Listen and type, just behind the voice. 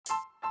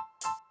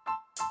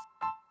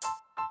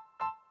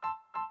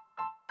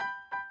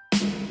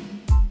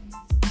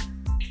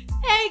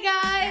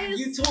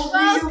You told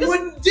me you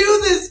wouldn't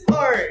do this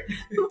part.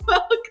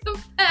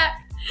 Welcome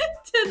back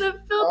to the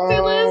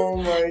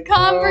Filterless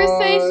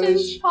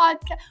Conversations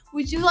podcast.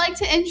 Would you like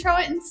to intro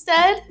it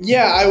instead?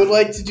 Yeah, I would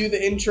like to do the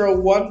intro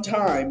one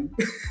time.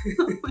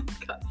 Oh my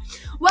god.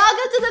 Welcome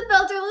to the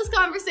Filterless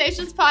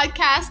Conversations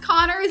podcast.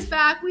 Connor is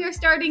back. We are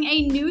starting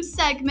a new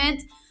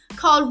segment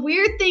called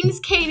Weird Things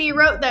Katie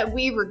Wrote That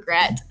We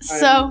Regret.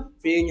 I'm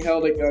being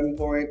held at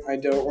gunpoint. I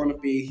don't want to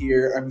be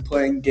here. I'm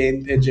playing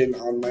Game Pigeon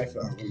on my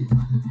phone.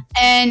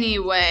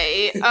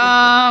 Anyway,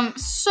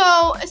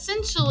 so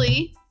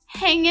essentially,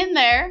 hang in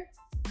there.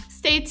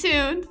 Stay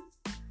tuned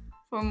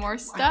for more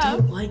stuff. I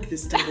don't like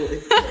this double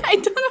intro. I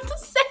don't know what to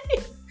say.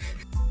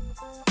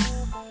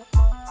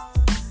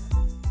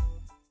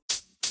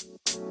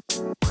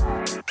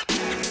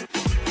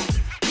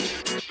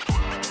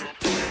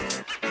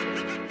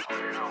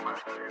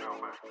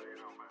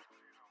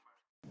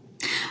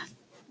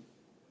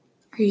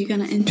 Are you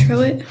gonna intro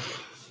it?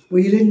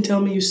 Well, you didn't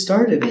tell me you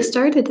started it. I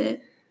started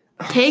it.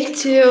 Take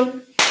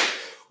two.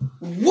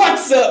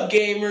 What's up,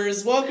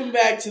 gamers? Welcome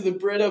back to the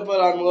Brita But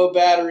on Low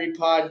Battery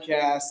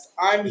podcast.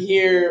 I'm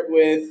here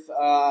with,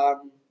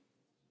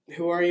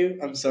 who are you?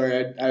 I'm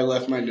sorry, I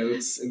left my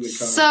notes in the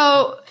car.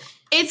 So,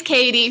 it's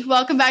Katie.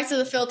 Welcome back to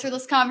the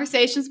Filterless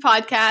Conversations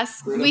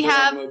podcast. We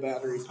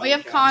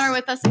have Connor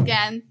with us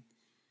again.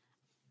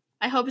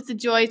 I hope it's a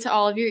joy to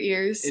all of your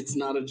ears. It's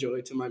not a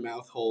joy to my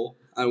mouth hole.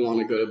 I want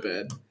to go to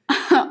bed.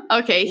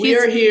 Okay. We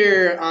are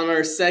here on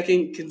our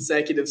second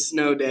consecutive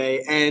snow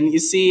day, and you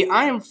see,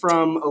 I am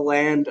from a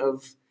land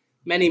of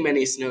many,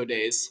 many snow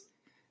days,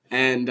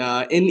 and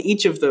in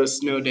each of those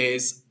snow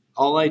days,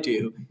 all I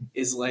do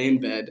is lay in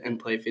bed and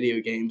play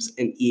video games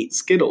and eat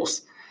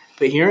Skittles.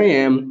 But here I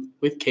am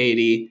with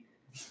Katie,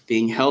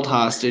 being held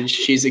hostage.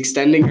 She's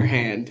extending her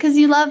hand. Because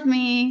you love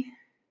me.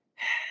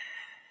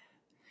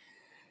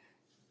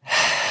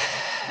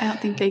 I don't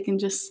think they can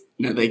just...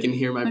 No, they can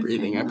hear my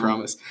breathing, I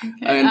promise.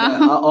 Okay. And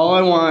all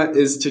I want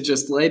is to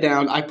just lay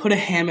down. I put a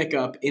hammock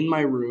up in my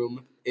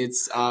room.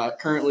 It's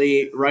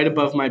currently right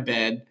above my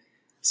bed.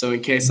 So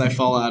in case I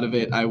fall out of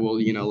it, I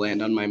will,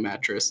 land on my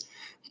mattress.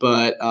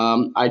 But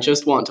I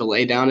just want to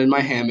lay down in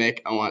my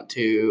hammock. I want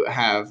to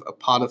have a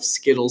pot of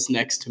Skittles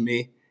next to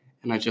me.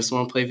 And I just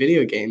want to play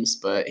video games.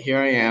 But here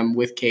I am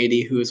with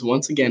Katie, who is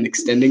once again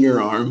extending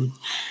her arm.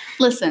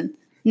 Listen.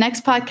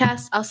 Next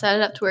podcast, I'll set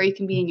it up to where you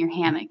can be in your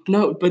hammock.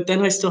 No, but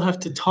then I still have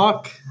to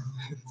talk.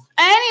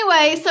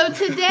 Anyway, so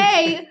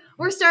today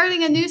we're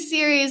starting a new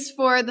series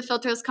for the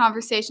Filterless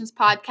Conversations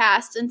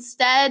podcast.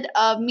 Instead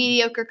of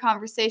mediocre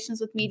conversations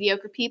with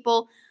mediocre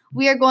people,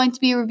 we are going to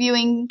be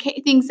reviewing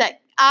things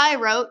that I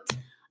wrote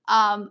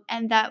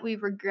and that we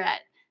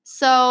regret.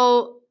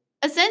 So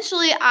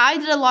essentially, I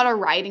did a lot of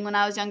writing when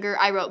I was younger.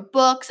 I wrote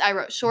books, I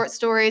wrote short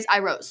stories, I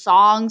wrote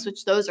songs,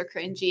 which those are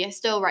cringy. I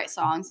still write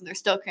songs and they're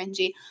still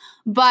cringy.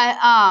 But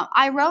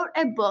I wrote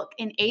a book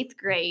in 8th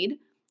grade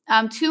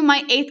to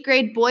my 8th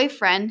grade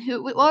boyfriend.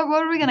 What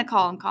are we going to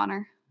call him,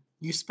 Connor?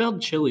 You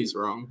spelled chilies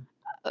wrong.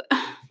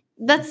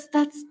 That's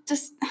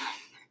just...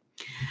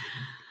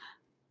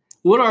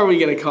 What are we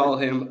going to call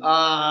him?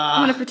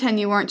 I'm going to pretend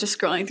you weren't just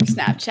scrolling through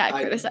Snapchat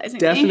criticizing me.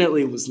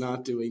 Definitely was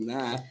not doing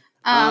that.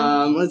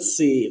 Let's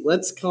see.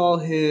 Let's call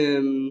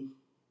him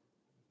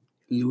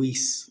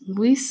Luis.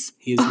 Luis?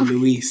 He's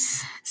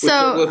Luis.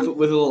 So with a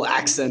little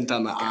accent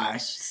on the I.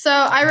 So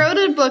I wrote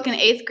a book in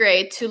 8th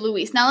grade to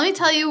Luis. Now let me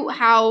tell you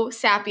how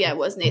sappy I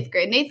was in 8th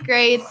grade. In 8th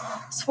grade,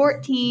 I was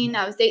 14.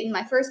 I was dating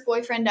my first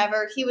boyfriend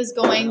ever. He was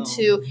going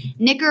to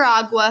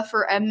Nicaragua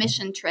for a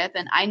mission trip,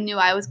 and I knew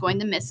I was going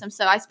to miss him.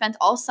 So I spent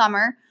all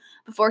summer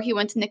before he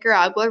went to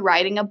Nicaragua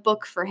writing a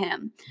book for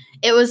him.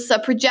 It was a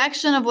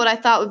projection of what I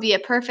thought would be a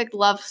perfect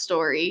love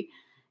story.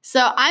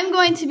 So I'm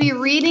going to be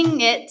reading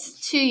it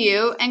to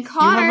you. And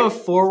Connor... You have a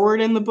foreword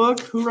in the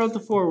book? Who wrote the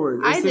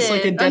foreword? Is this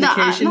like a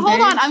dedication page?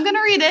 Hold on, I'm going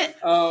to read it.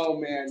 Oh,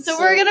 man. So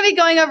we're going to be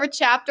going over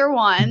chapter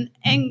 1.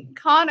 And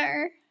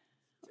Connor...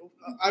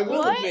 I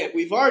will admit,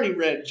 we've already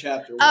read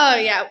chapter 1. Oh,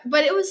 yeah.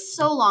 But it was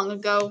so long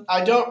ago.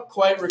 I don't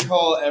quite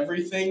recall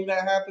everything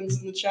that happens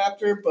in the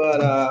chapter,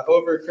 but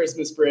over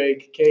Christmas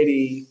break,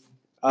 Katie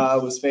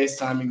was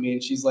FaceTiming me,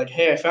 and she's like,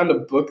 hey, I found a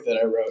book that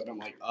I wrote. And I'm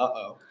like,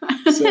 uh-oh.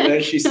 So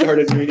then she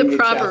started reading me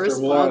chapter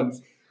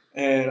response.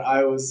 1, and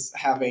I was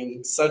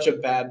having such a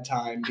bad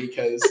time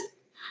because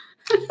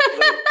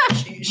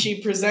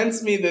she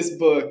presents me this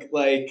book,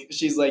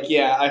 she's like,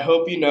 yeah, I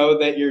hope you know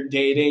that you're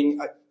dating...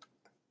 a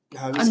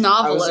novelist.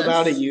 I was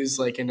about to use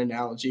an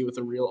analogy with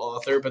a real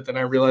author, but then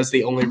I realized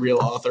the only real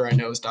author I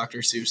know is Dr.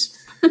 Seuss.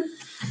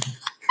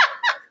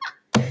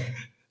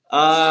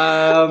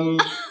 Oh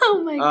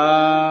my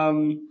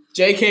god.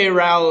 J.K.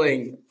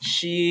 Rowling.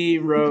 She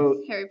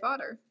wrote Harry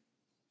Potter.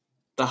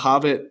 The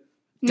Hobbit.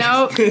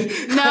 No. I don't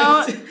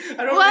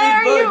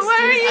read books.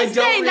 What are you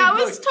saying? That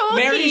was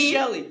Mary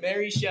Tolkien.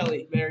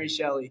 Mary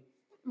Shelley.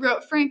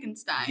 Wrote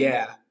Frankenstein.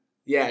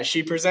 Yeah.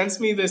 She presents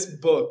me this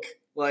book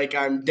like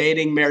I'm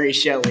dating Mary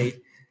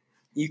Shelley.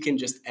 You can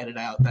just edit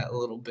out that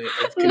little bit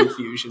of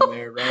confusion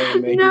there, right?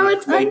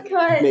 It's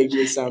uncut. Make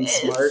me sound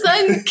smart. It's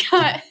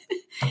uncut.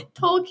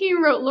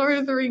 Tolkien wrote Lord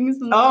of the Rings.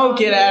 Oh,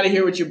 get out of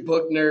here with your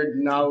book nerd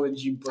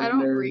knowledge, you book I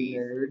don't nerd read.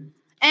 nerd.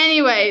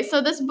 Anyway,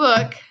 so this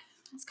book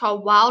is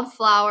called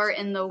Wildflower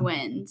in the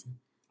Wind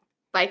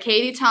by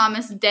Katie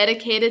Thomas,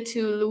 dedicated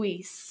to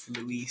Luis.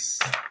 Luis.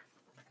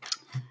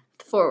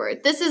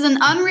 Forward. This is an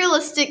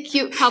unrealistic,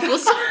 cute couple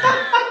story.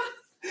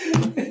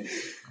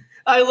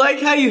 I like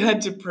how you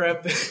had to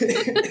preface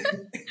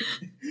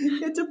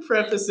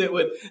it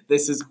with,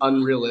 this is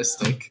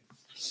unrealistic.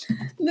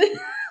 This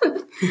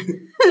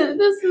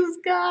is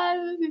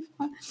God.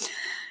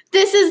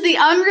 This is the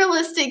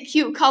unrealistic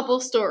cute couple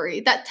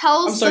story that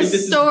tells the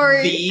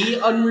story. This is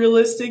the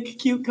unrealistic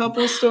cute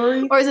couple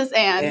story? Or is this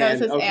Anne? No, it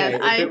says okay.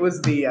 Anne. If it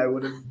was the, I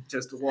would have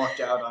just walked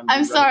out on you.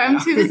 I'm sorry, now.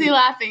 I'm too busy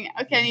laughing.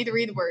 Okay, I need to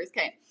read the words.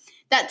 Okay.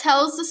 That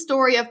tells the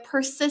story of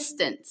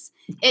persistence.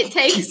 It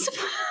takes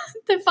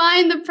to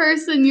find the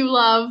person you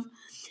love.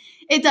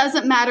 It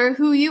doesn't matter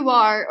who you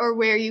are or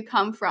where you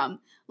come from.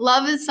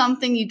 Love is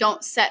something you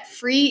don't set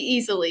free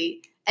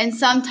easily. And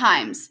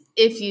sometimes,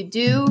 if you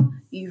do,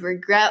 you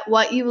regret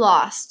what you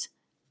lost.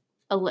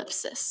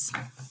 Ellipsis.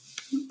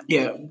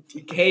 Yeah,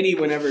 Katie,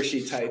 whenever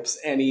she types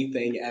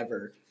anything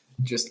ever,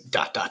 just ...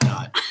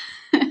 And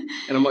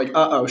I'm like,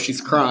 uh-oh,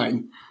 she's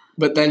crying.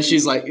 But then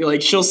she's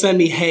like, she'll send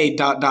me, hey, ...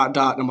 And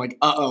I'm like,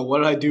 uh-oh, what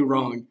did I do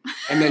wrong?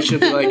 And then she'll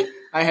be like,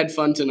 I had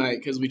fun tonight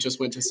because we just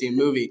went to see a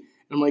movie.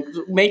 And I'm like,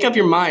 make up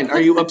your mind. Are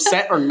you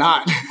upset or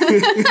not?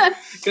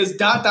 Because ...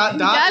 what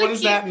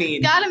does that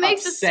mean? Gotta make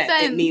upset.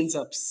 suspense. It means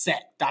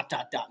upset. ...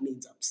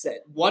 means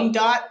upset. One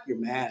dot, you're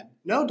mad.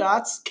 No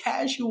dots,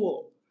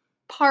 casual.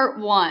 Part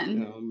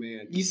 1. Oh,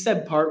 man. You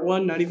said part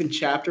 1, not even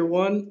chapter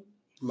 1?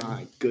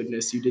 My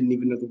goodness, you didn't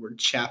even know the word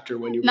chapter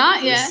when you wrote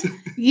Not this. yet.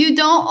 You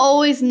don't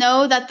always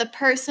know that the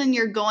person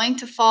you're going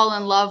to fall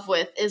in love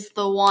with is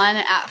the one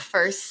at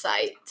first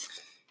sight.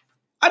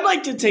 I'd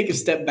like to take a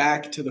step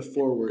back to the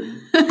forward.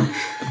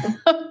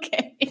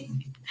 Okay.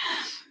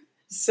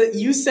 So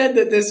you said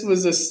that this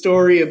was a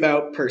story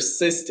about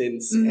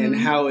persistence and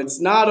how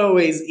it's not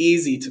always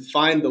easy to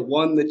find the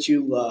one that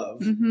you love.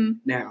 Mm-hmm.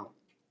 Now,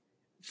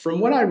 from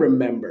what I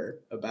remember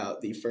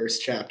about the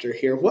first chapter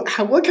here, what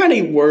kind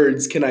of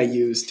words can I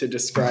use to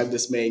describe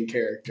this main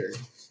character?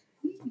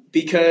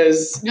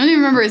 Because You don't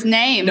even remember his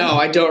name. no,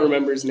 I don't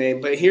remember his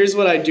name, but here's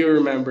what I do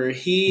remember.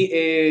 He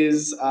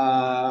is,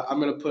 I'm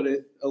going to put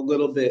it a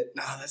little bit,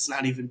 no, that's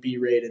not even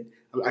B-rated.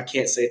 I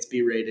can't say it's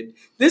B-rated.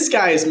 This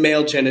guy is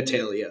male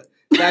genitalia.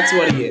 That's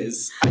what he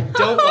is. I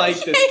don't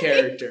like this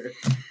character.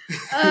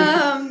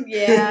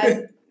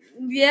 Yeah.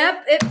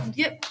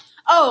 Yep.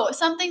 Oh,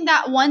 something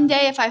that one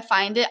day, if I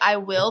find it, I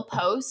will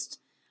post.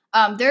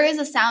 There is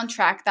a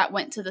soundtrack that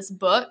went to this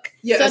book.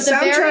 Yeah, so a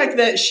soundtrack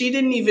that she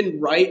didn't even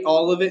write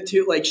all of it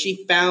to. Like,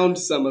 she found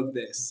some of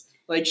this.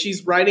 Like,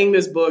 she's writing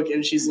this book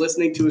and she's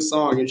listening to a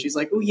song and she's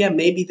like, oh, yeah,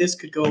 maybe this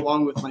could go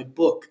along with my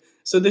book.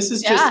 So this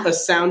is just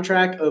a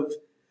soundtrack of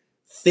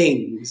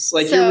things.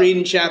 Like, you're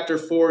reading chapter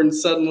 4 and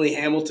suddenly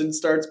Hamilton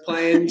starts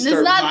playing. You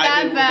start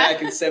vibing back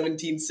in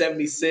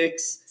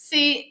 1776.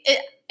 See,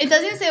 it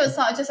doesn't even say it was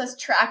song. It just says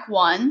track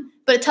 1,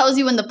 but it tells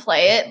you when to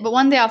play it. But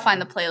one day I'll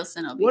find the playlist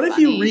and it'll be What funny.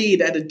 if you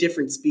read at a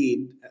different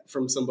speed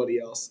from somebody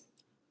else?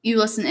 You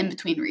listen in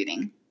between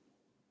reading.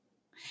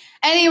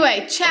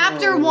 Anyway,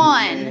 chapter 1.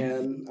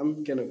 Man.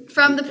 I'm gonna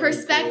From the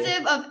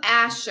perspective of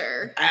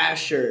Asher.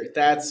 Asher,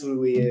 that's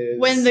who he is.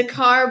 When the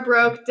car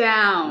broke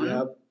down.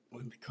 Yep,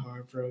 when the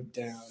car broke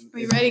down. Are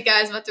you ready,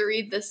 guys? I'm about to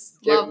read this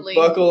lovely.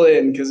 Buckle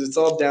in, because it's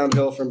all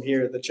downhill from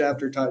here.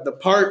 The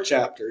part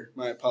chapter,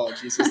 my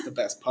apologies, is the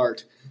best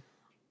part.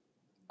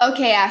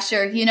 Okay,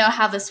 Asher, you know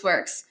how this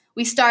works.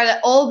 We start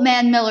at Old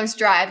Man Miller's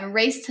Drive and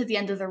race to the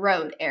end of the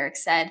road, Eric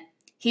said.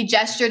 He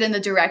gestured in the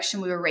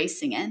direction we were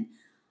racing in.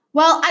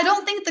 Well, I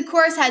don't think the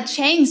course had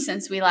changed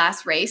since we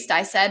last raced,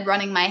 I said,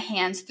 running my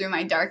hands through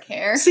my dark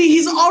hair. See,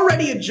 he's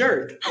already a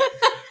jerk.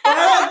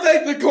 I don't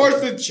think the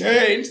course had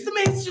changed. The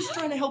man's just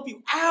trying to help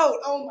you out.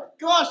 Oh my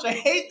gosh, I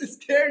hate this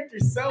character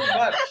so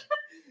much.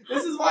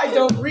 This is why I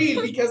don't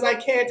read, because I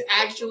can't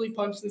actually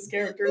punch this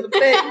character in the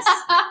face.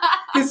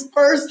 His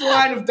first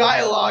line of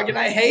dialogue, and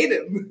I hate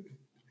him.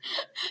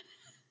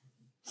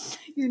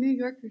 Your New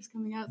Yorker's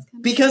coming out. It's kind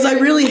of because I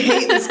really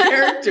hate this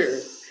character.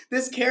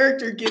 This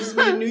character gives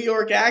me a New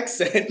York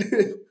accent.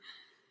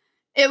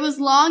 It was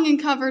long and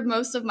covered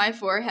most of my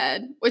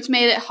forehead, which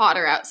made it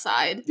hotter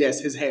outside. Yes,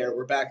 his hair.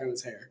 We're back on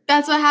his hair.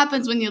 That's what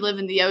happens when you live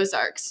in the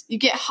Ozarks. You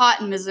get hot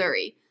in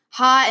Missouri.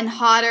 Hot and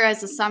hotter as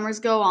the summers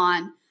go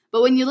on.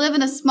 But when you live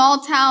in a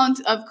small town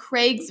of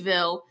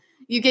Craigsville,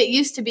 you get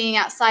used to being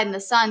outside in the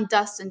sun,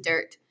 dust, and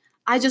dirt.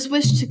 I just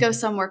wish to go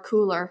somewhere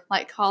cooler,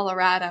 like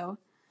Colorado.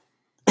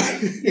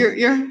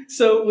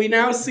 So we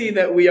now see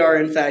that we are,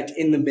 in fact,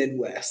 in the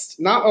Midwest.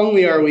 Not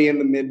only are we in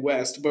the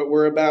Midwest, but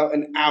we're about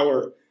an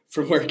hour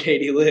from where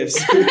Katie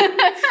lives.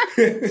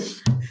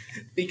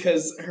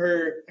 Because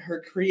her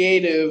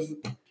creative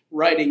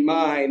writing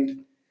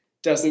mind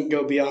doesn't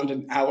go beyond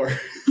an hour.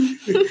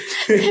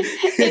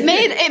 It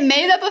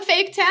made up a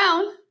fake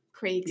town.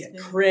 Craigsville. Yeah,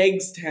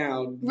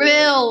 Craigstown.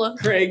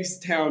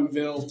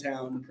 Craigstownville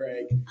Town,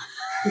 Craig.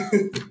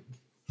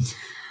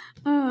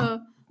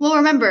 Oh. Well,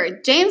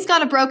 remember, James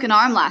got a broken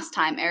arm last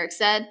time, Eric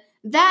said.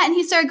 That and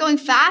he started going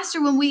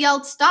faster when we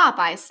yelled stop,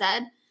 I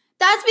said.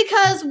 That's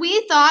because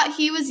we thought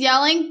he was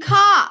yelling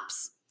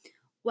cops.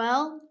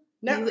 Well,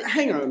 now,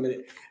 hang on a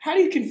minute. How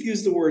do you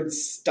confuse the word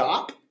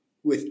stop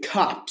with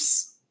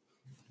cops?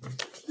 Cop,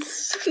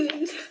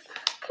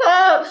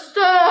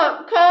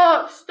 stop,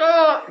 cop,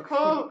 stop,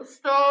 cop,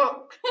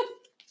 stop.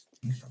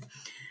 Man,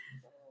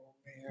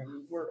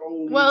 we're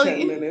only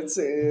 10 minutes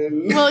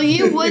in. Well,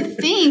 you would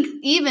think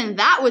even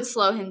that would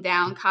slow him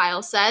down,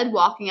 Kyle said,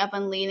 walking up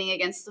and leaning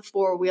against the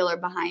four-wheeler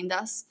behind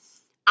us.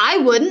 I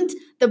wouldn't.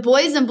 The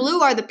boys in blue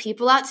are the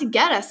people out to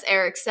get us,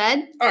 Eric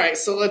said. All right,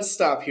 so let's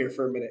stop here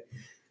for a minute.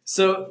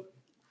 So,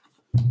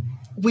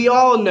 we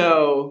all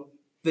know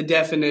the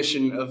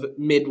definition of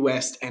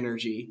Midwest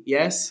energy,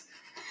 yes?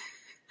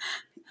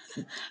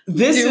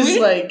 This is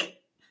like,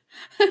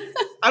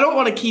 I don't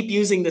want to keep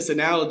using this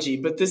analogy,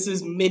 but this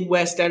is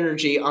Midwest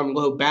energy on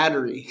low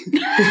battery.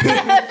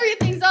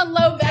 Everything's on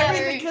low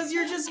battery. Because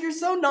you're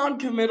so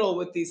non-committal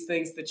with these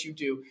things that you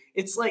do.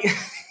 It's like,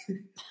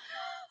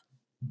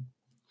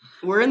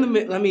 we're in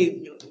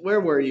the,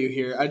 where were you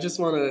here? I just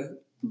want to.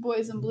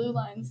 Boys in blue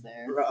lines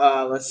there.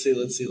 Let's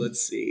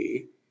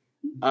see.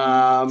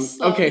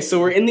 Okay, so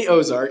we're in the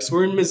Ozarks.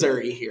 We're in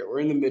Missouri here. We're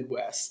in the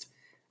Midwest.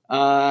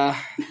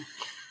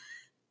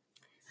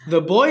 The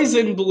boys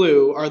in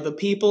blue are the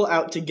people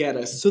out to get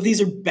us. So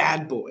these are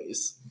bad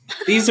boys.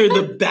 These are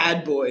the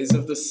bad boys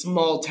of the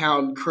small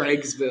town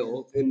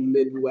Craigsville in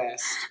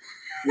Midwest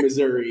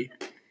Missouri.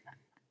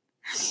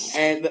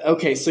 And,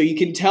 okay, so you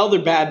can tell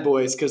they're bad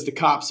boys because the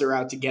cops are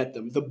out to get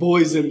them. The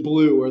boys in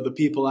blue are the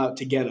people out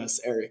to get us,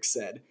 Eric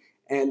said.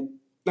 And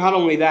not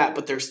only that,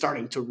 but they're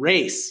starting to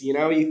race. You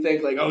know, you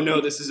think like, oh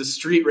no, this is a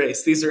street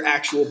race. These are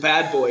actual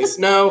bad boys.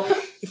 No,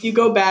 if you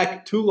go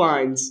back 2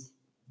 lines,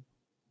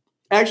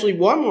 actually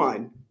 1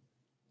 line,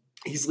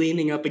 he's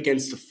leaning up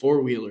against a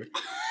 4-wheeler.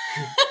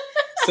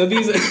 So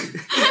this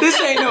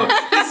ain't no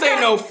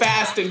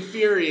Fast and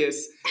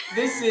Furious.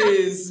 This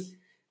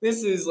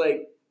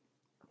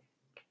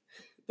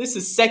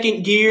is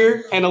second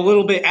gear and a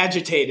little bit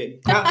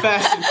agitated. Not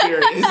Fast and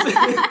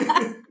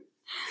Furious.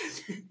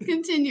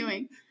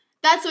 Continuing.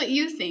 That's what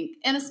you think.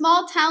 In a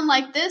small town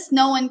like this,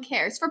 no one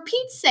cares. For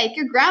Pete's sake,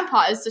 your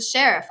grandpa is the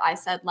sheriff, I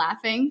said,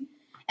 laughing.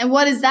 And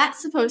what is that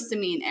supposed to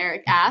mean?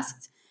 Eric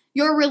asked.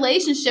 Your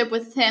relationship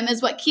with him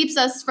is what keeps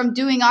us from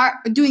doing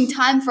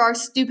time for our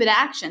stupid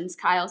actions,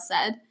 Kyle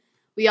said.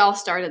 We all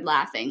started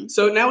laughing.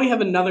 So now we have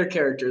another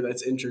character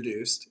that's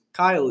introduced.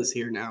 Kyle is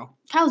here now.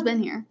 Kyle's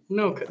been here.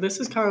 No, this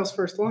is Kyle's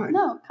first line.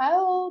 No,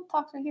 Kyle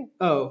talks right here.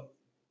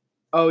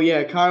 Oh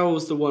yeah, Kyle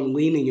was the one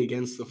leaning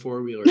against the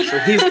 4-wheeler. So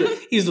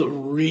he's the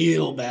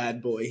real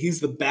bad boy. He's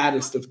the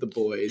baddest of the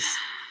boys.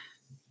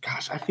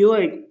 Gosh, I feel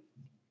like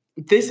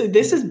this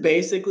is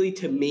basically,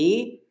 to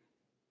me,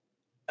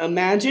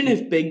 imagine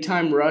if Big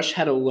Time Rush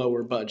had a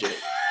lower budget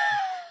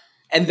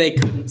and they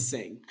couldn't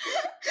sing.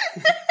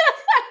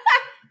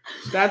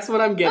 That's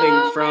what I'm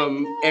getting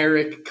from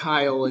Eric,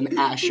 Kyle, and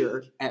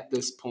Asher at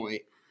this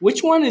point.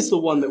 Which one is the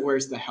one that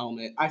wears the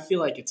helmet? I feel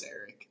like it's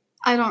Eric.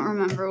 I don't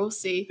remember. We'll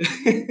see.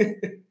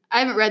 I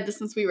haven't read this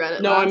since we read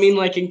it. No, last. I mean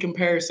like in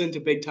comparison to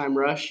Big Time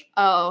Rush.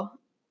 Oh,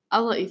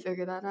 I'll let you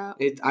figure that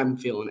out. I'm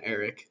feeling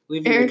Eric.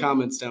 Leave in the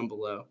comments down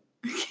below.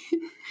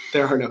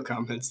 There are no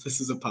comments. This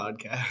is a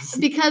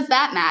podcast. Because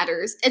that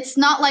matters. It's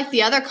not like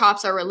the other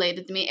cops are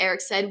related to me,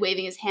 Eric said,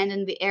 waving his hand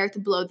in the air to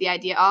blow the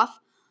idea off.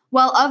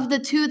 Well, of the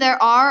 2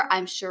 there are,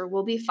 I'm sure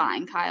we'll be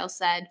fine, Kyle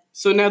said.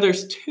 So now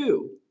there's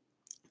 2.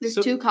 There's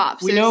 2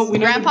 cops. We know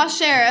Grandpa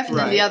Sheriff and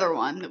then the other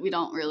one that we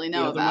don't really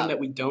know about. The other one that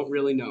we don't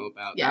really know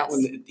about. Yes. That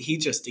one, he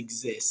just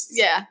exists.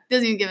 Yeah,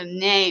 doesn't even give a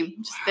name.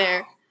 Just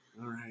there.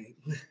 All right.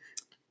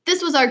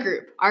 This was our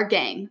group, our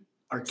gang.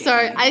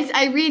 Sorry,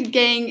 I read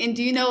gang, and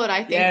do you know what I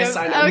think yes, of?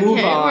 I know. Okay,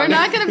 move on. We're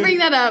not going to bring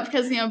that up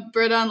because,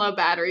 Bird on low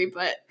battery,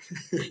 but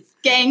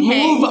gang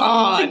hang. Move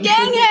on. It's a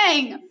gang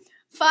hang.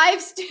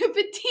 5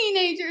 stupid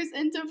teenagers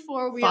into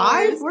 4-wheelers.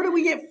 5? Where do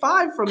we get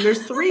 5 from?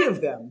 There's 3 of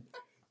them.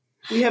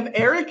 We have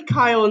Eric,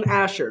 Kyle, and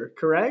Asher,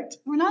 correct?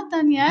 We're not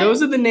done yet.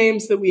 Those are the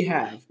names that we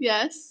have.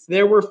 Yes.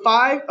 There were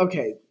 5.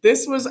 Okay,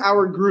 this was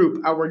our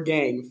group, our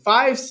gang.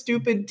 5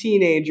 stupid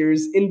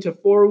teenagers into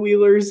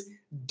 4-wheelers,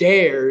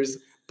 dares,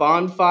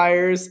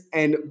 bonfires,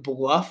 and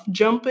bluff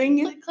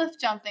jumping. Like cliff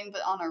jumping,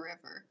 but on a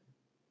river.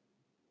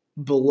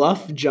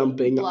 Bluff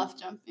jumping. Bluff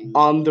jumping.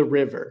 On the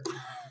river.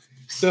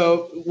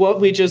 So what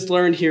we just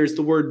learned here is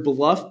the word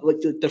bluff, like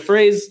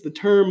the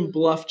term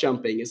bluff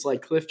jumping is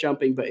like cliff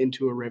jumping, but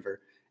into a river.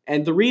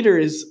 And the reader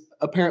is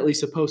apparently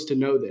supposed to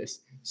know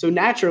this. So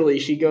naturally,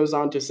 she goes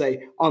on to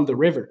say, on the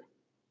river.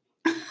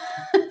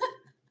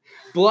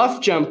 Bluff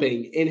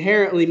jumping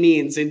inherently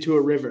means into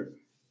a river.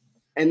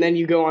 And then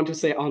you go on to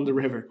say, on the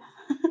river.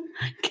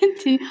 Continue.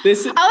 14.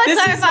 This I was this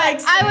sorry, is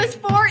like I was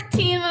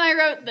 14 when I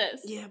wrote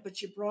this. Yeah,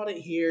 but you brought it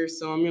here,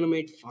 so I'm gonna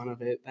make fun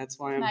of it. That's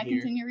why I'm Can I here.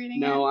 continue reading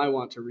No, I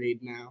want to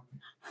read now.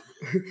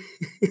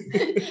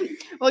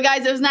 it? Well,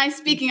 guys, it was nice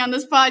speaking on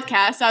this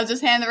podcast. I'll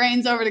just hand the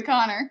reins over to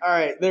Connor. All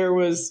right, there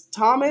was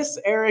Thomas,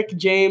 Eric,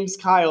 James,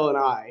 Kyle, and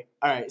I.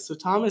 All right, so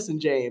Thomas and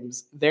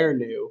James, they're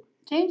new.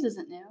 James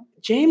isn't new.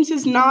 James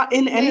is not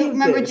in any of this.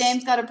 Remember,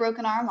 James got a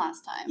broken arm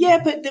last time.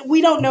 Yeah, but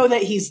we don't know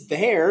that he's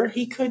there.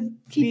 He could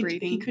Keep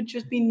reading. He could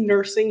just be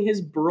nursing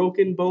his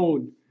broken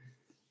bone.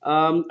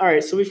 All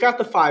right, so we've got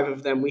the 5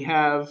 of them. We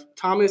have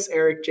Thomas,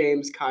 Eric,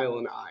 James, Kyle,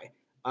 and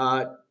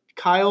I.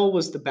 Kyle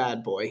was the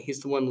bad boy.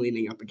 He's the one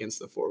leaning up against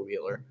the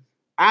 4-wheeler.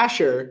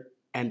 Asher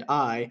and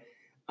I.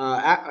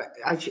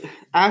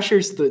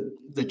 Asher's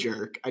the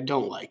jerk. I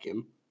don't like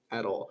him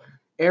at all.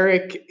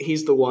 Eric,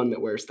 he's the one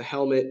that wears the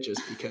helmet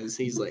just because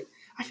he's like.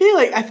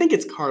 I think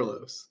it's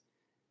Carlos.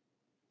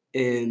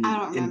 In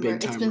Big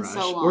Time It's been Rush.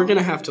 so long. We're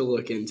gonna have to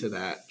look into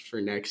that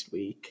for next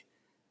week.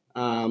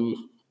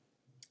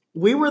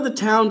 We were the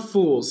town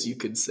fools, you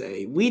could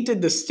say. We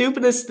did the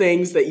stupidest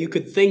things that you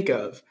could think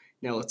of.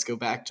 Now let's go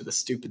back to the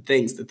stupid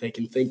things that they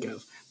can think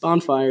of.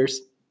 Bonfires.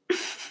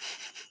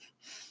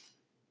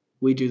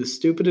 We do the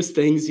stupidest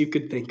things you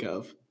could think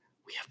of.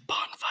 We have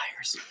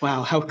bonfires.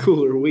 Wow, how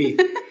cool are we?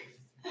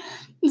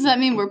 Does that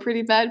mean we're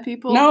pretty bad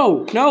people?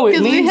 No,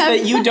 it means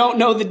that you don't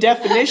know the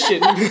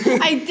definition.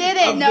 I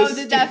didn't know the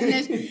stupid.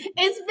 definition.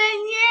 It's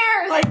been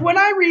years. Like when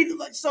I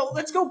read, so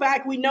let's go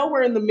back. We know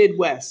we're in the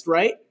Midwest,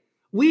 right?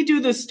 We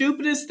do the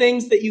stupidest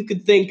things that you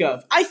could think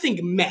of. I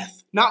think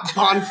meth, not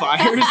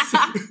bonfires.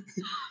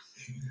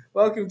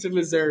 Welcome to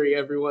Missouri,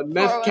 everyone.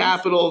 Meth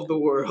capital of the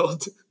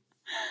world.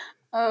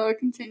 Oh,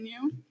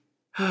 continue.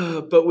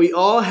 But we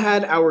all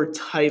had our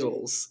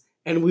titles,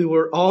 and we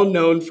were all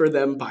known for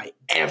them by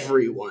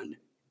everyone.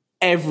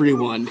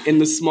 Everyone in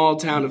the small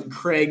town of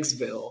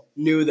Craigsville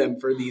knew them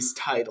for these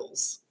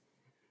titles.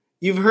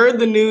 You've heard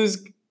the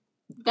news.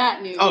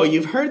 That news. Oh,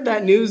 you've heard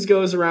that news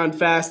goes around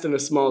fast in a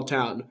small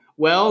town.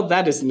 Well,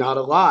 that is not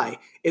a lie.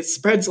 It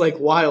spreads like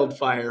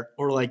wildfire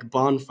or like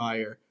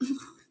bonfire.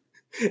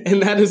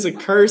 And that is a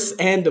curse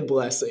and a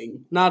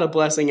blessing. Not a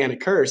blessing and a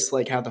curse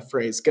like how the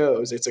phrase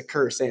goes. It's a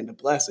curse and a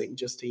blessing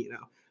just to,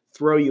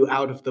 throw you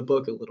out of the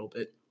book a little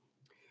bit.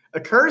 A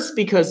curse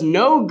because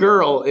no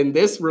girl in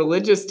this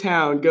religious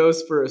town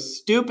goes for a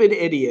stupid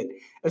idiot,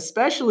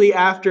 especially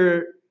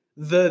after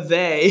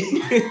they.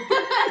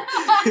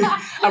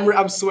 I'm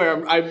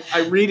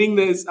reading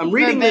this. I'm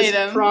reading Verbatim.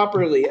 this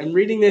properly. I'm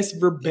reading this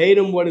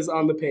verbatim. What is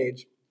on the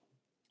page?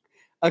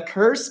 A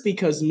curse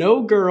because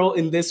no girl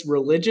in this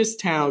religious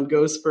town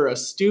goes for a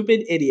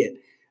stupid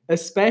idiot,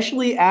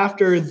 especially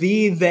after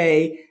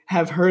they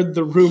have heard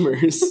the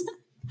rumors.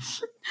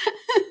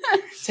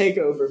 Take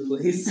over,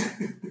 please.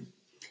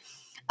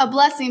 A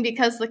blessing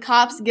because the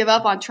cops give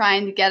up on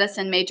trying to get us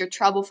in major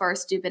trouble for our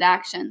stupid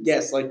actions.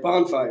 Yes, like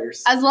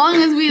bonfires. As long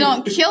as we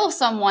don't kill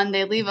someone,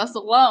 they leave us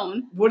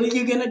alone. What are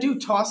you going to do?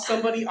 Toss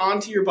somebody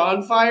onto your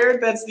bonfire?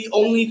 That's the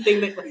only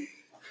thing that...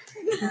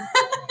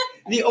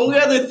 The only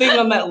other thing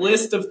on that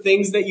list of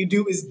things that you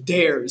do is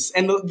dares.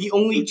 And the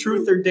only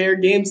truth or dare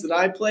games that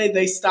I play,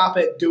 they stop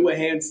at do a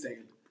handstand.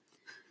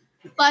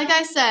 Like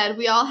I said,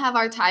 we all have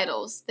our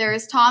titles. There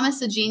is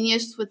Thomas, a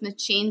genius with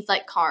machines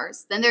like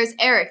cars. Then there's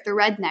Eric, the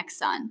redneck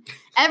son.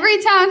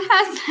 Every town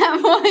has that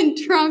one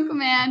drunk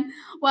man.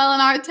 Well, in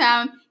our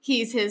town,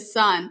 he's his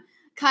son.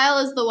 Kyle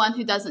is the one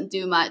who doesn't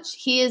do much.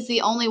 He is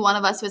the only one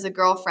of us who has a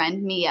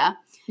girlfriend, Mia.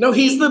 No,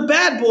 he's the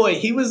bad boy.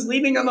 He was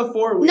leaning on the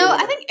 4-wheeler. No,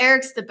 I think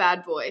Eric's the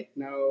bad boy.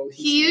 No.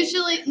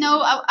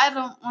 I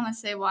don't want to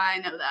say why I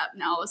know that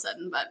now all of a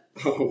sudden, but.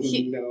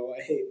 No,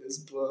 I hate this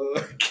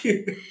book.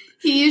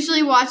 He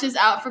usually watches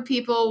out for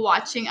people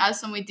watching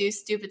us when we do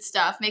stupid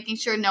stuff, making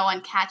sure no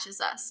one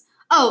catches us.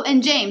 Oh,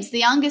 and James, the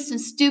youngest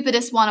and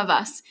stupidest one of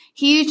us.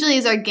 He usually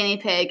is our guinea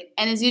pig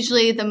and is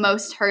usually the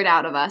most hurt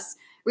out of us.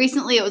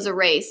 Recently, it was a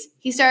race.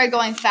 He started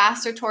going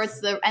faster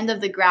towards the end of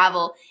the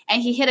gravel,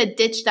 and he hit a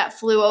ditch that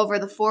flew over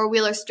the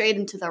 4-wheeler straight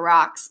into the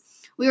rocks.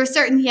 We were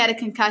certain he had a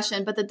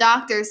concussion, but the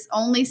doctors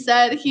only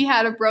said he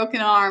had a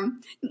broken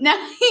arm.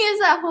 Now he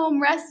is at home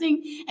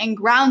resting and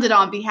grounded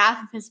on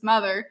behalf of his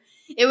mother.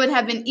 It would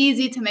have been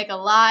easy to make a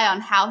lie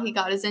on how he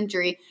got his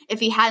injury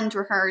if he hadn't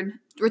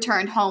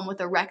returned home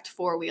with a wrecked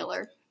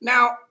 4-wheeler.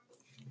 Now,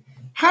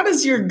 how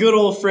does your good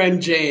old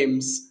friend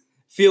James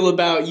feel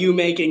about you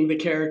making the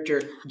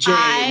character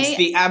James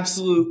the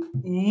absolute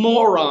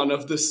moron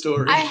of the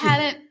story? I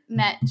hadn't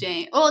met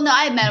James. Well, no,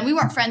 I had met him. We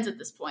weren't friends at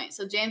this point,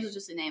 so James was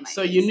just a name I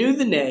So used. you knew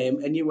the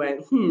name, and you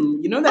went,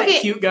 that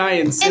cute guy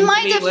in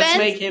Symphony? Let's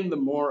make him the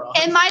moron.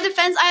 In my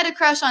defense, I had a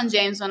crush on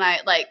James when I,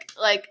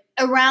 like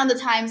around the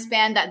time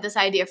span that this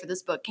idea for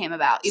this book came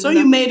about. So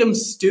you made him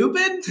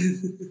stupid?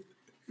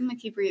 I'm going to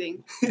keep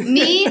reading.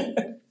 Me,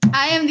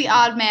 I am the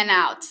odd man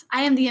out.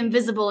 I am the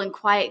invisible and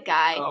quiet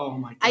guy. Oh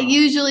my God. I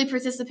usually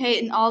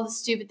participate in all the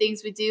stupid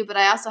things we do, but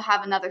I also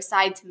have another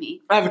side to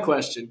me. I have a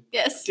question.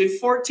 Yes.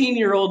 Did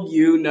 14-year-old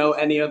you know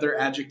any other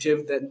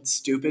adjective than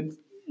stupid?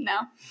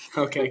 No.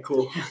 Okay,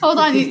 cool. Hold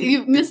on,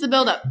 you missed the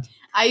build-up.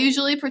 I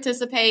usually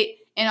participate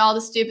in all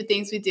the stupid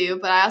things we do,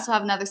 but I also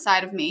have another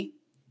side of me.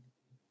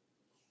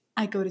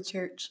 I go to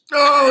church.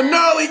 Oh,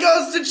 no, he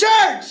goes to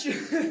church!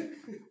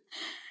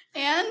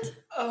 And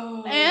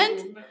No.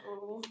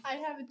 I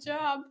have a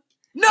job.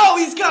 No,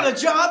 he's got a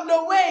job?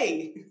 No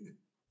way!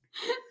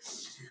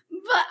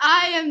 But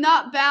I am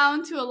not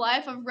bound to a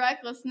life of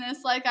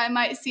recklessness like I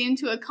might seem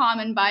to a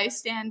common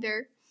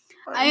bystander.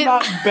 I'm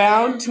not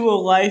bound to a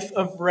life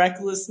of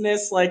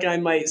recklessness like I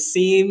might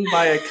seem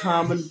by a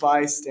common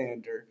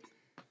bystander.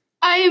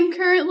 I am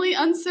currently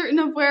uncertain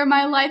of where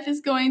my life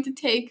is going to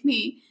take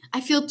me.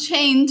 I feel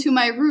chained to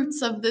my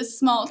roots of this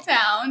small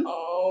town.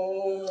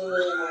 Oh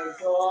my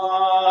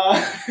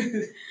god.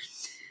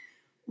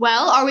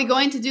 Well, are we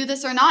going to do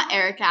this or not?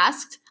 Eric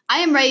asked. I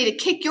am ready to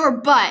kick your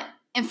butt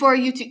and for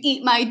you to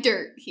eat my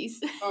dirt, he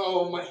said.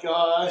 Oh my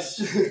gosh.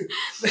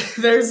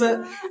 There's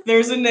a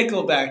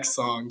Nickelback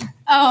song.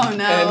 Oh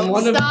no.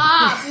 And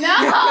Stop.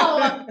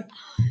 No.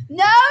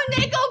 No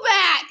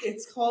Nickelback.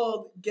 It's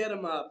called Get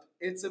 'Em Up.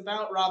 It's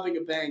about robbing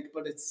a bank,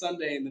 but it's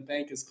Sunday and the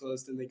bank is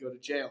closed and they go to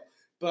jail.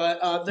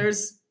 But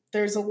there's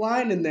a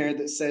line in there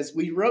that says,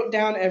 we wrote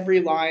down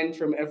every line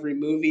from every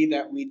movie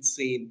that we'd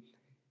seen.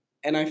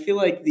 And I feel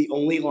like the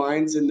only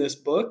lines in this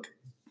book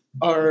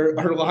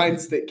are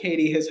lines that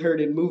Katie has heard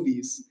in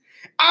movies.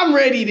 I'm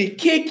ready to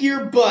kick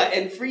your butt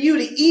and for you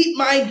to eat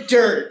my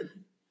dirt.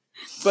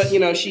 But,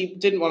 she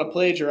didn't want to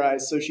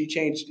plagiarize, so she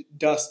changed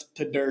dust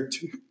to dirt.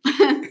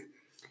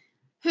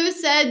 Who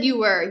said you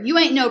were? You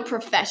ain't no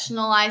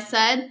professional, I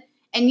said.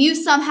 And you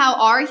somehow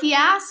are, he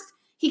asked.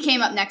 He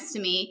came up next to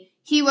me.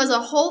 He was a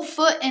whole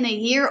foot and a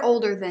year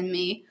older than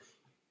me.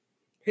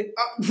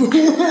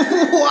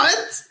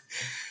 What?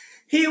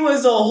 He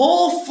was a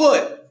whole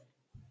foot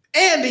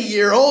and a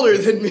year older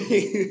than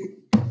me.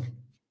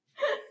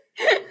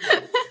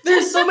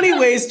 There's so many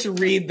ways to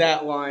read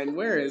that line.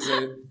 Where is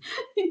it?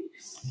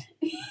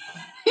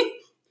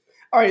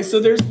 All right,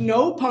 so there's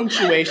no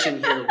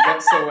punctuation here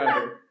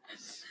whatsoever.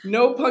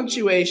 No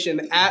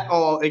punctuation at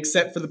all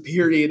except for the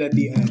period at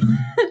the end.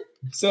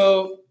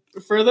 So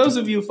for those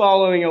of you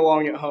following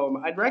along at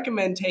home, I'd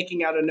recommend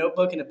taking out a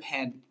notebook and a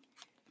pen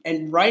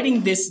and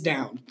writing this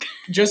down.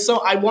 Just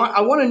so I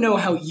want to know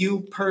how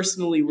you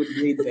personally would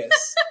read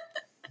this.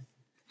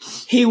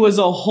 He was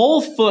a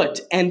whole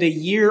foot and a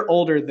year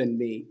older than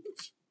me.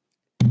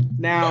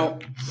 Now,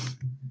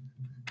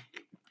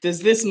 does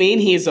this mean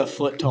he is a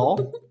foot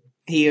tall?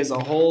 He is a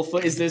whole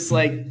foot. Is this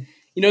like,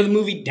 the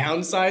movie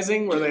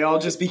Downsizing where they all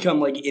just become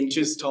like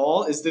inches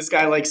tall? Is this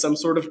guy like some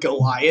sort of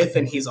Goliath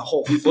and he's a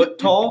whole foot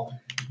tall?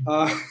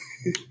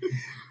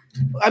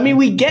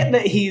 We get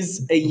that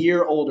he's a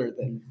year older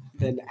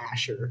than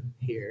Asher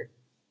here.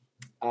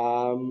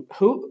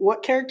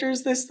 What character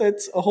is this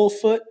that's a whole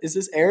foot? Is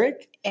this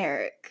Eric?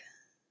 Eric.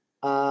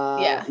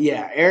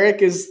 Yeah,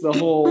 Eric is the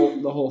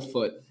whole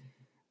foot.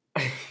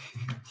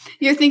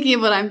 You're thinking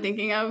of what I'm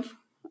thinking of,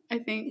 I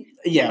think.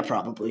 Yeah,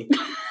 probably.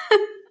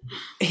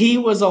 He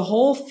was a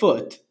whole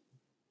foot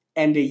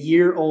and a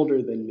year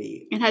older than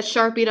me. And had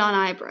Sharpied on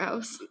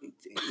eyebrows.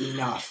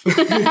 Enough.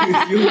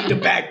 You need to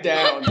back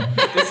down.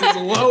 This is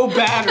low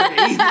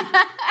battery.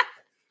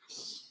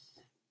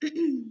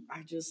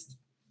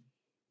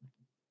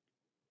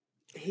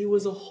 He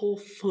was a whole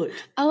foot.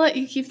 I'll let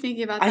you keep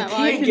thinking about that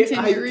while I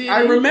continue reading.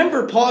 I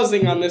remember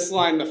pausing on this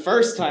line the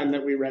first time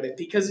that we read it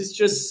because it's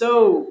just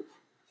so...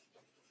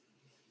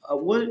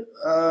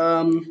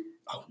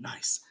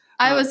 nice.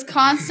 I was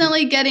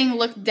constantly getting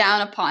looked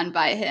down upon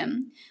by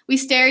him. We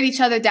stared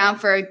each other down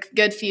for a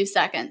good few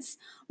seconds.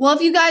 Well,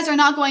 if you guys are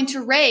not going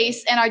to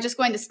race and are just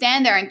going to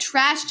stand there and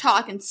trash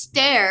talk and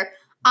stare,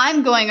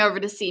 I'm going over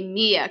to see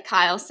Mia,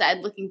 Kyle said,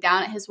 looking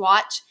down at his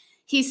watch.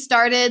 He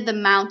started to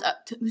mount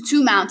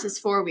his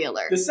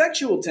four-wheeler. The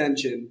sexual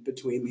tension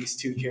between these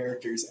two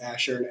characters,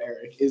 Asher and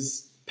Eric,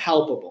 is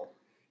palpable.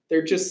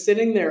 They're just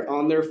sitting there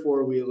on their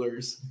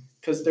four-wheelers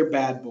because they're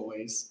bad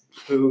boys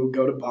who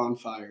go to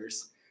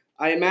bonfires.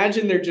 I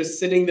imagine they're just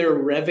sitting there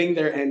revving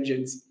their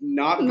engines,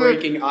 not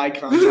breaking eye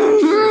contact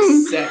for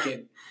a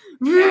second.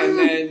 And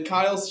then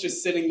Kyle's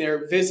just sitting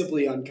there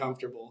visibly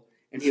uncomfortable.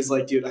 And he's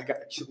like, dude,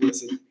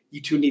 listen,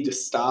 you two need to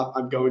stop.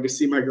 I'm going to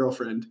see my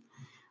girlfriend.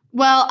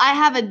 Well, I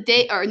have a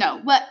date, or no,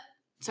 what?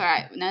 It's all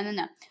right.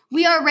 No.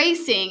 We are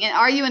racing, and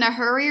are you in a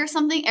hurry or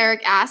something?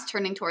 Eric asked,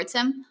 turning towards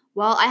him.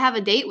 Well, I have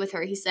a date with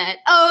her, he said.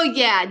 Oh,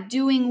 yeah,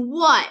 doing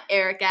what?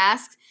 Eric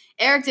asked.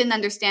 Eric didn't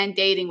understand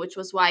dating, which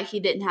was why he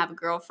didn't have a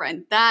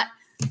girlfriend. I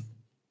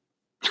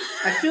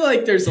feel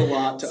like there's a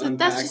lot to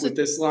unpack with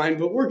this line,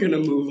 but we're going to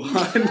move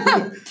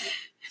on.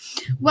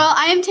 Well,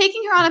 I am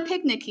taking her on a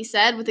picnic, he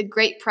said, with a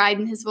great pride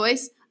in his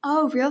voice.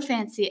 Oh, real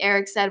fancy,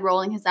 Eric said,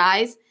 rolling his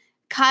eyes.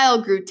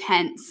 Kyle grew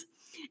tense.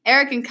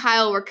 Eric and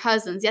Kyle were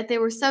cousins, yet they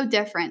were so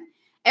different.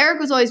 Eric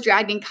was always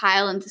dragging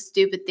Kyle into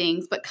stupid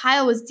things, but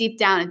Kyle was deep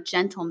down a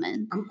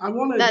gentleman. I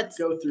want to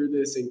go through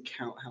this and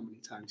count how many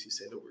times you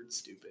say the word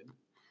stupid.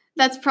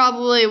 That's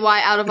probably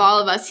why out of all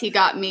of us, he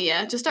got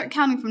Mia. Just start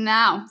counting from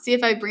now. See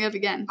if I bring it up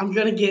again. I'm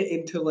going to get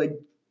into,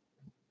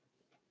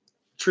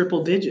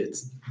 triple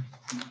digits.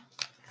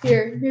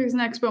 Here's an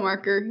expo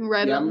marker.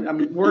 Right Yeah,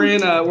 up. we're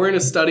in a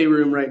study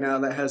room right now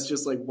that has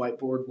just like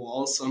whiteboard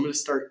walls, so I'm gonna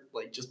start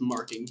like just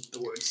marking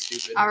the word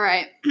stupid. All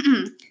right.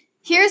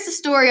 Here's the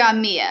story on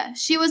Mia.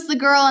 She was the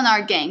girl in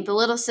our gang, the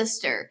little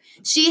sister.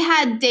 She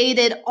had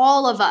dated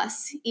all of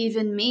us,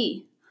 even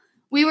me.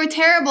 We were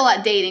terrible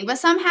at dating, but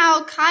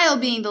somehow Kyle,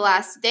 being the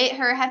last to date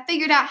her, had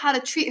figured out how to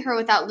treat her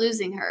without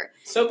losing her.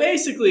 So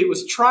basically, it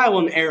was trial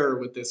and error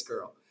with this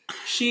girl.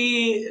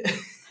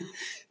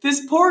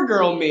 This poor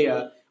girl,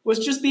 Mia, was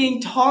just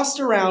being tossed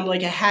around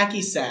like a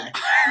hacky sack.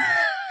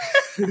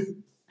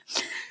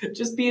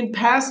 Just being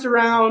passed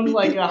around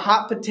like a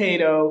hot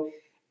potato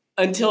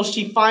until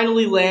she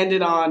finally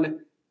landed on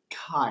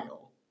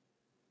Kyle.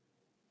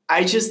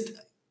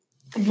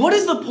 What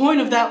is the point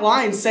of that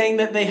line saying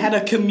that they had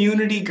a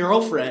community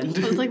girlfriend?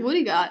 I was like, what do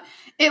you got?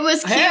 It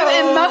was cute, Hey-o.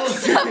 and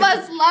most of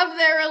us love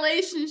their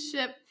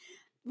relationship.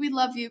 We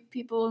love you,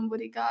 people, and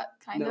Woody got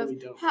kind No, of. we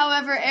don't.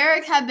 However,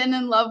 Eric had been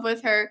in love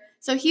with her,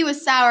 so he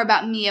was sour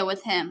about Mia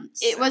with him.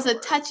 It was a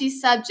Sour. touchy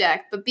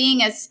subject, but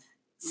being as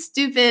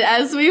stupid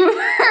as we were,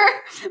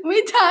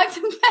 we talked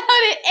about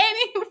it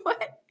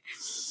anyway.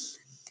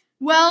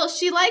 Well,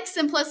 she likes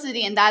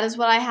simplicity, and that is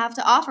what I have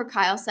to offer,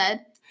 Kyle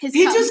said.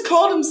 He just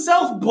called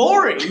himself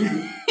boring.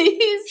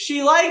 He's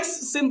She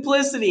likes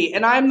simplicity,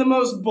 and I'm the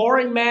most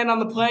boring man on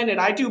the planet.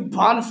 I do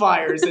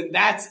bonfires, and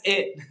that's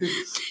it.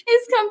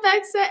 His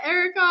comeback set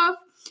Eric off.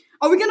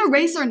 Are we going to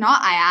race or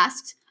not? I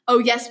asked. Oh,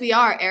 yes, we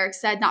are, Eric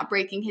said, not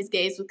breaking his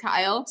gaze with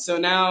Kyle. So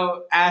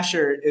now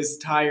Asher is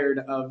tired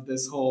of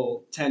this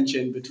whole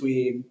tension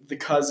between the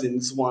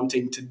cousins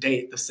wanting to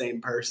date the same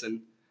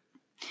person.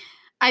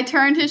 I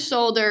turned his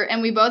shoulder,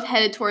 and we both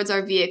headed towards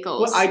our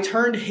vehicles. What, I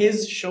turned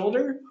his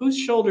shoulder? Whose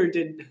shoulder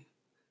did...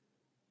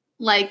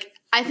 Like,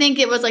 I think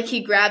it was like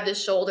he grabbed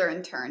his shoulder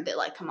and turned it.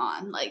 Like, come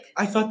on. Like,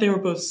 I thought they were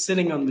both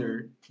sitting on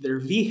their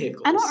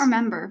vehicles. I don't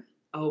remember.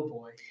 Oh,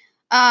 boy.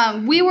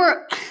 We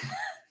were...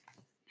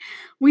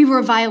 we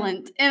were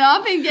violent. And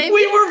often gave...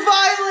 We were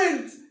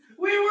violent!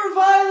 We were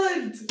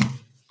violent!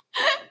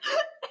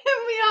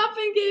 And we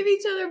often gave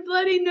each other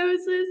bloody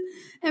noses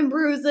and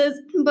bruises,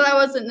 but I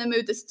wasn't in the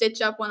mood to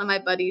stitch up one of my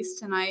buddies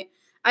tonight.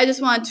 I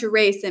just wanted to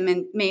race him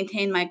and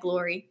maintain my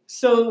glory.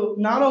 So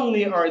not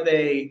only are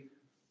they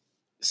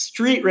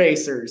street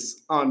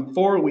racers on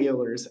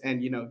four-wheelers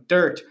and,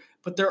 dirt,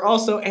 but they're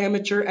also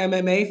amateur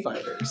MMA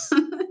fighters.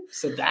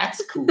 So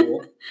that's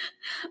cool.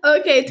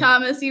 Okay,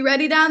 Thomas, you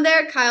ready down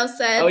there? Kyle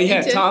said. Oh,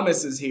 yeah,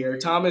 Thomas is here.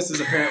 Thomas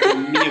is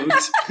apparently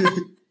mute.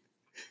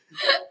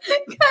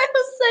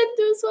 Kyle said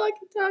to his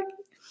walkie-talkie.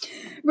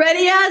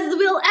 Ready as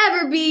we'll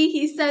ever be,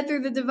 he said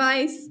through the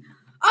device.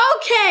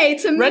 Okay,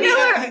 to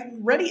Miller.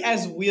 Ready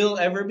as we'll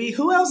ever be?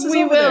 Who else is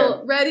We over will.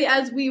 there? Ready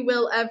as we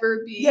will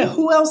ever be. Yeah,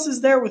 who else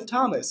is there with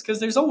Thomas? Because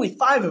there's only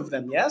 5 of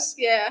them, yes?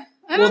 Yeah.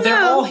 I Well, don't they're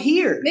know. all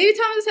here. Maybe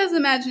Thomas has an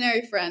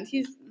imaginary friend.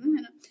 He's,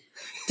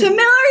 To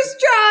Miller's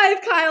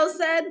Drive, Kyle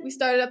said. We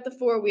started up the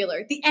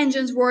four-wheeler. The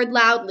engines roared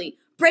loudly,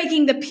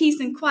 breaking the peace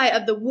and quiet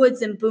of the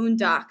woods and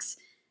boondocks.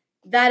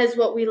 That is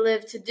what we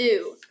live to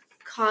do,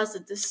 cause a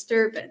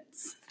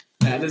disturbance.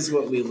 That is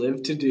what we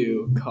live to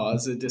do,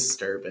 cause a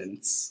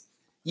disturbance.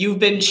 You've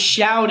been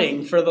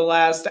shouting for the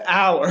last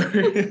hour.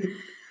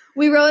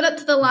 We rode up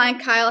to the line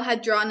Kyle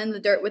had drawn in the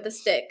dirt with a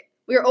stick.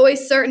 We were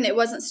always certain it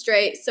wasn't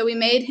straight, so we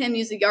made him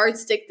use a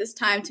yardstick this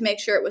time to make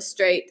sure it was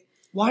straight.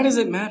 Why does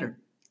it matter?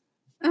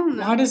 I don't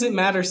know. Why does it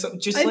matter? So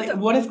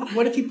what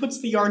if he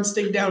puts the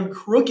yardstick down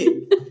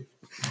crooked?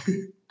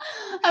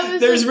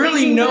 There's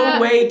really no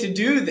way to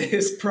do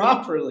this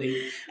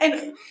properly.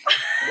 And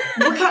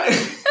what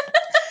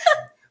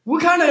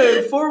kind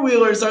of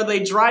four-wheelers are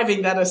they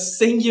driving that a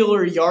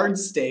singular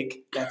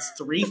yardstick that's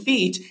 3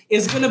 feet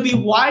is going to be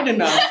wide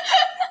enough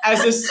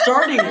as a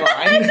starting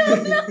line?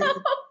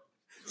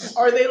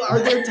 Are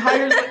their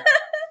tires like...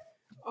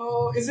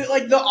 Oh, is it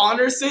like the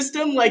honor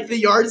system? Like the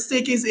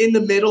yardstick is in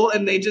the middle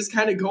and they just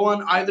kind of go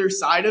on either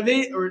side of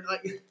it? Or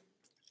like,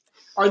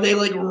 are they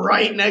like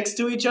right next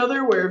to each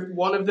other where if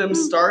one of them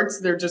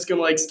starts, they're just going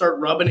to like start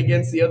rubbing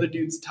against the other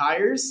dude's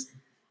tires?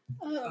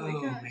 Oh my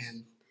gosh.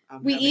 Man.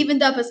 We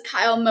evened up as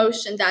Kyle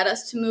motioned at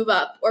us to move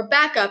up or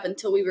back up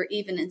until we were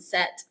even and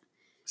set.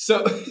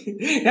 So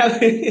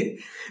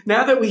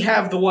now that we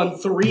have the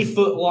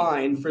 3-foot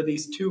line for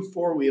these 2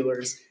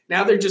 four-wheelers,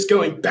 now they're just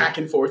going back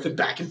and forth and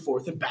back and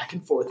forth and back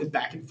and forth and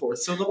back and forth.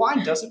 So the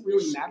line doesn't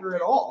really matter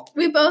at all.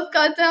 We both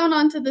got down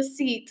onto the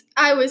seat.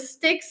 I was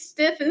stiff,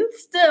 and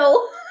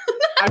still.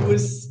 I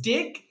was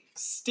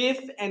stiff,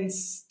 and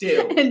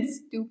still. And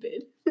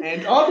stupid.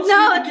 And No, it's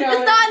not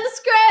in the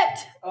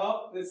script.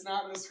 Oh, it's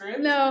not in the script?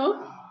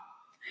 No. Oh,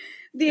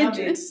 The, got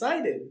me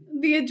excited.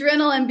 the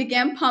adrenaline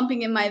began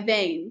pumping in my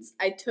veins.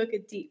 I took a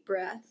deep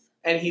breath.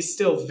 And he's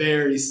still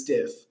very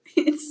stiff.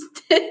 It's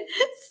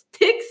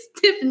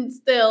stiff and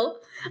still.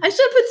 I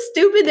should have put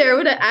stupid there. It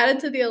would have added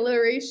to the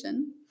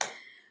alliteration.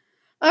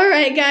 All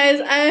right,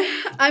 guys.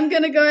 I'm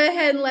going to go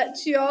ahead and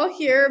let you all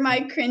hear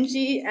my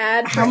cringy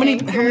ad for How many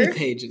Anchor.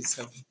 pages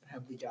have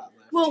we got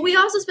left? Well, we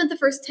also spent the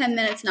first 10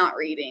 minutes not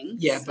reading.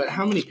 Yeah, but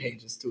how many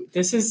pages do we?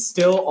 This is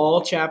still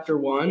all chapter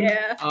 1?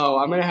 Yeah. Oh,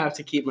 I'm going to have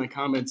to keep my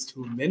comments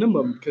to a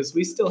minimum because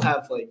we still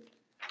have,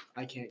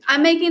 I can't.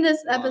 I'm making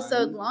this One,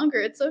 episode longer.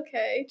 It's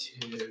okay.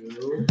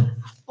 2.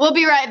 We'll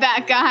be right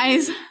back,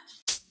 guys.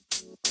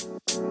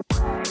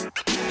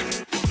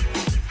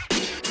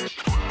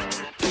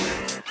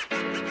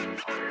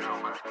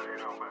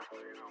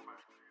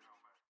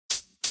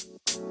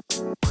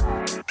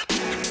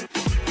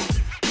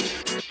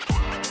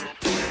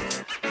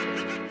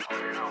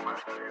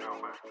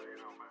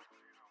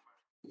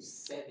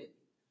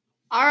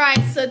 All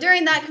right, so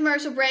during that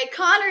commercial break,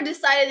 Connor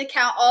decided to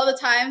count all the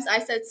times I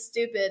said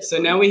stupid. So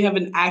now we have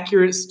an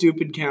accurate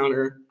stupid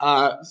counter.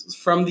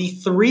 From the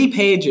 3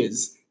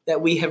 pages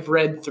that we have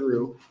read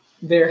through,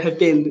 there have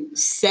been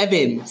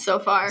 7 so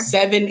far.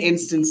 7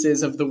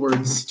 instances of the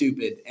word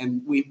stupid,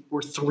 and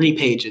we're 3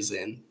 pages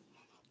in.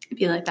 It'd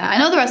be like that. I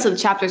know the rest of the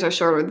chapters are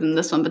shorter than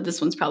this one, but this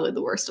one's probably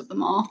the worst of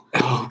them all.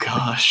 Oh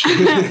gosh.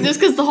 Just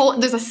because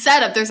there's a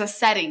setup, there's a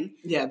setting.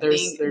 Yeah,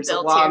 there's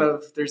a lot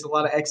of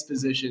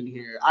exposition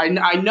here.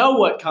 I know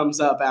what comes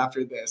up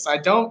after this. I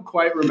don't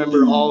quite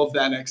remember all of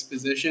that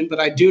exposition, but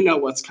I do know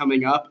what's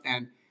coming up.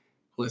 And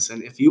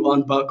listen, if you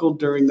unbuckled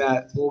during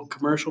that little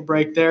commercial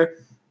break there,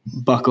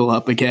 buckle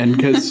up again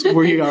because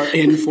we are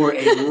in for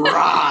a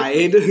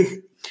ride.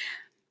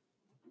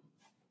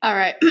 All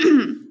right.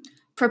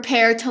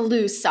 Prepare to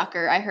lose,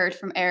 sucker, I heard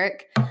from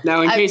Eric.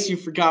 Now, in case you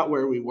forgot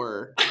where we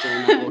were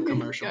during that little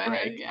commercial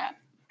break,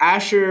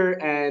 Asher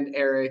and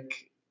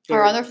Eric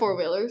are on their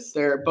 4-wheelers.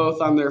 They're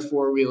both on their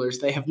 4-wheelers.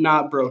 They have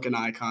not broken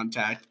eye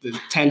contact. The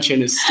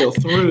tension is still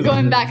through them.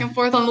 Going back and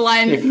forth on the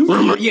line.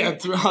 Yeah,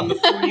 on the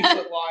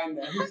 40-foot line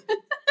there.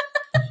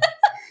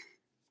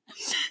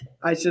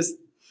 I just...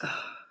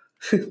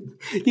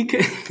 you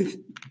could...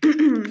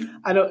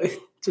 I don't...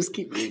 Just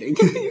keep reading.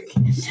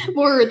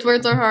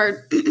 Words are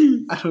hard.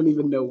 I don't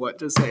even know what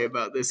to say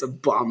about this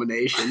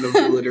abomination of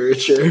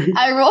literature.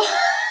 I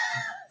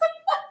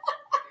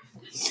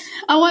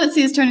want to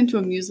see this turn into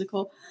a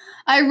musical.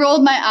 I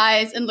rolled my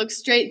eyes and looked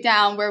straight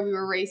down where we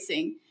were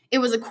racing. It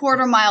was a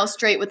 1/4 mile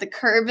straight with a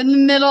curve in the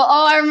middle.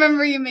 Oh, I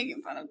remember you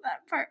making fun of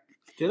that part.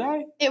 Did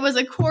I? It was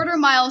a 1/4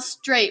 mile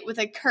straight with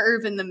a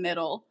curve in the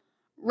middle,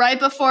 right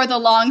before the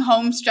long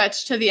home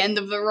stretch to the end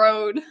of the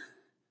road.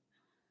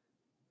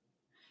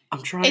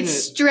 It's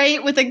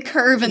straight with a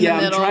curve in the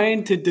middle. I'm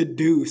trying to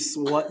deduce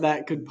what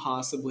that could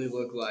possibly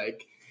look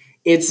like.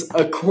 It's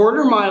a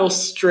 1/4 mile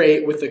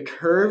straight with a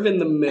curve in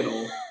the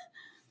middle.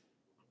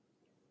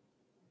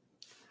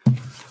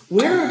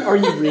 Where are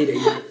you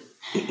reading?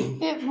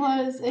 It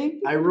was a...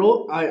 I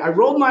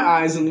rolled my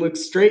eyes and looked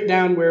straight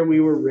down where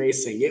we were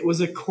racing. It was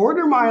a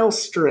 1/4 mile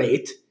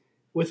straight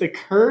with a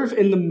curve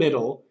in the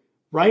middle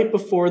right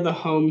before the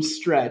home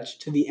stretch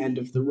to the end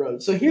of the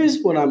road. So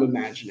here's what I'm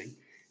imagining.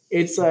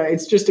 It's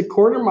just a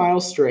 1/4 mile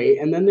straight,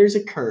 and then there's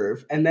a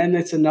curve, and then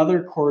it's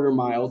another 1/4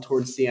 mile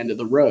towards the end of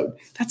the road.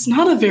 That's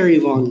not a very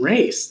long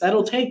race.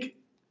 That'll take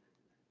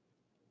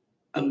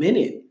a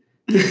minute.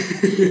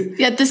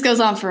 Yet this goes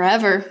on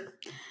forever.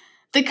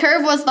 The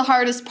curve was the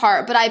hardest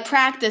part, but I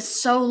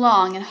practiced so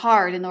long and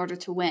hard in order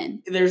to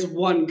win. There's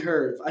one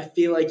curve. I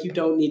feel like you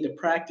don't need to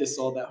practice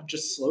all that.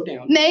 Just slow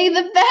down. May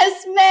the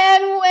best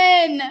man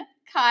win,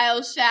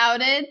 Kyle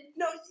shouted.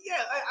 No,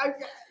 yeah,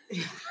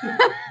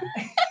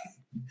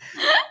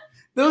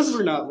 Those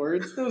were not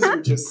words. Those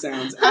were just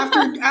sounds.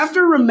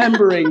 After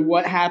remembering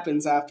what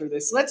happens after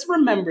this, let's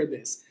remember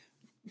this.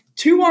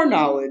 To our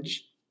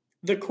knowledge,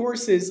 the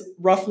course is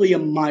roughly a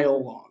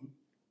mile long,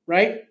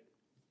 right?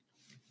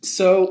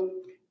 So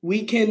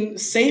we can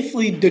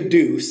safely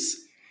deduce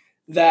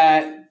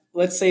that,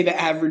 let's say the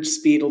average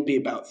speed will be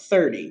about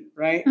 30,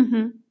 right?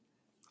 Mm-hmm.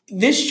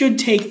 This should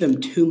take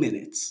them 2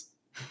 minutes.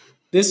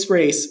 This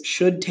race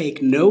should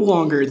take no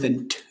longer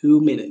than 2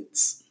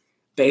 minutes.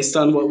 Based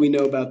on what we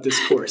know about this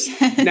course.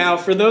 Now,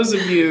 for those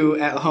of you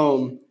at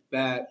home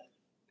that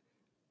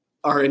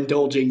are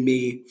indulging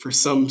me for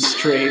some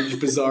strange,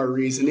 bizarre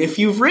reason, if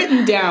you've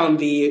written down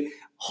the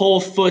whole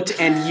foot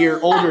and year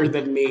older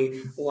than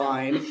me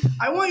line,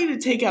 I want you to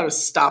take out a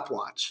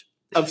stopwatch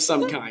of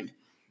some kind.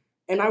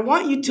 And I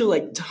want you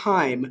to,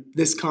 time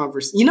this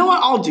conversation. You know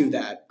what? I'll do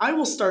that. I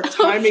will start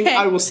timing. Okay.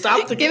 I will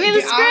stop the... Give me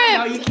the script.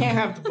 No, you can't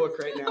have the book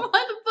right now. I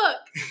want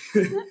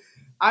the book.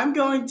 I'm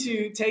going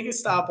to take a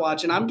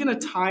stopwatch and I'm going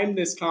to time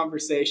this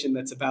conversation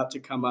that's about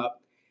to come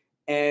up.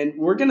 And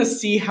we're going to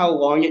see how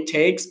long it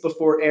takes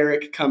before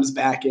Eric comes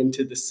back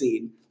into the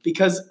scene.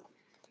 Because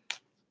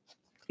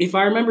if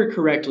I remember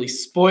correctly,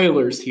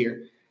 spoilers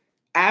here,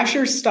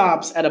 Asher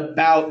stops at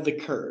about the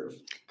curve.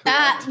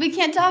 We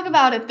can't talk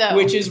about it, though.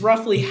 Which is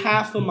roughly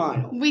half a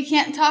mile. We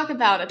can't talk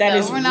about it, That though.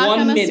 is We're not 1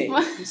 gonna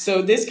minute.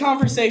 So this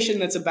conversation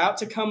that's about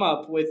to come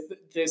up with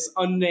this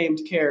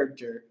unnamed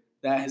character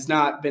that has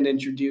not been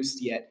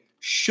introduced yet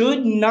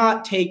should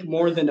not take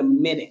more than a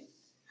minute.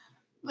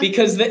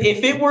 Because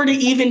if it were to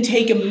even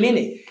take a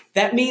minute,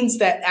 that means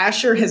that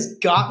Asher has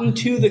gotten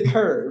to the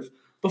curve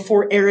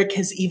before Eric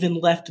has even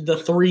left the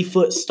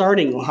 3-foot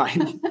starting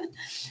line.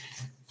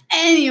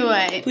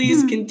 Anyway.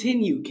 Please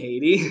continue,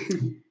 Katie.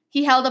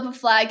 He held up a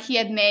flag he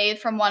had made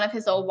from one of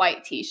his old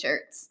white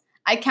t-shirts.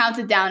 I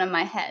counted down in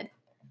my head.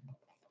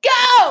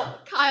 Go!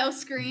 Kyle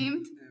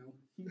screamed.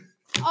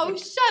 Oh,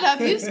 shut up.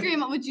 You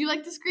scream. Would you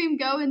like to scream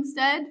go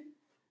instead?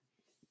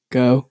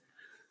 Go.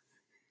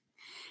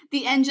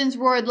 The engines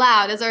roared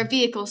loud as our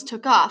vehicles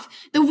took off.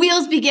 The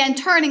wheels began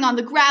turning on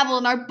the gravel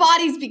and our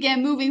bodies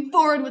began moving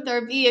forward with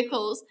our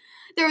vehicles.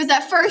 There was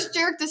that first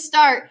jerk to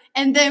start,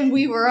 and then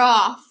we were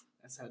off.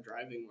 That's how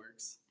driving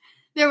works.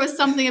 There was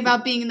something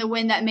about being in the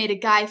wind that made a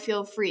guy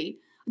feel free.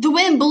 The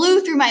wind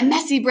blew through my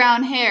messy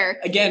brown hair.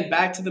 Again,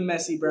 back to the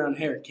messy brown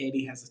hair.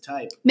 Katie has a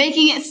type.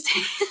 Making it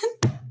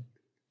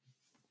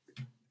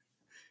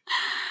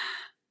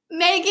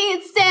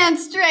stand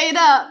straight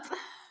up.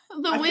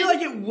 I feel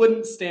like it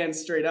wouldn't stand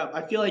straight up.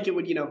 I feel like it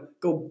would,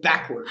 go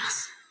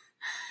backwards.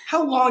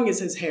 How long is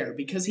his hair?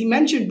 Because you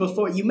mentioned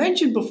before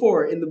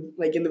in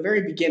the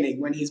very beginning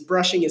when he's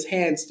brushing his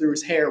hands through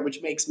his hair,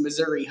 which makes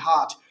Missouri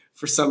hot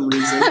for some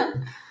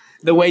reason.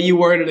 The way you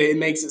worded it, it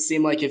makes it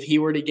seem like if he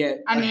were to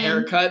get a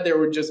haircut, there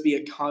would just be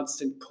a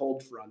constant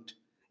cold front.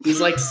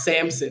 He's like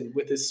Samson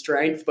with his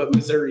strength, but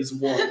Missouri's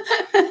warmth.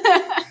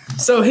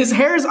 So his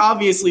hair is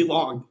obviously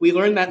long. We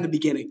learned that in the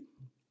beginning.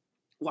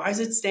 Why is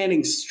it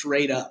standing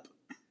straight up?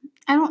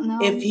 I don't know.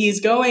 If he's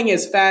going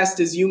as fast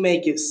as you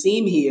make it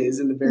seem he is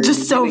in the very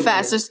just so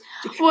fast.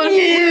 What do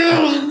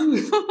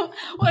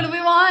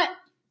we want?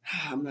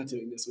 I'm not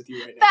doing this with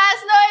you right now.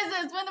 Fast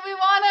noises. When do we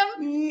want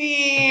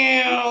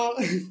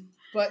them?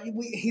 But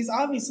he's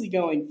obviously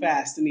going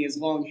fast and he has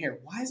long hair.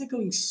 Why is it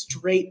going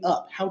straight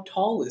up? How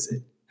tall is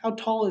it? How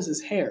tall is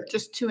his hair?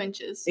 Just 2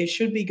 inches. It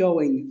should be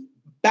going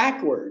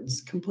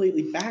backwards,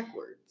 completely backwards.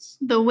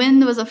 The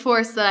wind was a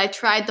force that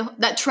tried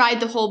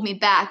to hold me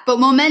back, but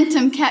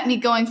momentum kept me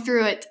going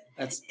through it.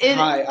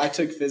 Hi, I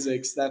took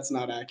physics. That's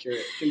not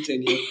accurate.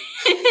 Continue.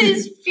 It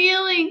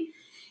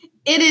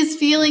is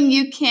feeling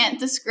you can't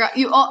describe.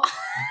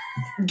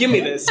 Give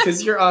me this,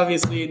 because you're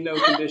obviously in no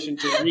condition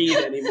to read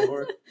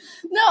anymore.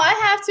 No, I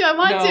have to. I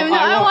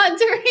want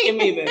to read. Give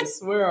me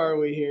this. Where are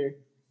we here?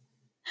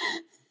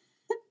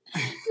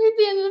 Read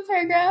the end of the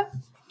paragraph.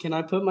 Can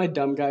I put my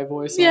dumb guy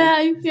voice on? Yeah,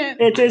 you can.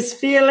 It is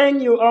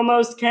feeling you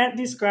almost can't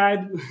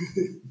describe.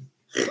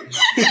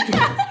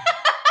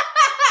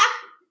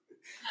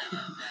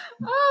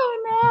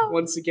 Oh, no.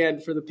 Once again,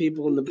 for the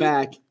people in the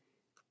back,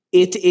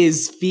 it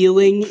is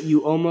feeling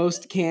you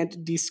almost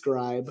can't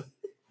describe.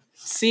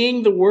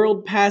 Seeing the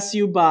world pass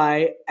you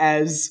by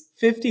as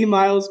 50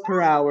 miles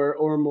per hour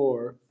or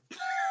more.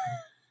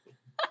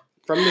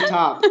 From the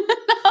top.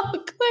 No,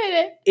 quit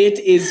it. It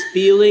is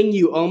feeling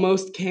you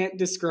almost can't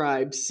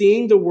describe.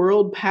 Seeing the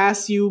world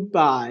pass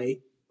by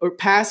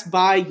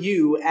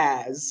you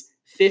as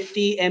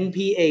 50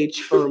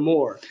 mph or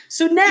more.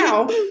 So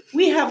now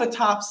we have a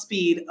top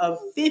speed of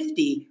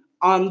 50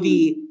 on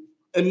the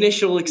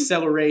initial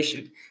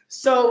acceleration.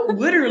 So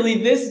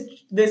literally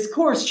this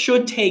course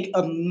should take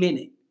a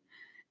minute.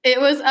 It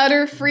was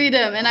utter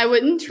freedom, and I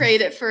wouldn't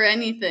trade it for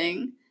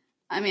anything.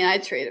 I mean,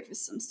 I'd trade it for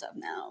some stuff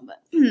now,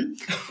 but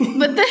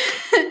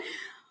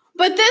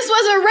but this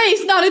was a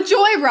race, not a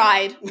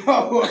joyride.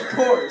 Oh, of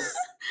course.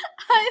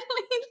 I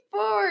leaned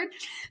forward,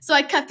 so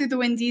I cut through the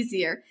wind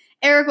easier.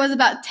 Eric was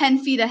about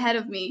 10 feet ahead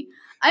of me.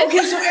 Okay,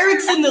 so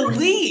Eric's in the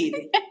lead.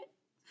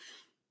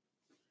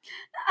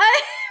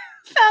 I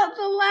felt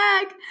the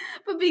lag,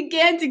 but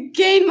began to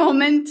gain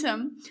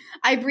momentum.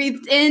 I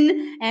breathed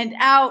in and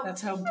out.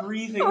 That's how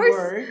breathing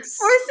works.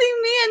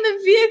 Forcing me and the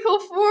vehicle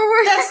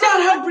forward. That's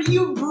not how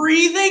you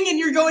breathing and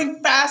you're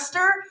going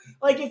faster.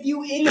 Like if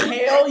you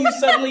inhale, you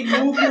suddenly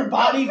move your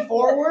body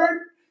forward.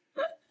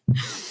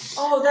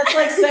 Oh, that's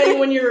like saying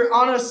when you're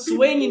on a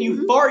swing and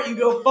you fart, you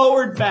go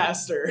forward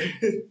faster.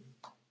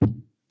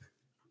 I'm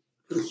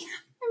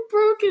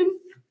broken.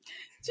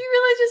 Did you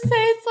really just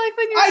say it's like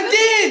when you're... I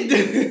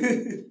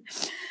did!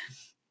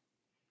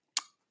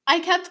 I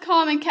kept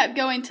calm and kept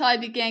going till I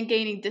began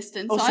gaining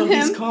distance on him. Oh, so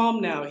he's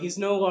calm now. He's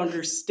no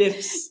longer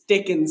stiff,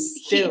 sticking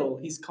still.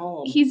 He's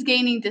calm. He's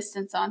gaining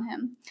distance on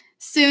him.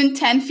 Soon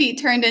 10 feet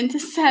turned into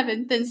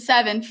 7, then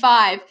 7,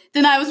 5.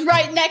 Then I was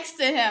right next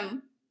to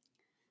him.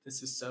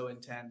 This is so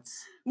intense.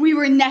 We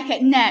were neck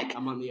at neck.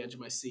 I'm on the edge of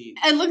my seat.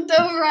 I looked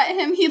over at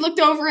him. He looked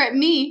over at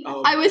me.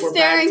 Oh, I was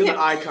staring back to the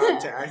eye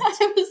contact.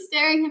 I was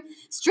staring him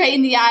straight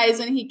in the eyes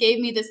when he gave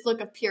me this look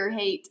of pure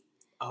hate.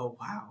 Oh,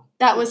 wow.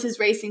 That was his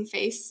racing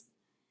face.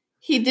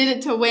 He did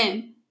it to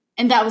win,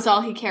 and that was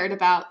all he cared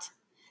about.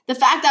 The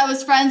fact I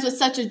was friends with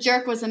such a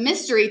jerk was a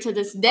mystery to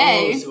this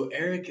day. Oh, so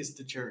Eric is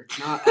the jerk,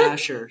 not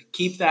Asher.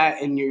 Keep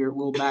that in your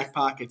little back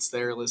pockets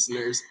there,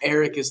 listeners.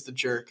 Eric is the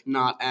jerk,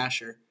 not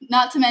Asher.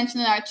 Not to mention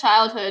in our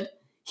childhood,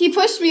 he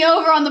pushed me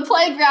over on the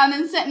playground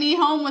and sent me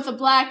home with a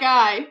black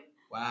eye.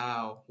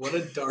 Wow, what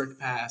a dark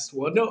past.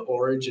 What an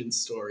origin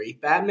story.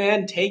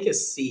 Batman, take a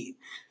seat.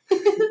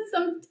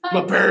 Sometimes.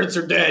 My parents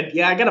are dead.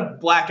 Yeah, I got a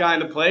black eye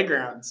in the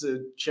playground, so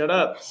shut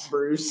up,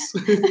 Bruce.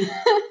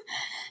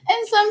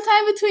 And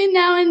sometime between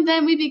now and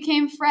then, we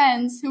became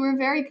friends who were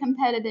very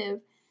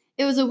competitive.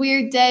 It was a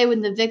weird day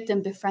when the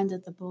victim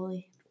befriended the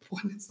bully.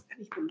 What does that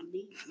even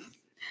mean?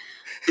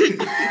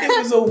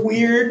 It was a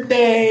weird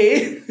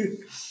day.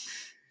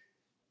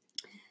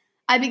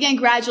 I began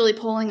gradually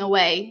pulling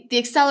away. The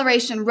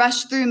acceleration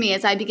rushed through me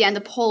as I began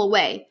to pull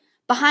away.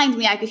 Behind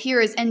me, I could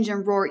hear his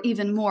engine roar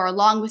even more,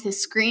 along with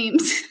his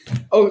screams.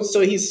 Oh,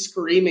 so he's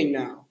screaming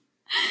now.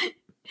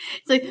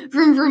 It's like,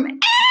 vroom, vroom.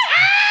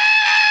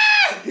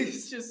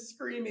 He's just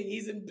screaming.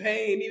 He's in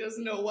pain. He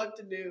doesn't know what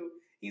to do.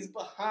 He's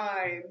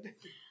behind.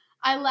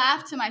 I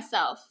laughed to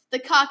myself. The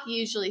cock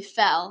usually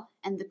fell,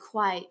 and the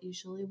quiet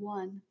usually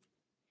won.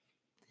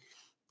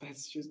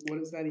 That's just, what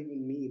does that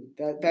even mean?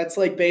 That's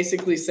like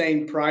basically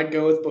saying pride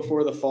goeth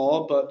before the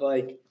fall, but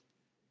like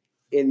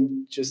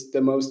in just the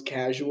most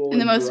casual. In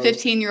the most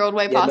 15-year-old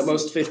way possible. The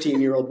most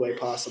 15-year-old way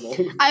possible.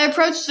 I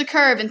approached the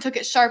curve and took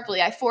it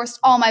sharply. I forced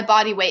all my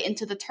body weight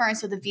into the turn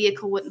so the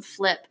vehicle wouldn't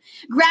flip.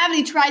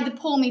 Gravity tried to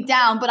pull me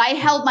down, but I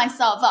held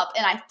myself up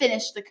and I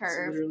finished the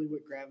curve. That's literally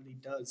what gravity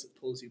does. It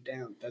pulls you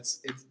down.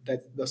 That's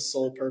the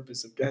sole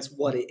purpose of. That's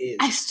what it is.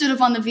 I stood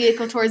up on the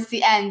vehicle towards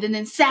the end and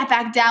then sat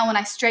back down when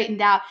I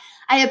straightened out.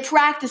 I had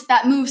practiced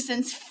that move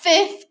since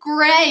 5th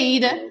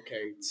grade.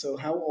 Okay, so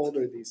how old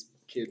are these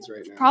kids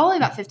right now? Probably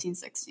about 15,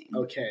 16.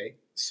 Okay,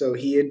 so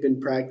he had been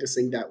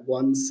practicing that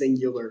one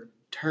singular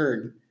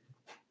turn,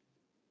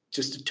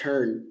 just a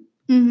turn,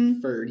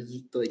 for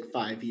like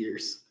 5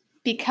 years.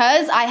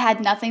 Because I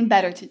had nothing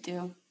better to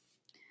do.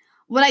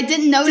 What I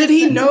didn't notice... Did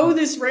he know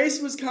this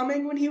race was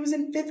coming when he was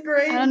in 5th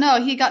grade? I don't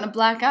know. He got a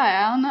black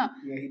eye. I don't know.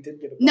 Yeah, he did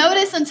get a black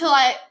Notice eye. until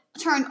I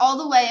turned all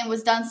the way and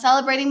was done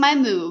celebrating my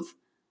move.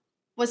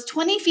 Was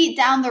 20 feet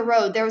down the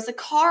road. There was a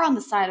car on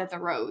the side of the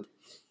road.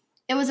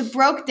 It was a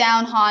broke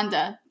down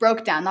Honda.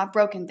 Broke down, not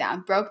broken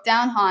down. Broke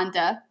down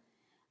Honda.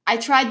 I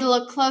tried to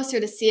look closer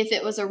to see if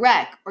it was a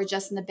wreck or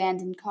just an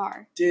abandoned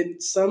car.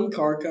 Did some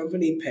car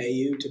company pay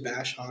you to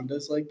bash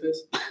Hondas like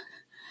this?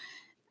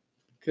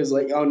 Because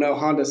like, oh no,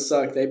 Hondas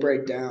suck. They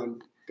break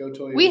down. Go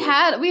Toyota. We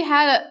had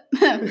a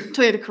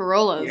Toyota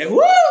Corollas. Yeah,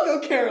 woo!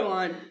 Go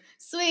Caroline.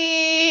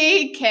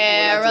 Sweet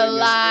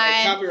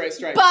Caroline. Copyright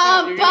strike.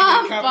 Bum, You're gonna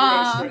get bum, copyright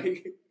bum.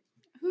 strike.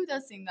 Who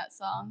does sing that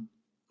song?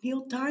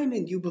 Neil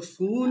Diamond, you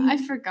buffoon. I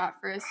forgot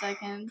for a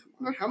second.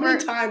 How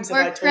many times have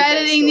I We're told that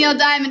crediting story? Neil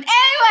Diamond.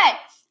 Anyway,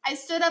 I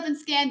stood up and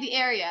scanned the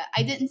area.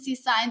 I didn't see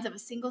signs of a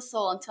single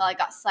soul until I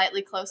got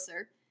slightly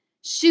closer.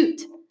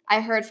 Shoot,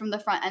 I heard from the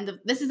front end of...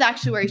 This is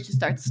actually where you should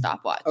start the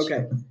stopwatch.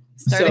 Okay.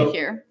 Start So, it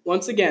here.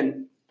 Once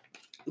again,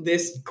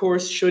 this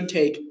course should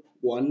take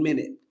 1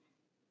 minute.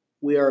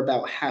 We are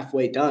about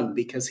halfway done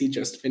because he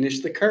just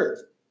finished the curve,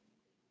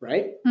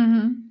 right?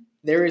 Mm-hmm.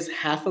 There is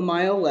half a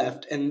mile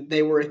left, and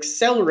they were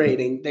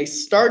accelerating. They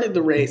started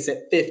the race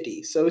at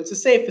 50, so it's a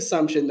safe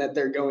assumption that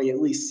they're going at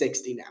least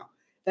 60 now.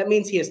 That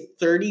means he has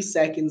 30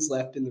 seconds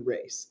left in the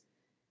race.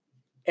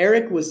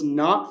 Eric was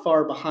not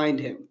far behind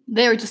him.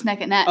 They were just neck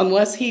and neck.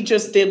 Unless he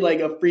just did like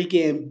a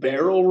freaking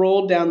barrel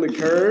roll down the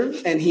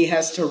curve and he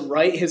has to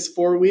right his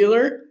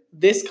four-wheeler,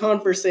 this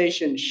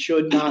conversation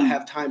should not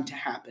have time to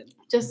happen.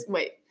 Just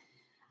wait.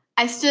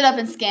 I stood up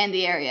and scanned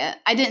the area.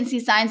 I didn't see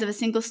signs of a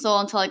single soul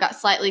until I got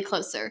slightly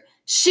closer.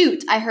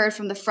 Shoot, I heard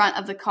from the front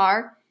of the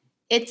car.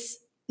 It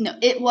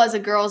was a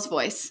girl's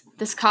voice.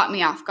 This caught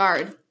me off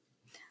guard.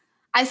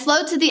 I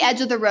slowed to the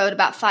edge of the road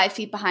about 5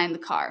 feet behind the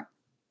car.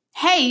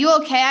 Hey, you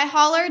okay? I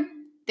hollered.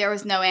 There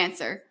was no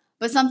answer,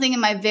 but something in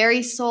my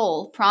very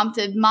soul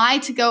prompted me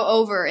to go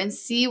over and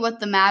see what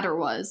the matter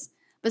was.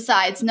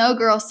 Besides, no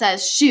girl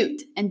says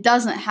shoot and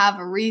doesn't have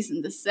a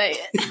reason to say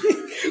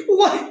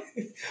it.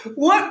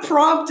 What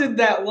prompted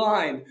that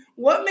line?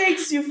 What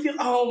makes you feel,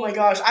 oh my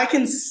gosh, I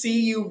can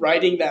see you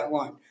writing that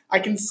line. I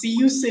can see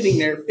you sitting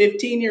there,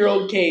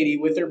 15-year-old Katie,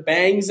 with her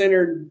bangs and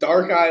her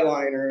dark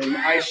eyeliner and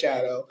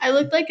eyeshadow. I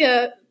looked like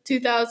a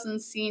 2000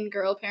 scene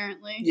girl,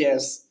 apparently.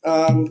 Yes.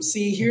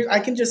 See, here, I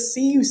can just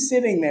see you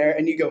sitting there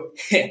and you go,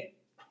 heh.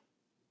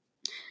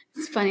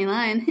 It's a funny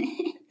line.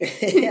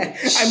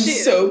 I'm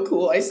so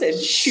cool. I said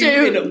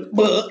shoot in a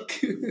book.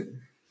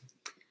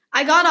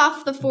 I got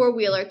off the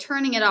four-wheeler,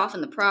 turning it off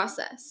in the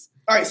process.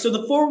 All right, so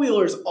the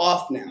four-wheeler's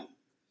off now,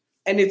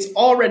 and it's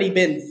already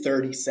been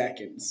 30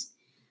 seconds.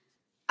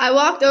 I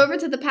walked over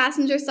to the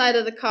passenger side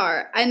of the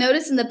car. I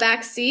noticed in the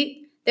back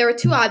seat there were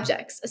two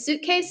objects, a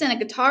suitcase and a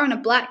guitar in a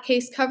black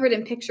case covered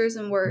in pictures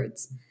and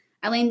words.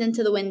 I leaned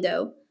into the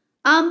window.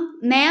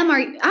 Ma'am,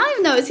 I don't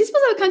even know. Is he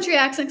supposed to have a country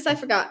accent? Because I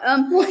forgot.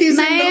 Well, he's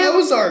in the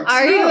Ozarks.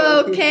 Are you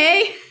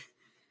okay?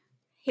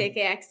 Hick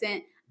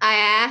accent. I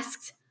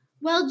asked.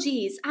 Well,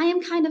 geez, I am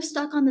kind of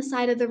stuck on the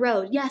side of the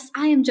road. Yes,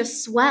 I am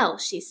just swell,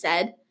 she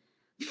said.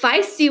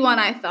 Feisty one,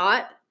 I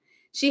thought.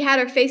 She had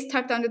her face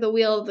tucked under the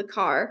wheel of the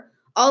car.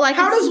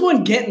 How does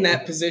one get in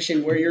that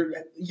position where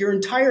your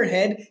entire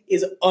head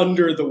is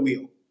under the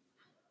wheel?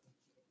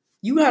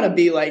 You gotta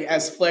be like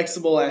as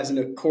flexible as an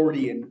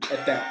accordion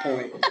at that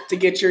point to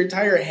get your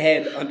entire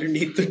head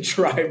underneath the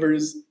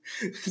driver's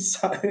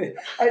side.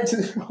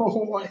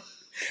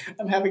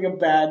 I'm having a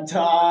bad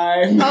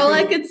time. All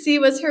I could see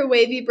was her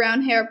wavy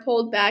brown hair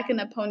pulled back in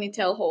a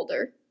ponytail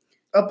holder.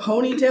 A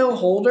ponytail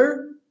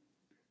holder?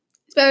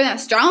 It's better than a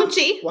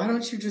scrunchie. Why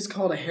don't you just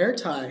call it a hair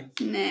tie?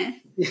 Nah.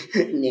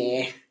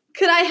 Nah.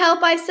 Could I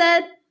help, I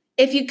said.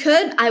 If you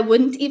could, I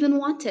wouldn't even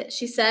want it,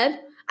 she said.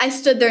 I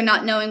stood there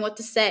not knowing what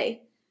to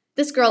say.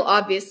 This girl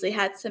obviously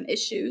had some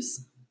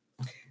issues.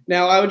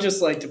 Now, I would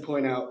just like to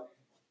point out,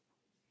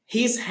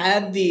 he's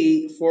had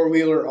the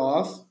four-wheeler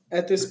off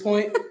at this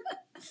point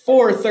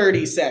for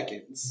 30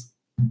 seconds.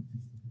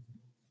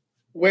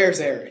 Where's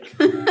Eric?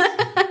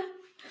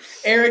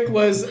 Eric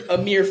was a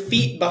mere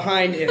feet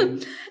behind him.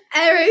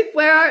 Eric,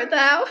 where art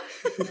thou?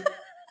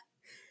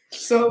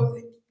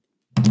 So,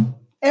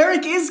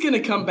 Eric is going to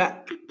come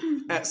back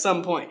at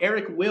some point.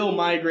 Eric will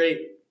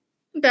migrate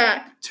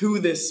Back. to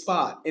this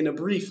spot in a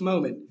brief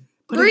moment.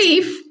 But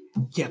Brief?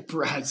 Yeah,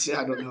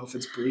 I don't know if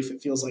it's brief.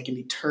 It feels like an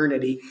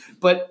eternity.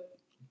 But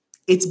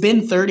it's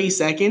been 30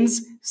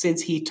 seconds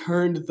since he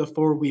turned the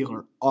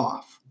four-wheeler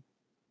off.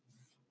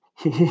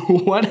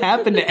 What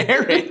happened to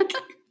Eric?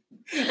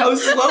 How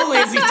slowly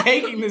is he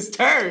taking this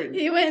turn?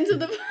 He went into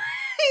the... He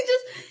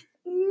just...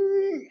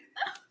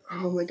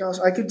 Oh my gosh,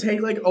 I could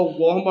take like a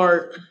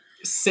Walmart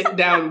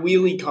sit-down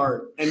wheelie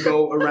cart and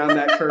go around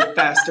that curve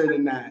faster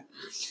than that.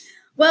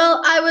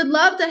 Well, I would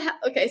love to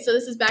okay, so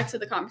this is back to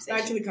the conversation.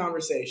 Back to the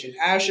conversation.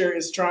 Asher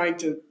is trying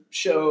to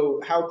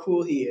show how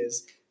cool he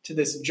is to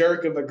this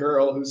jerk of a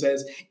girl who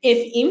says,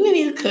 even if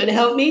you could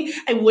help me,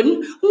 I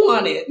wouldn't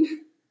want it.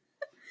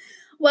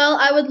 Well,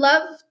 I would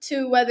love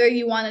to whether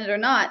you want it or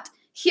not.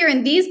 Here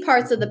in these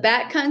parts of the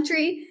back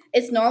country,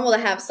 it's normal to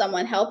have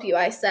someone help you,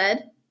 I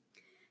said.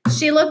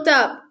 She looked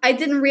up. I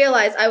didn't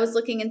realize I was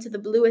looking into the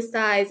bluest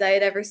eyes I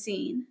had ever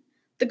seen.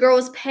 The girl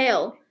was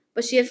pale,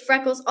 but she had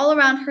freckles all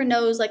around her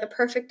nose like a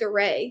perfect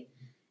array.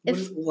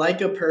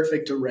 Like a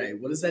perfect array.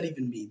 What does that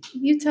even mean?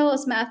 You tell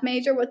us, math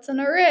major, what's an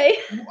array?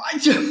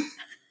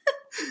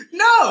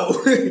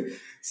 No!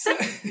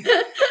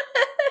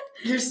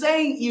 You're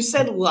saying, you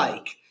said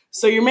like.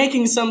 So you're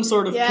making some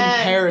sort of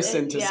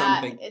comparison to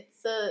something.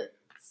 It's a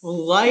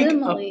like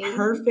simile. A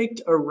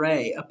perfect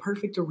array. A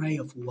perfect array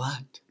of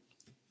what?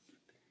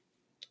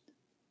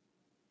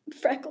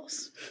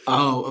 Freckles.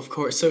 Oh, of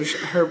course. So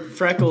her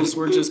freckles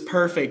were just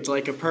perfect,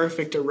 like a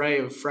perfect array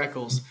of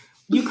freckles.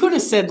 You could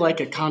have said like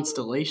a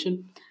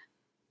constellation.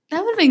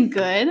 That would have been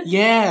good.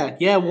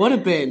 Yeah, would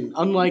have been.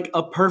 Unlike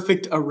a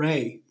perfect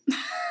array.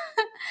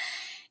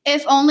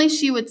 If only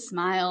she would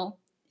smile.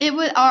 It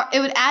would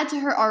add to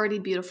her already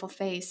beautiful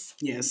face.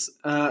 Yes,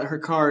 her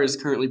car is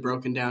currently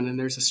broken down and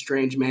there's a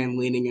strange man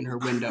leaning in her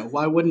window.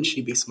 Why wouldn't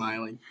she be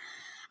smiling?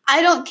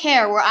 I don't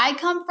care. Where I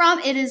come from,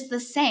 it is the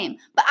same.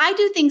 But I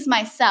do things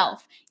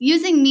myself,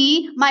 using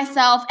me,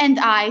 myself, and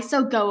I,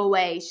 so go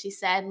away, she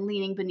said,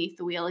 leaning beneath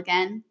the wheel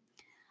again.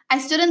 I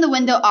stood in the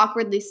window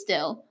awkwardly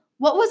still.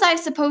 What was I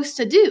supposed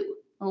to do?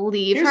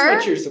 Leave her? Here's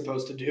what you're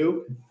supposed to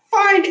do.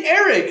 Find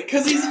Eric,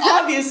 because he's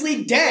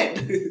obviously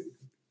dead.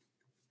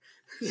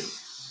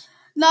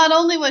 Not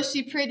only was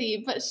she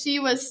pretty, but she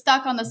was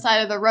stuck on the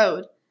side of the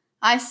road.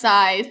 I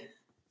sighed.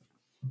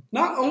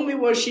 Not only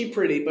was she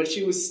pretty, but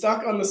she was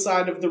stuck on the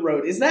side of the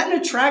road. Is that an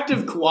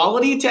attractive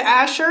quality to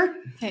Asher?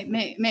 Okay,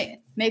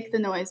 make the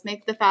noise.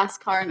 Make the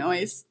fast car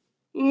noise.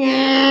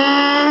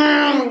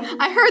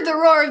 I I heard the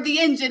roar of the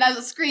engine as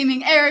a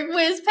screaming Eric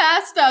whizzed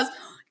past us.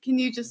 Can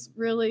you just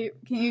play?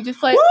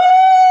 Woo!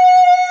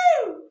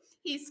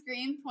 He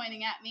screamed,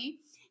 pointing at me.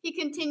 He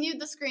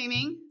continued the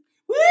screaming.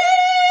 Woo!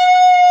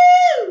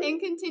 And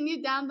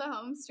continued down the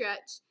home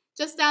stretch.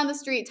 Just down the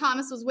street,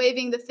 Thomas was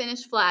waving the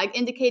Finnish flag,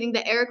 indicating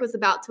that Eric was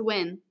about to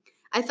win.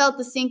 I felt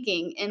the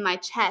sinking in my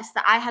chest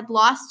that I had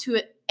lost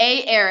to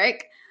A.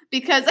 Eric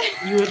because...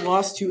 You had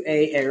lost to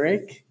A.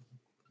 Eric?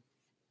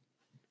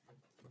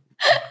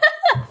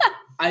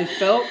 I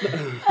felt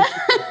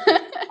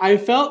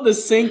the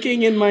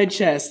sinking in my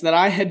chest that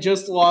I had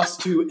just lost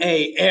to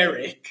A.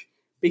 Eric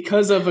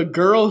because of a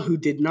girl who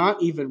did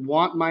not even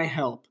want my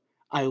help.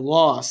 I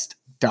lost... ...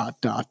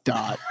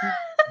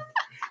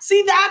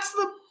 See,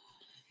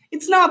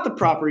 it's not the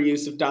proper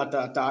use of ...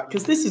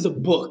 because this is a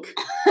book.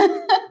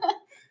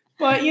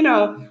 But,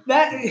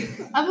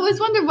 that... I've always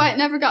wondered why it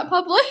never got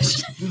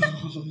published.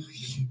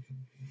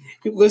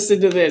 Listen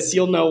to this.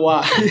 You'll know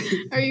why.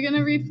 Are you going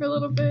to read for a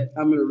little bit?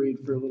 I'm going to read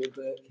for a little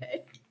bit.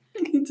 Okay.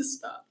 I need to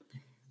stop.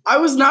 I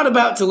was not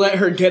about to let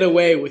her get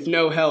away with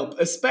no help,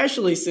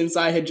 especially since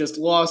I had just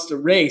lost a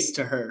race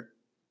to her.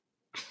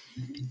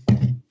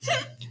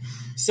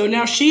 So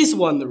now she's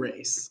won the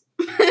race.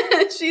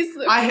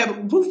 I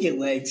have... Move your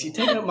legs. You're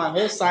taking up my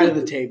whole side of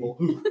the table.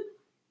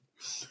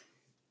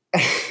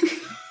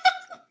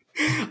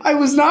 I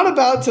was not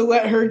about to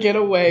let her get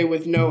away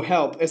with no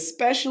help,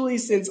 especially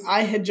since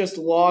I had just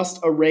lost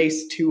a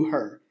race to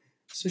her.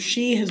 So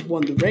she has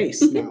won the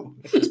race now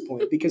at this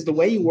point, because the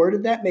way you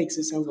worded that makes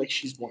it sound like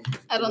she's won.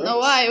 I don't know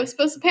why. It was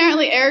supposed to...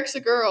 Apparently Eric's a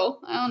girl.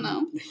 I don't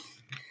know.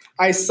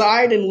 I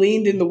sighed and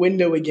leaned in the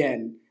window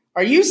again.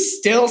 Are you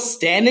still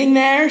standing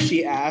there?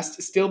 She asked,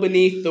 still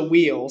beneath the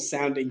wheel,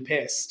 sounding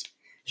pissed.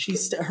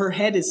 Her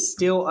head is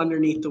still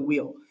underneath the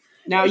wheel.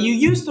 Now, you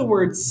use the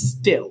word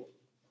still.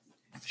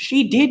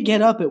 She did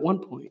get up at one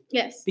point.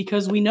 Yes.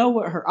 Because we know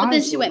what her eyes But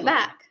then she went like.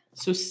 back.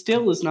 So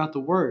still is not the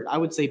word. I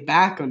would say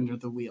back under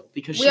the wheel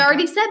because We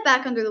already said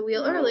back under the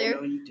wheel earlier.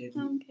 No, you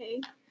didn't. Okay.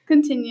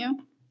 Continue.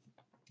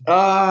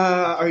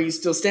 Are you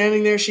still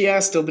standing there? She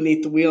asked, still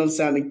beneath the wheel and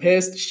sounding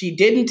pissed. She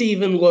didn't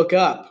even look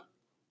up.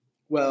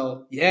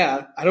 Well,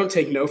 yeah, I don't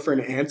take no for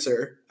an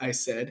answer, I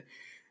said.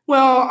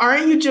 Well,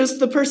 aren't you just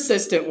the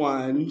persistent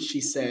one?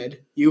 She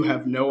said. You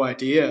have no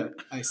idea,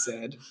 I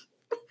said.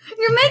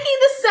 You're making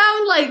this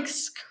sound like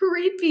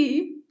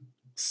creepy.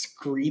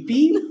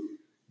 Screepy?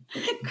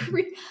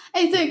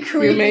 I said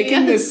creepy. You're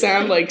making this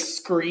sound like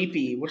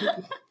screepy.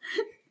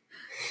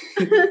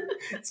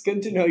 It's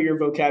good to know your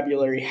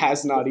vocabulary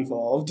has not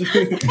evolved.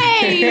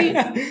 Hey!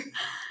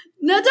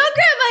 No, don't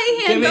grab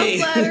my hand so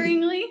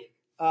flatteringly.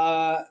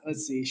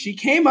 Let's see. She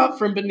came up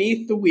from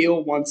beneath the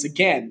wheel once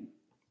again.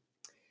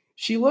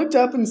 She looked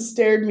up and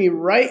stared me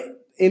right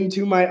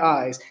into my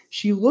eyes.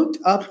 She looked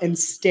up and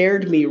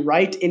stared me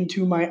right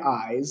into my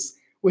eyes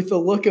with a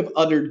look of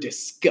utter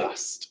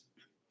disgust.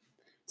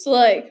 So,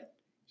 like...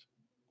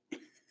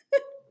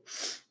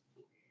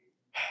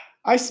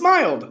 I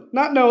smiled,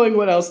 not knowing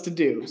what else to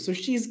do. So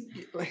she's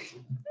like...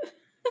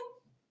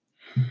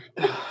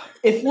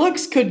 If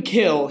looks could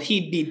kill,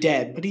 he'd be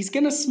dead, but he's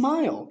gonna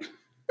smile.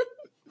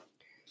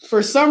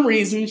 For some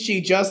reason,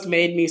 she just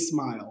made me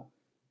smile.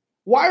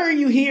 Why are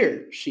you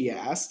here? She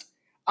asked.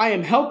 I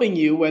am helping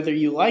you whether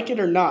you like it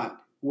or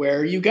not. Where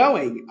are you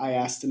going? I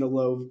asked in a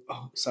low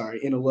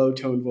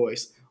tone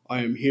voice.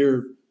 I am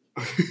here.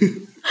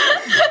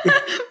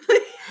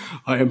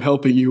 I am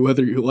helping you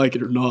whether you like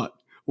it or not.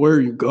 Where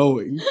are you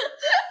going?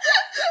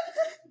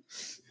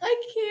 I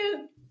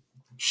can't.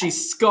 She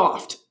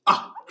scoffed.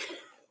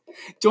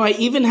 Do I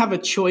even have a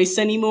choice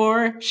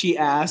anymore? She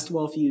asked.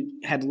 Well, if you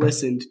had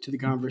listened to the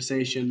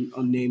conversation,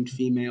 unnamed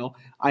female.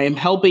 I am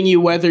helping you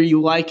whether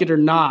you like it or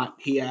not,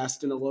 he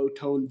asked in a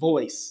low-toned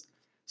voice.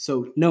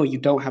 So, no, you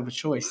don't have a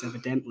choice,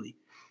 evidently.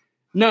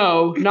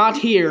 No, not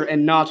here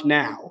and not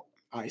now,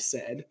 I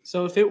said.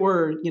 So if it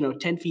were,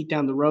 10 feet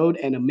down the road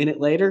and a minute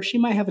later, she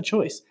might have a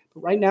choice.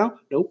 But right now,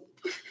 nope.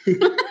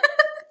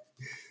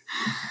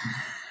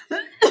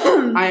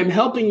 I am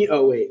helping you.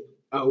 Oh, wait.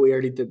 Oh, we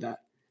already did that.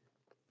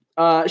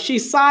 She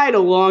sighed a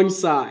long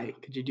sigh.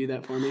 Could you do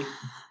that for me?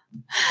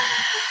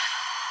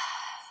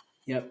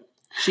 Yep.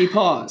 She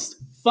paused.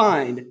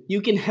 Fine,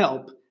 you can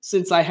help.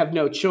 Since I have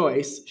no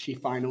choice, she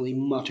finally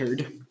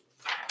muttered.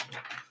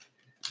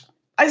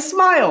 I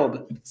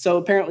smiled. So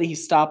apparently he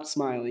stopped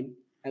smiling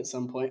at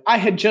some point. I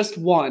had just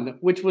won,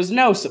 which was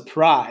no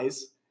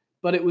surprise.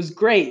 But it was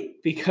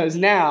great because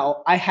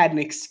now I had an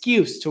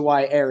excuse to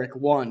why Eric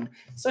won.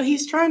 So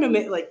he's trying to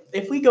make,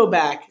 if we go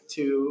back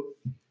to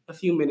a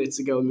few minutes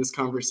ago in this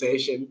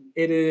conversation,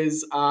 it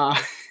is,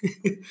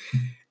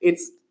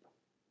 it's,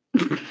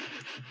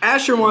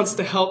 Asher wants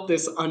to help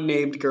this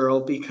unnamed girl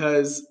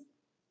because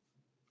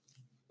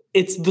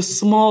it's the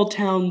small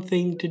town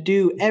thing to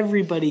do.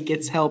 Everybody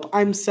gets help.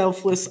 I'm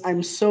selfless.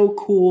 I'm so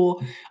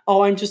cool.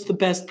 Oh, I'm just the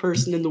best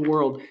person in the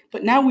world.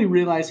 But now we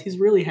realize he's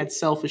really had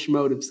selfish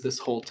motives this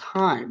whole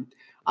time.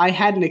 I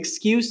had an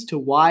excuse to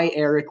why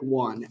Eric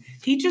won.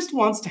 He just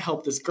wants to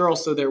help this girl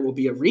so there will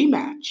be a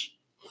rematch.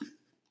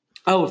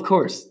 Oh, of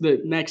course,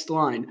 the next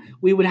line.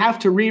 We would have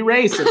to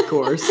re-race, of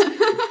course.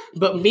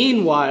 But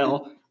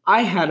meanwhile,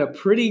 I had a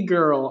pretty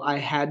girl I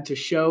had to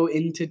show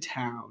into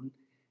town.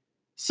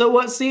 So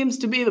what seems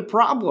to be the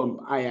problem?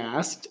 I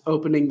asked,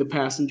 opening the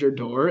passenger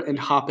door and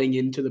hopping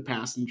into the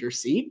passenger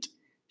seat.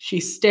 She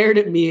stared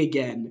at me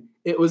again.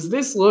 It was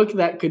this look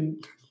that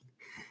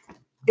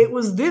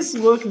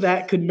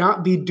could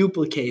not be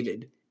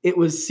duplicated. It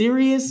was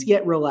serious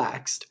yet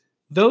relaxed.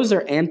 Those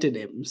are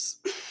antonyms.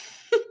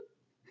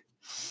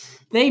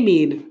 They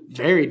mean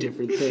very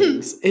different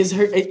things.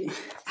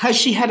 Has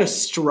she had a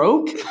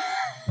stroke?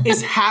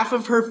 Is half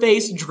of her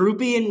face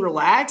droopy and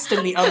relaxed,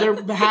 and the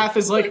other half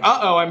is like,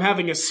 uh-oh, I'm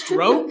having a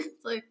stroke?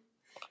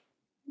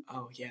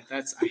 Oh, yeah,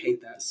 I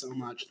hate that so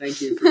much.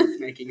 Thank you for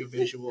making a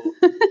visual.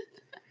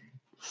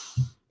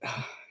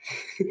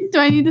 Do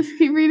I need to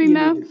keep reading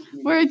now?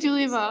 Where did you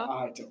leave off?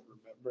 I don't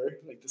remember.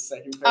 The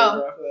second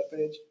paragraph of that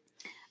page.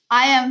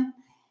 I am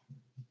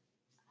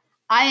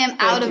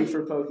out of... Thank you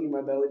for poking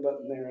my belly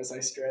button there as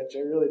I stretch. I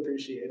really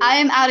appreciate it. I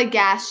am out of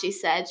gas, she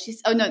said.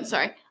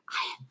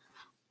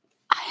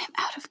 I am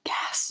out of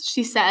gas,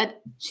 she said.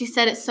 She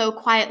said it so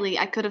quietly,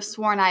 I could have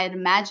sworn I had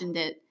imagined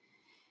it.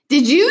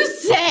 Did you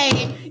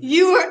say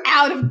you were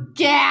out of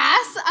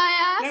gas?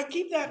 I asked. Now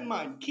keep that in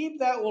mind. Keep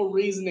that little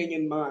reasoning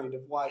in mind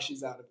of why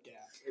she's out of gas.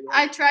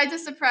 I tried to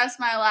suppress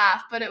my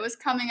laugh, but it was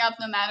coming up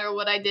no matter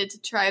what I did to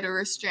try to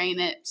restrain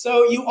it.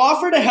 So you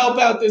offer to help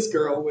out this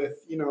girl with,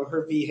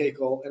 her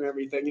vehicle and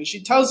everything, and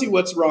she tells you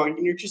what's wrong,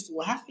 and you're just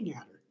laughing at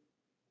her.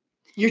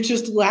 You're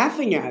just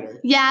laughing at her.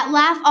 Yeah,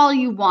 laugh all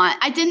you want.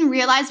 I didn't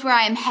realize where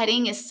I am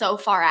heading is so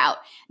far out.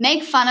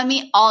 Make fun of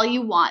me all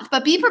you want,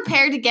 but be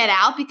prepared to get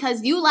out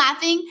because you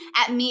laughing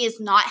at me is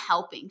not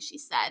helping, she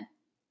said.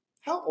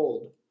 How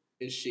old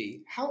is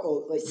she? How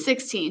old?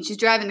 16. She's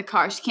driving the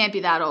car. She can't be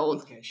that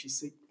old. Okay,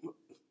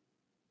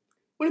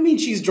 what do you mean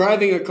she's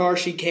driving a car?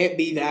 She can't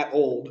be that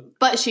old.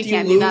 But she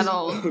can't be that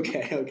old.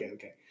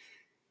 Okay.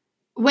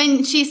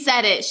 When she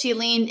said it, she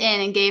leaned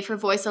in and gave her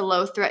voice a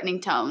low, threatening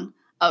tone.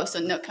 Oh, so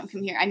no, come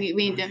here. We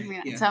need to come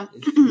here.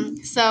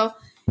 Yeah. So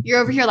you're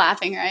over here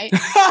laughing, right?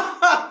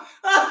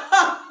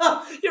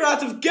 You're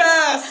out of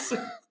gas.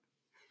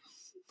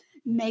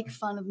 Make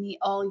fun of me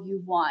all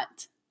you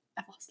want.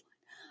 I've lost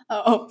the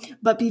line. Oh,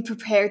 but be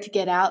prepared to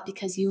get out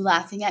because you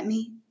laughing at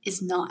me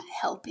is not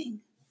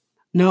helping.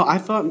 No, I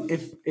thought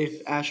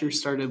if Asher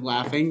started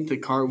laughing, the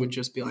car would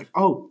just be like,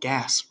 oh,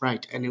 gas,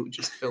 right, and it would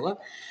just fill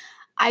up.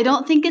 I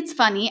don't think it's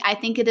funny. I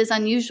think it is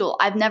unusual.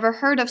 I've never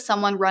heard of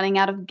someone running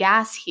out of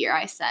gas here,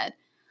 I said.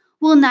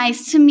 Well,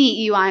 nice to meet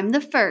you. I'm the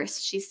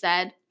first, she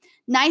said.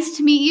 Nice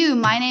to meet you.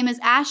 My name is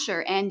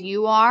Asher, and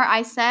you are,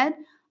 I said.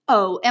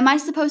 Oh, am I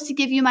supposed to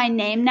give you my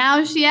name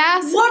now, she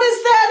asked. What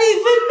does that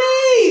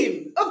even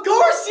mean? Of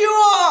course you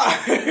are!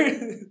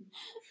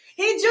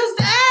 He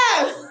just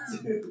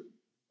asked!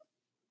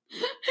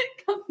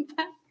 Come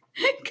back.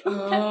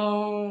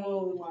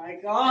 Oh my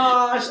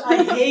gosh,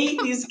 I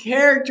hate these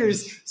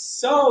characters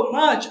so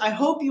much. I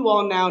hope you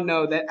all now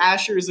know that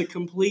Asher is a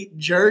complete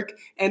jerk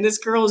and this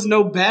girl is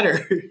no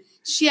better.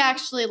 She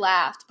actually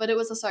laughed, but it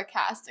was a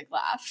sarcastic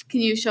laugh. Can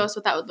you show us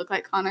what that would look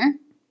like, Connor?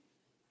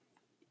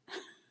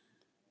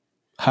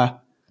 Huh.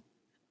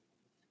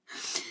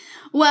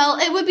 Well,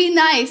 it would be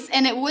nice,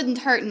 and it wouldn't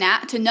hurt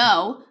Nat to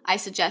know, I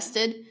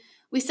suggested.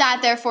 We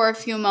sat there for a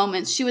few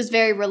moments. She was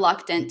very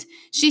reluctant.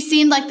 She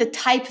seemed like the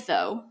type,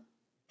 though.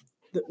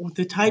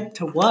 The type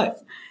to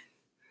what?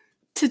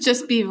 To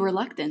just be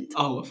reluctant.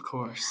 Oh, of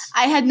course.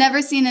 I had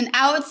never seen an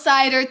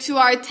outsider to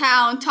our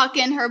town tuck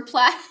in her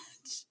pledge.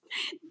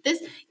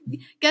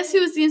 Guess who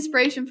was the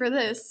inspiration for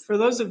this? For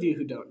those of you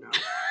who don't know.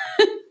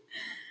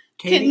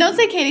 Katie, Don't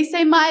say Katie,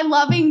 say my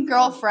loving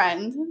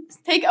girlfriend.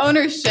 Take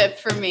ownership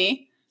for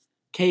me.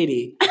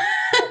 Katie.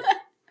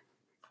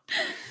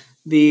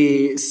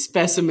 The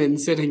specimen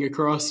sitting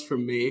across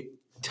from me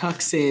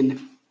tucks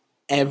in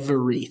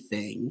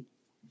everything.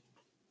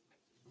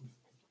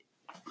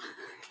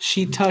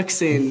 She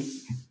tucks in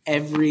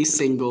every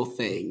single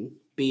thing,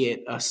 be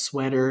it a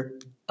sweater,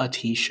 a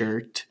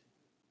t-shirt,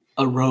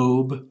 a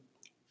robe.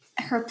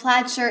 Her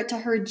plaid shirt to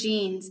her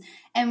jeans,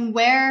 and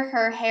wear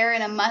her hair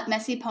in a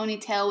messy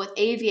ponytail with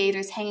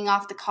aviators hanging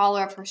off the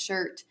collar of her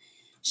shirt.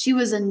 She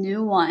was a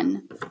new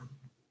one. ...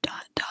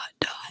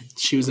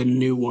 She was a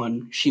new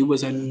one. She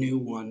was a new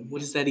one. What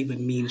does that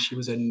even mean, she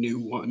was a new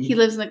one? He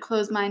lives in a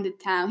closed-minded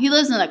town. He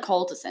lives in a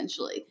cult,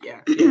 essentially.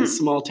 Yeah.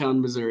 Small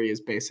town Missouri is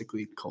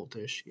basically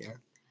cultish, yeah.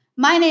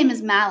 My name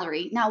is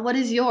Mallory. Now, what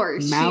is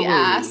yours? Mallory. She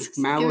asked.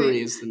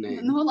 Mallory is the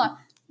name. Hold on.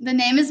 The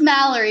name is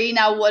Mallory.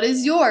 Now, what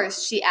is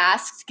yours? She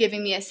asked,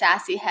 giving me a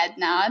sassy head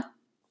nod.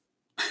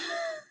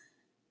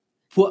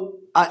 What?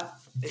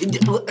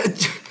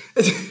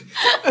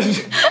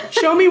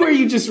 Show me where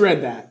you just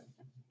read that.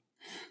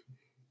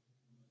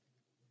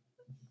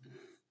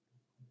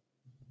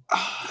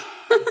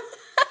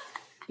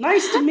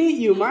 Nice to meet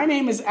you. My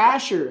name is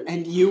Asher,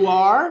 and you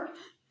are?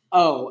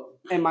 Oh,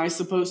 am I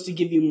supposed to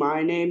give you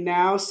my name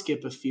now?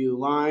 Skip a few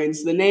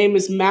lines. The name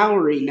is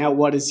Mallory. Now,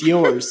 what is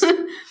yours?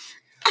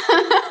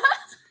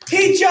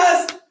 He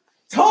just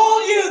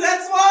told you.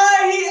 That's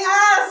why he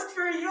asked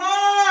for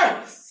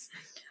yours.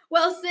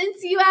 Well,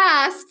 since you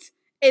asked,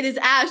 it is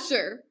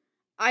Asher.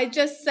 I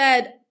just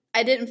said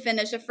I didn't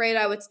finish, afraid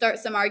I would start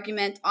some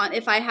argument on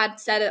if I had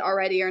said it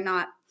already or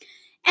not.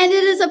 And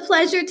it is a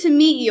pleasure to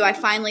meet you, I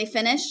finally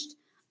finished.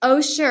 Oh,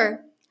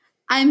 sure.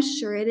 I'm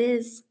sure it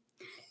is.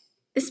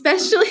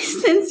 Especially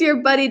since your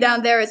buddy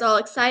down there is all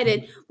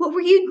excited. What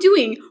were you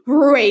doing?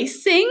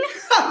 Racing?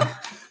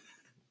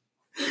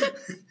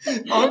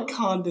 All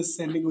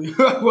condescendingly.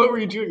 What were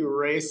you doing?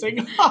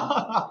 Racing?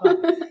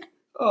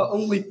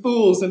 Only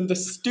fools and the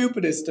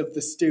stupidest of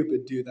the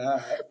stupid do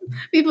that.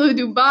 People who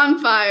do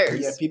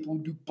bonfires. Yeah, people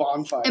who do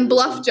bonfires. And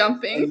bluff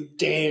jumping. And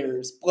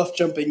dares. Bluff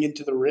jumping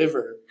into the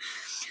river.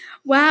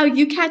 Wow,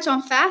 you catch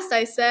on fast,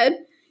 I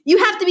said. You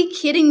have to be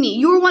kidding me.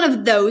 You were one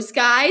of those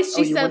guys,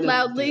 she said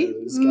loudly.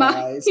 Those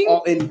guys.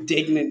 All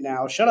indignant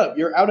now. Shut up.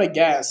 You're out of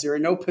gas. You're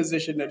in no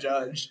position to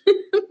judge.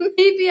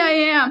 Maybe I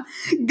am.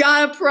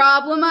 Got a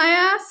problem, I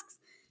asked.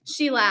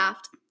 She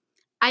laughed.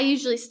 I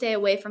usually stay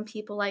away from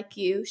people like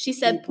you, she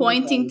said, people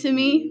pointing like to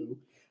me. You.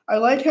 I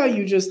like how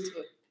you just,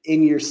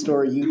 in your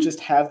story, you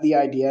just have the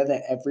idea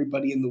that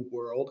everybody in the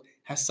world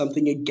has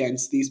something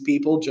against these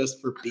people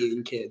just for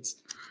being kids.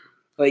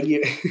 Like,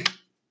 you...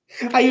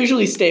 I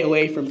usually stay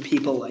away from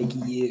people like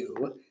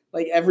you.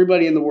 Like,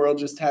 everybody in the world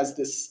just has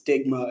this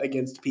stigma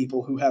against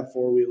people who have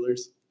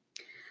four-wheelers.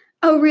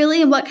 Oh,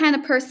 really? And what kind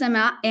of person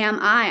am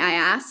I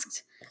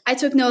asked. I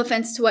took no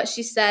offense to what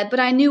she said,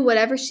 but I knew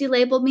whatever she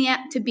labeled me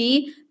to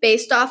be,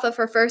 based off of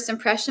her first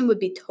impression, would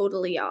be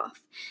totally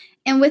off.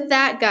 And with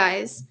that,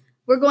 guys,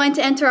 we're going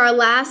to enter our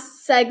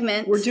last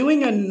segment. We're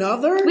doing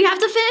another? We have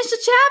to finish the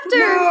chapter.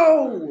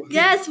 No!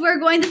 Yes, we're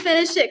going to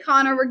finish it,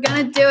 Connor. We're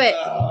going to do it.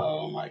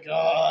 Oh, my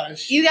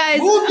gosh. You guys...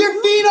 Move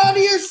your feet onto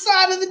your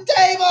side of the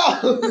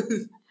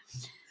table!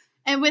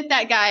 And with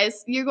that,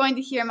 guys, you're going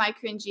to hear my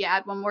cringy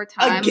ad one more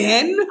time.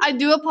 Again? I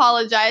do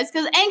apologize,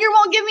 because Anger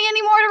won't give me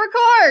any more to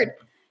record.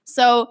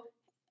 So,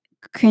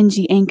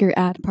 cringy Anchor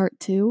ad part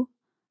 2.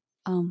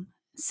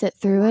 Sit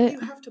through Why it do you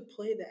have to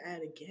play the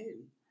ad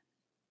again?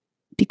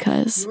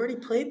 because You already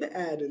played the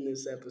ad in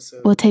this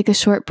episode. we'll take a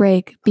short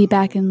break. Be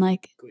back in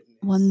like Goodness.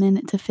 1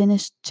 minute to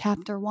finish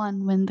chapter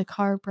 1 when the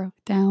car broke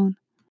down.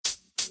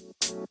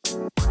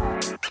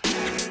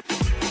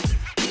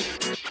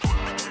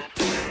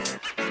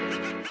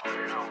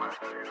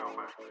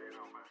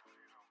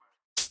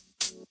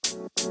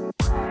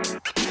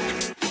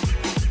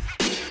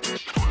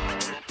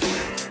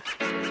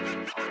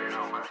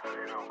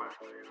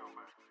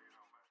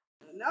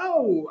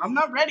 No, I'm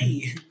not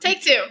ready.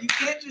 Take 2. You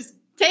can't just.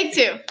 Take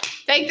 2.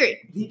 Take 3.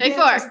 You Take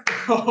can't 4.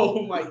 just-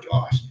 oh my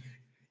gosh.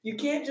 You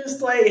can't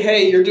just like,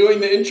 hey, you're doing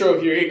the intro.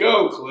 Here you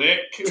go. Click.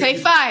 Take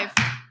 5.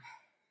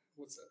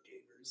 What's up,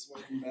 gamers?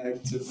 Welcome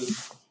back to the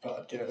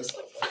podcast.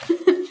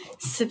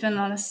 Sipping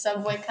on a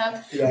Subway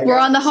cup. Yeah, We're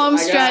on the home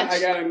stretch. I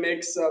got a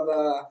mix of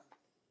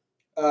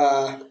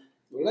what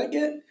did I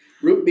get?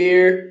 Root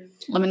beer.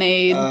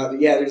 Lemonade.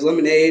 Yeah, there's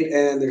lemonade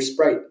and there's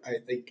Sprite, I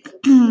think.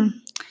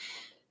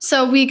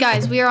 So we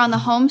are on the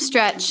home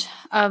stretch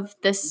of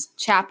this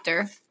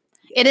chapter.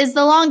 It is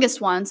the longest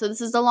one, so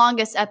this is the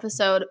longest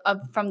episode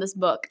from this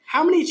book.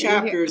 How many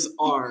chapters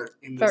are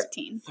in this?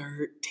 13.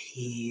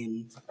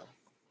 13.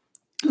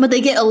 But they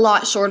get a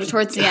lot shorter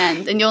towards the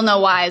end, and you'll know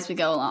why as we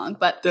go along.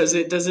 But Does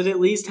it at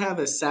least have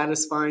a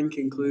satisfying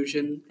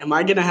conclusion? Am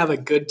I gonna have a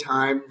good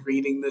time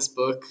reading this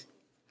book?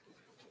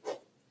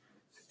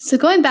 so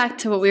going back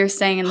to what we were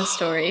saying in the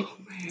story.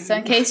 So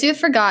in case you've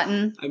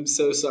forgotten, I'm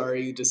so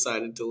sorry you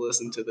decided to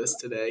listen to this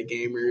today,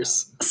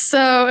 gamers.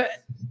 so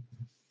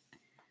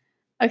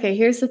okay,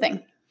 here's the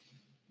thing.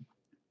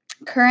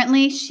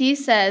 Currently, she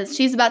says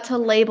she's about to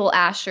label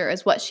Asher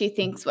as what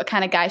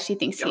kind of guy she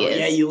thinks he is.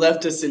 Yeah, you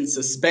left us in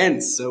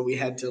suspense, so we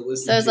had to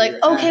listen. So I was to like,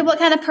 your okay, ad. what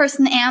kind of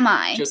person am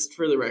I? Just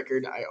for the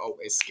record, I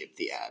always skip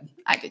the ad.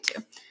 I do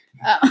too.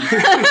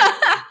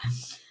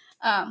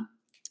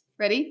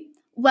 Ready?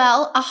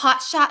 Well, a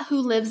hotshot who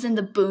lives in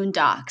the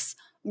boondocks,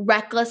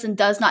 reckless and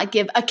does not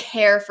give a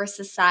care for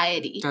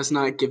society. Does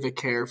not give a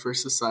care for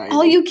society.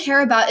 All you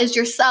care about is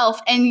yourself,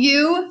 and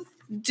you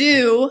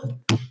do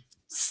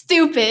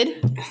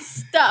stupid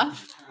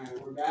stuff. All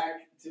right, we're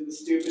back to the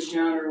stupid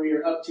counter. We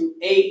are up to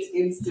 8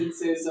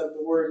 instances of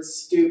the word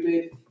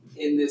stupid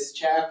in this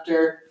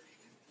chapter.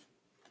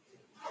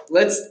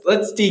 Let's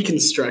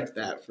deconstruct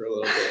that for a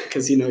little bit,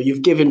 because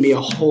you've given me a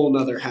whole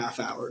nother half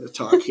hour to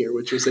talk here,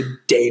 which was a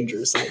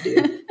dangerous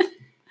idea.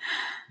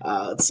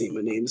 Let's see.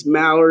 My name's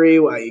Mallory.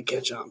 Why you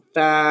catch on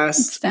fast?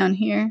 It's down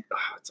here. Oh,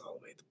 it's all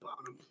the way at the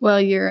bottom. Well,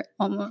 you're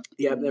almost.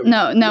 Yeah. There we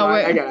No, go.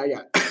 I got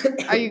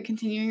it. Are you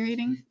continuing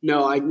reading?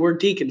 No, we're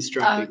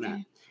deconstructing Oh, okay.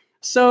 that.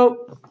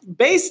 So,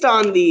 based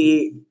on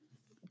the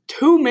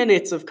 2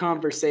 minutes of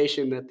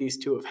conversation that these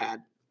two have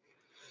had,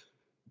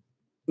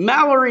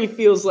 Mallory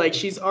feels like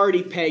she's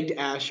already pegged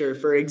Asher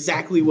for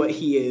exactly what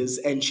he is,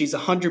 and she's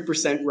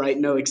 100% right,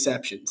 no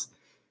exceptions.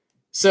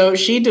 So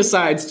she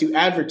decides to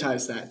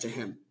advertise that to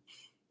him.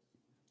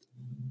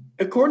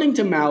 According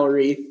to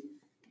Mallory,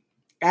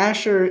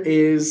 Asher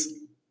is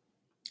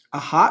a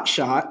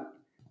hotshot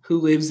who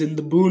lives in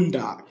the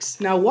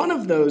boondocks. Now, one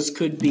of those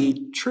could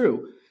be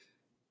true.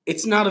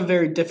 It's not a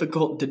very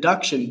difficult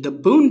deduction. The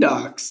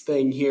boondocks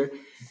thing here,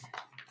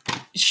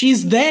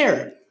 she's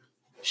there.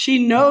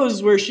 She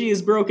knows where she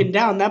is broken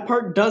down. That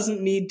part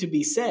doesn't need to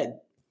be said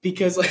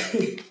because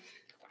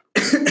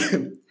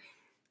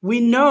we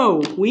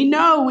know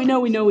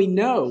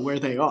where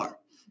they are.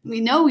 We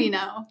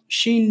know.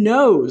 She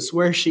knows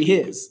where she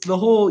is. The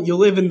whole you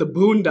live in the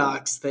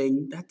boondocks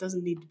thing, that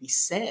doesn't need to be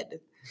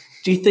said.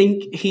 Do you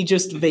think he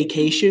just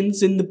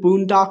vacations in the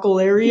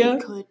boondoggle area?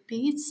 It could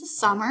be. It's the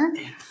summer.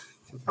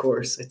 Of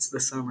course, it's the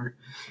summer.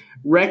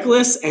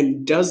 Reckless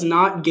and does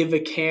not give a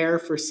care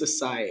for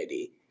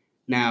society.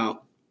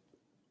 Now,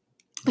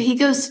 But he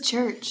goes to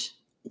church.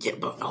 yeah,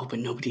 but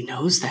nobody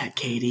knows that,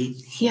 Katie.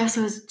 He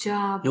also has a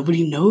job.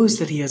 Nobody knows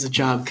that he has a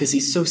job because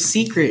he's so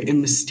secret and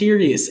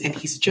mysterious, and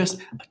he's just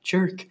a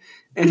jerk.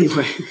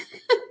 Anyway,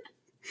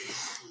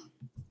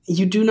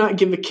 you do not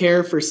give a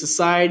care for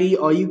society.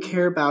 All you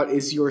care about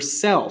is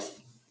yourself.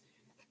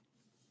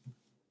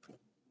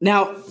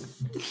 Now,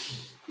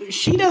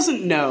 she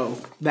doesn't know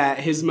that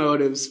his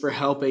motives for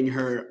helping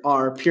her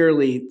are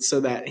purely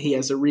so that he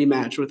has a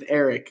rematch with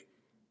Eric.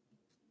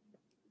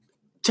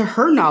 To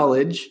her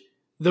knowledge,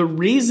 the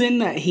reason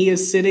that he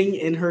is sitting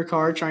in her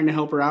car trying to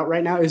help her out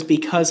right now is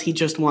because he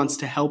just wants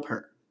to help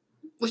her.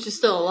 Which is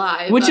still a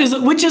lie. Which is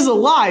a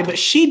lie, but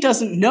she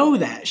doesn't know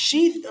that.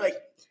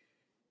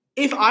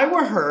 If I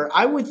were her,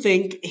 I would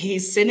think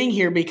he's sitting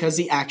here because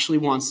he actually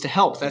wants to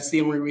help. That's the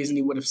only reason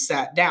he would have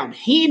sat down.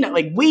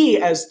 We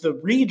as the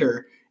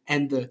reader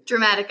and the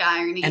dramatic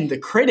irony. and the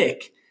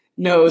critic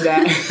know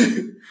that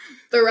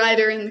The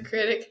writer and the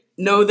critic.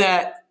 know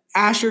that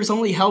Asher's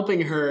only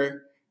helping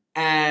her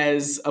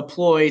as a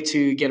ploy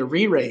to get a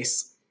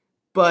re-race.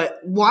 But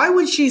why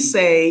would she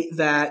say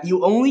that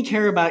you only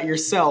care about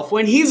yourself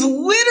when he's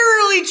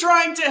literally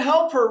trying to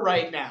help her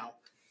right now?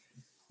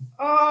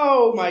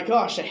 Oh my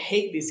gosh, I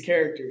hate these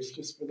characters,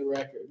 just for the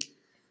record.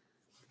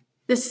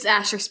 This is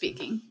Asher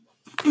speaking.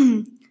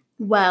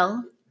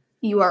 Well,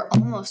 you are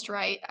almost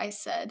right, I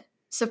said.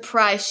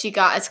 Surprised she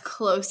got as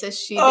close as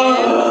she did.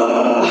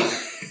 I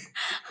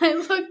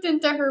looked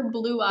into her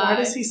blue eyes. Why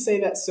does he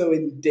say that so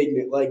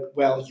indignant? Like,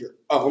 well, you're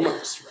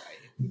almost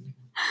right.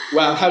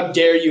 Wow, how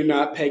dare you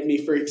not peg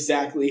me for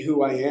exactly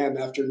who I am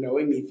after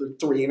knowing me for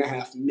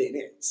 3.5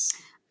 minutes?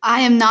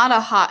 I am not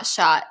a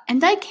hotshot,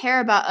 and I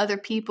care about other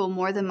people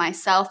more than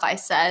myself, I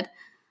said.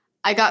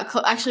 I got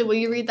close. Actually, will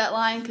you read that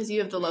line? Because you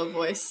have the low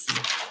voice.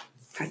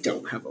 I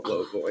don't have a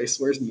low voice.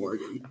 Where's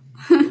Morgan?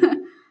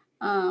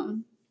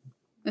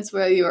 That's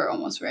where you are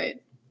almost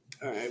right.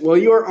 All right. Well,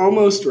 you are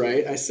almost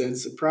right. I said,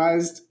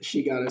 surprised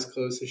she got as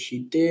close as she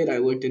did. I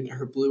looked into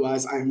her blue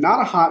eyes. I am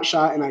not a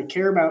hotshot, and I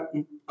care about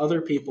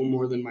other people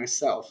more than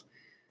myself.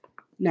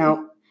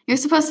 Now, you're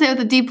supposed to say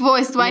with a deep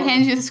voice. Dwight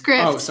hands you the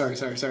script. Oh,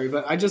 sorry.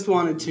 But I just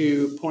wanted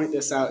to point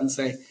this out and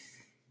say,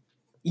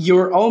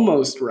 you're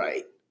almost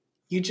right.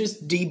 You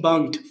just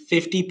debunked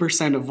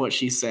 50% of what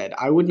she said.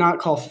 I would not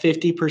call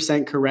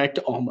 50% correct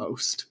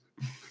almost.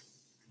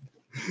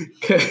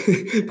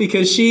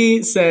 Because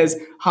she says,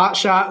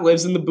 hotshot,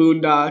 lives in the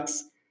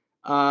boondocks.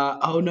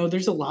 Oh, no,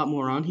 there's a lot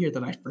more on here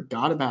that I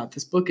forgot about.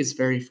 This book is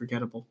very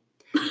forgettable.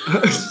 Did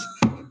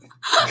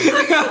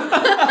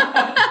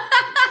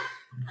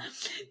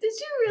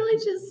you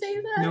really just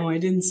say that? No, I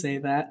didn't say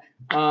that.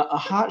 A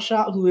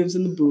hotshot who lives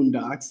in the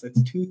boondocks.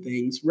 That's 2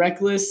 things.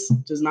 Reckless,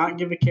 does not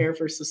give a care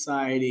for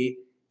society,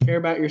 care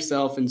about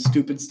yourself, and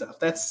stupid stuff.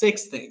 That's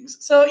 6 things.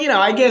 So,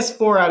 I guess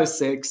 4 out of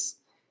 6.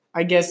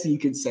 I guess you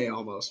could say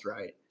almost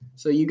right.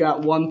 So you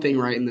got 1 thing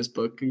right in this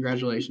book.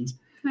 Congratulations.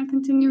 Can I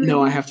continue reading?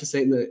 No, I have to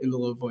say it in the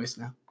low voice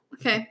now.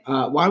 Okay.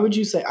 Why would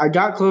you say, I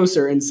got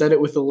closer and said it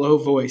with a low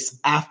voice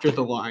after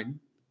the line?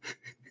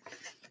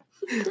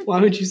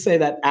 Why would you say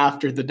that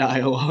after the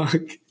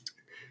dialogue?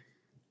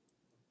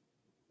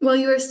 Well,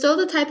 you are still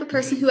the type of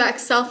person who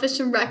acts selfish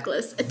and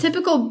reckless. A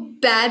typical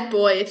bad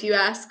boy, if you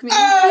ask me.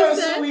 Oh,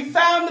 so we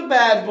found the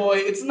bad boy.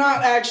 It's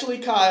not actually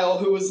Kyle,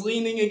 who was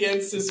leaning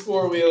against his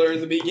 4-wheeler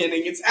in the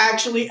beginning. It's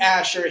actually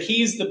Asher.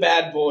 He's the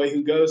bad boy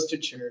who goes to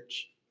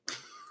church.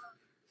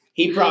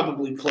 He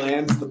probably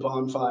plants the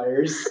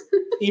bonfires.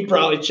 He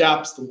probably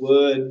chops the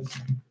wood.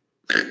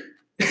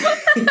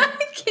 I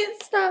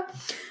can't stop.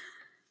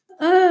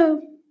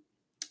 Oh.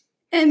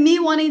 And me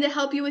wanting to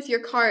help you with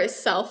your car is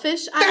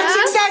selfish, I That's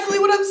asked? exactly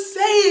what I'm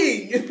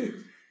saying!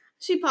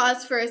 She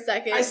paused for a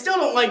second. I still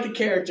don't like the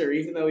character,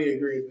 even though he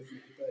agreed with me.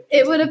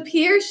 It would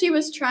appear she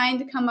was trying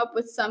to come up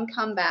with some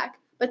comeback,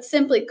 but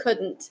simply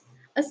couldn't.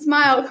 A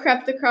smile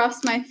crept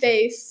across my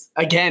face.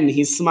 Again,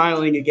 he's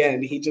smiling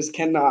again. He just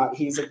cannot.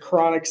 He's a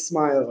chronic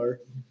smiler.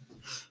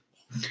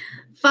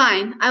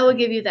 Fine, I will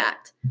give you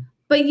that.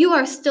 But you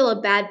are still a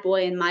bad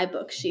boy in my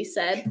book, she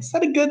said. Is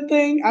that a good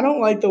thing? I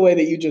don't like the way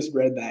that you just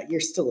read that. You're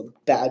still a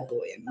bad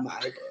boy in my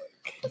book.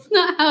 That's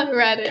not how I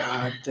read it.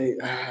 God,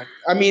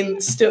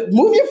 still,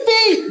 move your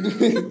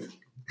feet!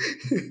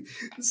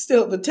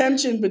 Still, the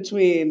tension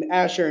between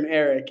Asher and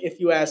Eric, if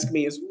you ask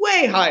me, is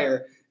way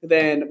higher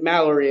than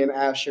Mallory and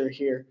Asher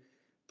here.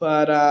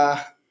 But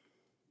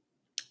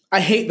I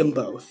hate them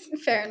both.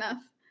 Fair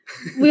enough.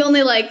 We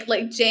only like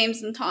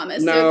James and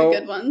Thomas. No, they're the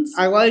good ones.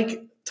 I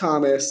like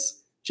Thomas.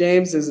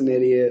 James is an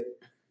idiot.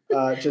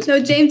 No,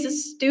 James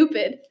is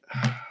stupid.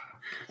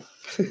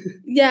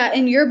 Yeah,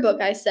 in your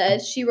book, I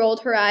said. She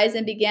rolled her eyes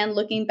and began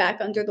looking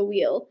back under the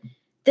wheel.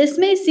 This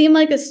may seem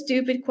like a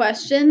stupid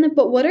question,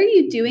 but what are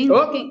you doing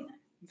looking...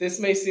 This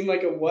may seem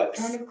like a what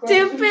kind of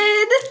question?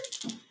 Stupid!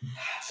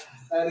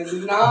 That is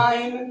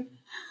 9.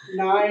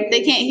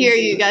 They can't hear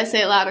you. You gotta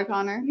say it louder,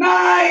 Connor.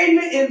 9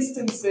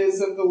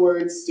 instances of the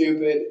word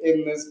stupid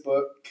in this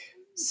book.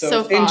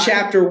 So far. In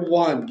chapter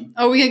 1.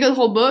 Are we gonna go the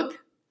whole book?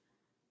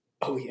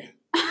 Oh, yeah.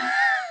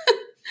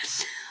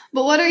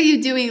 But what are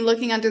you doing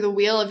looking under the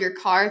wheel of your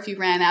car if you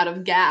ran out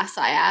of gas,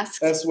 I asked.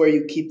 That's where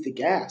you keep the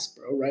gas,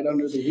 bro, right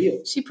under the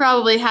wheel. She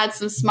probably had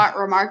some smart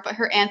remark, but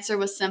her answer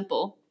was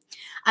simple.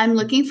 I'm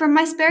looking for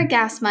my spare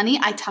gas money.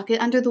 I tuck it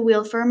under the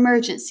wheel for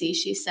emergency,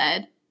 she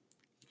said.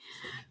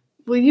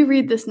 Will you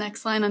read this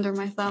next line under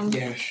my thumb?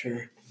 Yeah,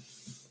 sure.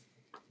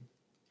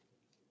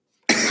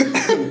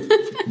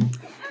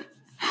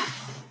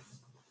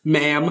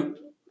 Ma'am.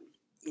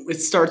 It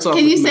starts off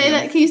Can you with say ma'am.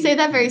 that? Can you say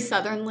that very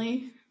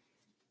southernly?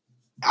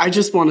 I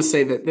just want to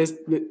say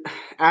that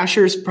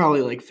Asher's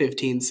probably like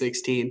 15,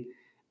 16.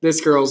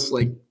 This girl's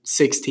like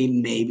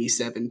 16, maybe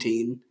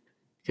 17.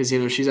 Because,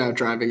 she's out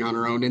driving on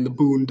her own in the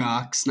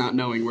boondocks, not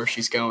knowing where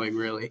she's going,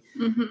 really.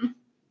 Mm-hmm.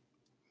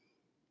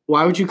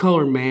 Why would you call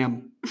her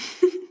ma'am?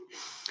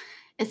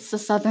 It's the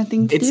southern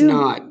thing to do. It's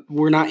not.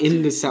 We're not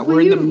in the South. We're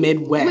in the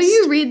Midwest. Will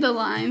you read the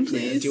line,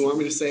 please? Yeah, do you want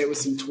me to say it with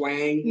some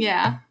twang?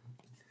 Yeah.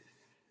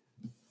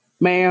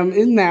 Ma'am,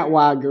 isn't that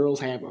why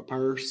girls have a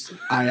purse?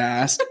 I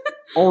asked.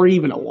 Or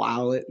even a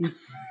wallet.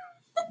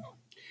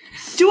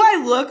 Do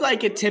I look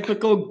like a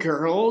typical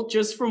girl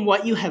just from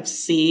what you have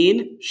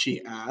seen? She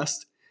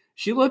asked.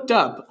 She looked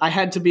up. I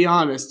had to be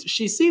honest.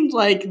 She seemed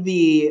like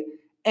the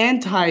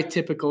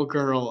anti-typical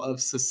girl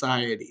of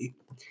society.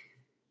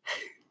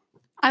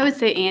 I would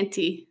say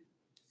auntie.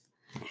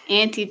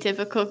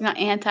 Anti-typical, not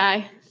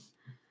anti.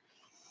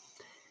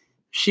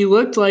 She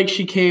looked like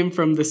she came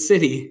from the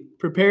city,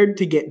 prepared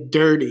to get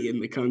dirty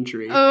in the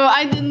country. Oh,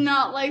 I did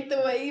not like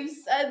the way you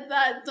said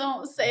that.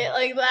 Don't say it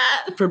like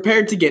that.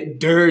 Prepared to get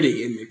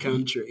dirty in the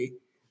country.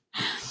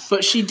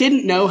 But she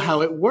didn't know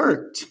how it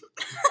worked.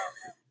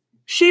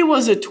 She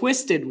was a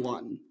twisted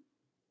one.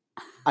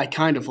 I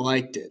kind of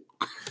liked it.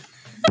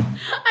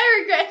 I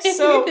regret it.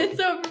 It's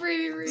so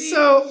pretty.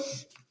 So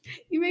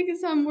you make it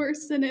sound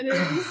worse than it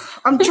is.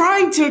 I'm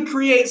trying to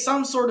create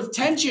some sort of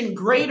tension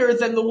greater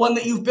than the one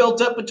that you've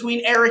built up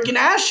between Eric and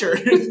Asher.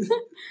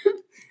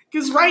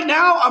 Because right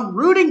now, I'm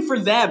rooting for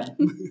them.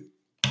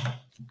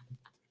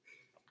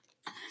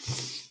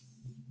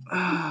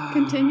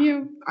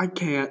 Continue. I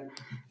can't.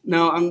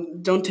 No,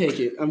 don't take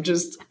it.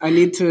 I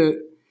need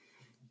to...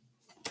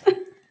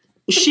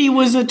 She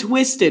was a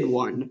twisted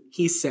one,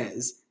 he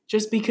says.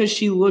 Just because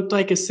she looked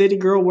like a city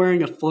girl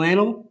wearing a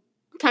flannel.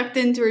 Tucked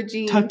into her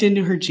jeans.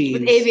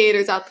 With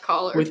aviators out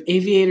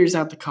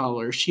the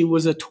collar. She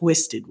was a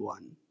twisted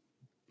one.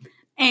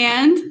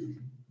 And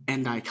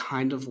I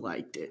kind of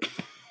liked it.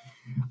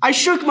 I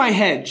shook my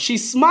head. She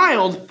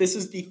smiled. This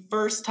is the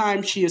first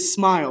time she has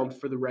smiled,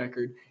 for the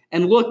record,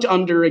 and looked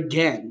under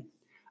again.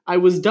 I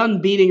was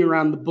done beating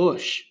around the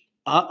bush.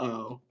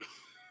 Uh-oh.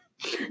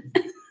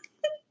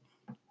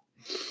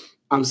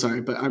 I'm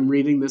sorry, but I'm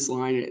reading this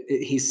line.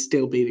 He's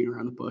still beating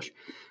around the bush.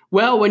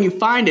 Well, when you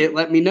find it,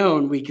 let me know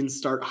and we can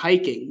start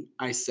hiking,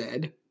 I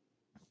said.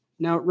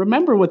 Now,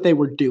 remember what they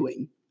were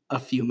doing a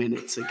few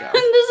minutes ago.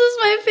 This is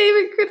my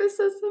favorite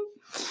criticism.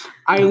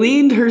 I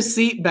leaned her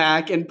seat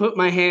back and put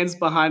my hands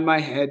behind my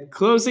head,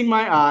 closing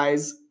my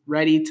eyes,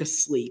 ready to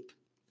sleep.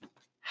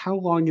 How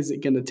long is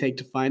it going to take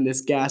to find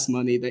this gas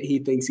money that he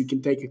thinks he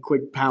can take a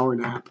quick power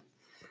nap?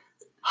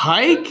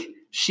 Hike?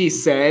 She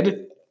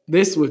said.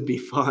 This would be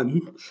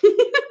fun.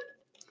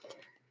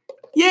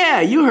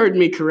 Yeah, you heard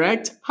me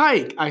correct.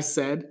 Hike, I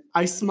said.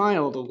 I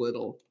smiled a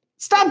little.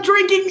 Stop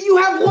drinking! You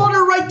have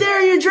water right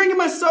there! You're drinking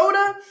my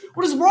soda?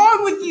 What is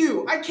wrong with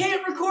you? I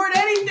can't record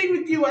anything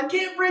with you! I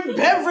can't bring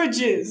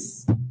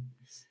beverages!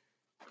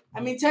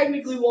 I mean,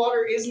 technically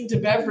water isn't a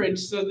beverage,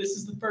 so this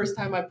is the first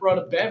time I brought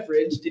a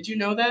beverage. Did you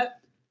know that?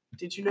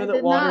 Did you know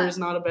that water is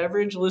not a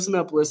beverage? Listen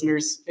up,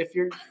 listeners. If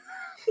you're...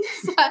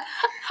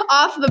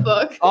 Off the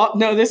book.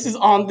 No, this is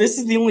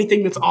the only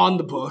thing that's on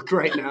the book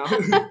right now.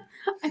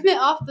 I meant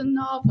off the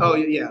novel. Oh,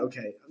 yeah,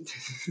 okay.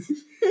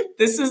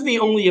 This is the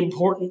only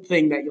important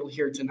thing that you'll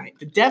hear tonight.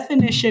 The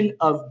definition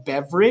of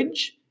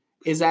beverage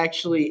is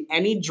actually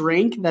any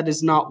drink that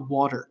is not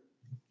water.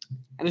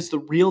 That is the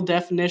real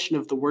definition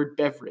of the word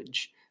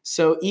beverage.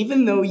 So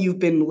even though you've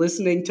been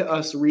listening to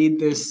us read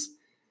this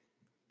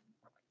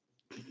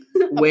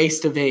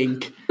waste of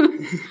ink,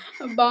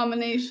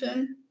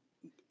 abomination,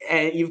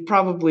 and you've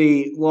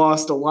probably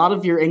lost a lot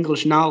of your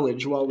English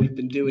knowledge while we've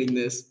been doing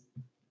this,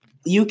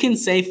 you can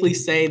safely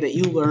say that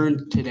you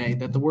learned today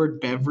that the word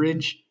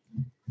beverage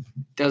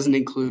doesn't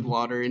include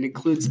water. It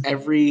includes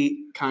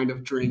every kind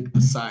of drink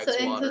besides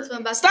water.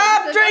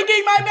 Stop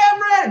drinking my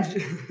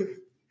beverage!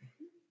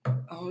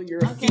 Oh, you're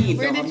a fiend.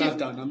 No,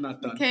 I'm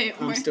not done. Okay,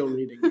 I'm still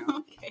reading now.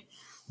 Okay.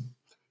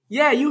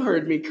 Yeah, you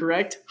heard me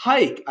correct.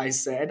 Hike, I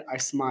said. I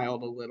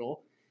smiled a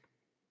little.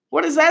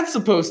 What is that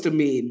supposed to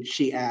mean?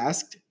 She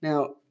asked.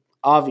 Now,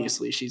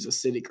 obviously, she's a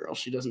city girl.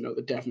 She doesn't know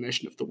the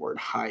definition of the word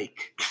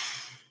hike.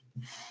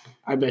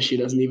 I bet she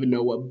doesn't even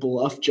know what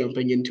bluff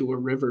jumping into a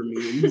river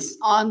means.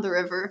 On the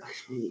river.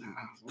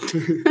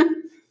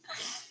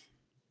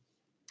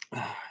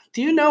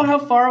 Do you know how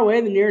far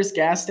away the nearest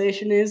gas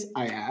station is?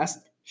 I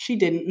asked. She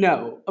didn't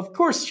know. Of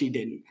course she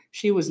didn't.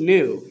 She was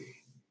new.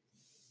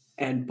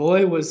 And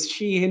boy, was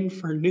she in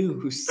for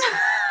news.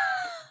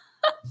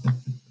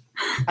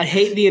 I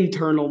hate the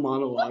internal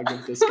monologue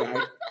of this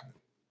guy.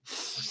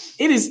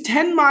 It is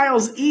 10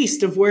 miles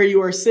east of where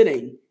you are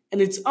sitting,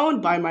 and it's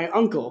owned by my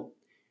uncle.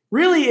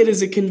 Really, it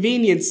is a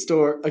convenience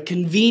store. A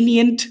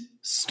convenient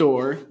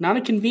store. Not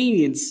a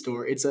convenience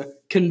store. It's a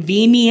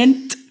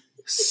convenient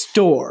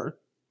store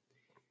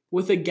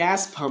with a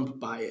gas pump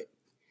by it.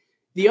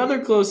 The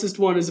other closest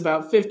one is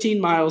about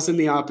 15 miles in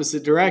the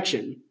opposite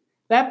direction.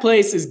 That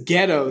place is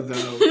ghetto,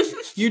 though.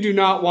 You do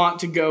not want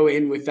to go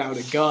in without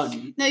a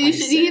gun. No, you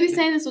should be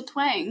saying this with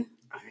twang.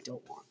 I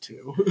don't want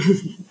to.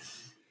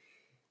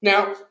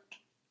 Now...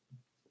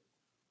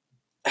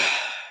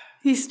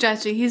 He's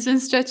stretching. He's been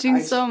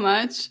stretching so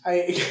much.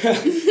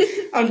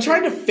 I'm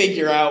trying to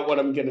figure out what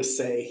I'm going to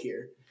say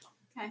here.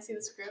 Can I see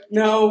the script?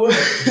 No,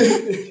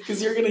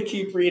 because you're going to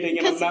keep reading.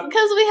 Because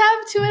we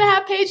have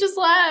 2.5 pages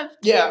left.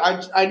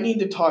 Yeah, I need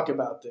to talk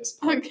about this.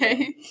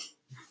 Okay.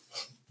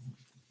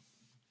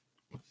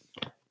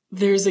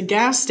 There's a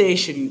gas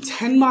station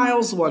 10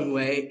 miles one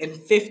way and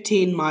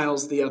 15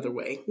 miles the other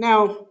way.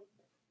 Now,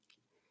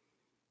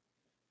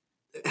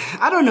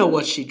 I don't know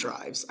what she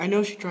drives. I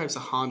know she drives a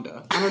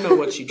Honda. I don't know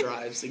what she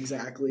drives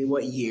exactly,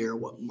 what year,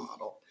 what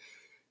model.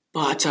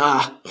 But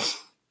I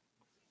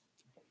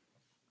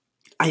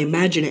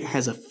imagine it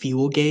has a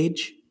fuel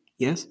gauge,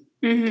 yes?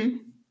 Mm-hmm.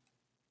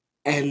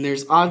 And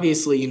there's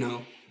obviously,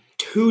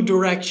 2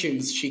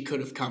 directions she could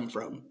have come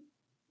from,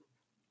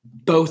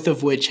 both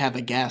of which have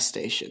a gas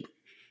station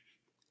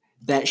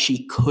that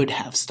she could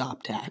have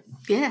stopped at.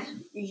 Yeah,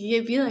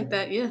 you'd be like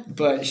that, yeah.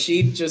 But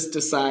she just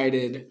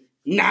decided,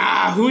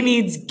 nah, who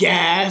needs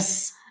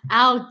gas?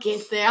 I'll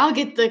get there. I'll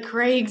get to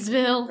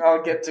Craigsville.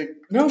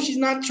 No, she's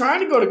not trying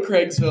to go to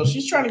Craigsville.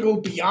 She's trying to go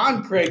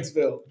beyond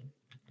Craigsville.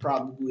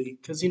 Probably.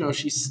 Because,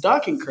 she's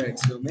stuck in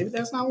Craigsville. Maybe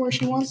that's not where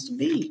she wants to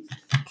be.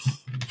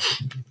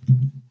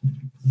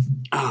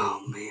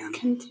 Oh, man.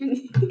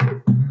 Continue.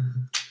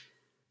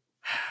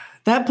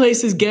 That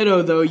place is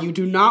ghetto, though. You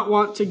do not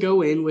want to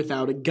go in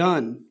without a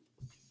gun.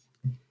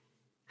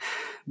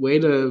 Way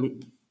to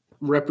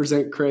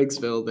represent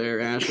Craigsville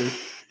there, Asher.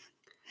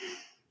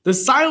 The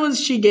silence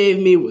she gave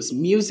me was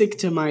music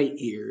to my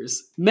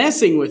ears.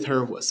 Messing with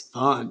her was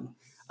fun.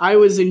 I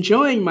was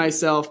enjoying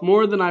myself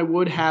more than I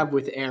would have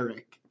with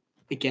Eric.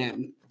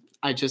 Again,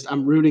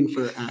 I'm rooting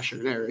for Asher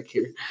and Eric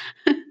here.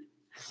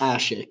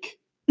 Ashik.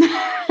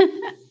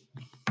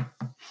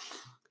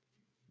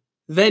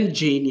 Then,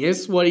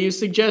 genius, what do you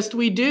suggest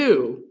we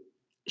do?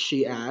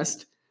 She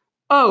asked.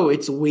 Oh,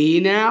 it's we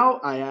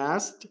now? I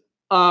asked.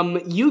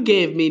 You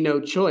gave me no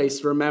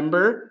choice,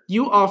 remember?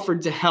 You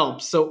offered to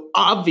help, so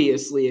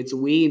obviously it's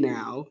we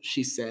now,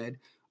 she said.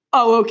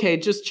 Oh, okay,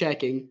 just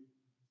checking.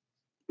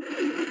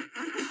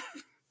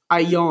 I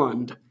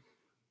yawned.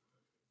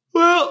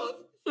 Well,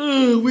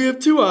 we have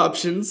 2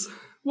 options.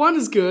 One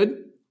is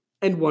good,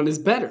 and one is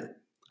better,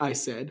 I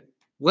said.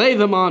 Lay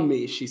them on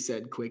me, she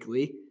said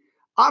quickly.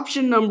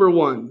 Option number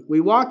 1, we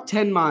walk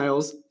 10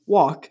 miles.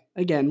 Walk,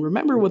 again,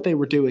 remember what they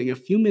were doing a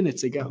few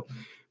minutes ago.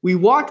 We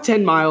walk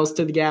 10 miles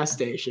to the gas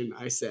station,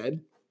 I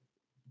said.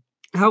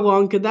 How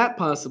long could that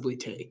possibly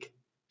take?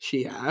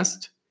 She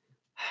asked.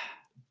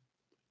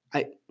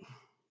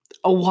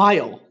 A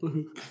while.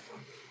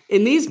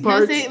 In these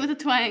parts... Say it with a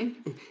twang.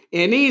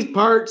 In these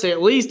parts,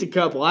 at least a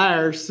couple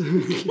hours.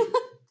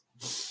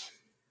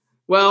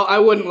 Well, I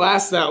wouldn't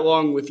last that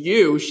long with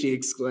you, she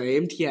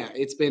exclaimed. Yeah,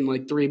 it's been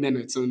like 3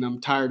 minutes and I'm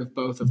tired of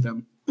both of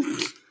them.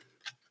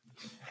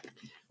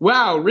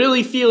 Wow,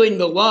 really feeling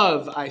the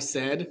love, I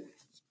said.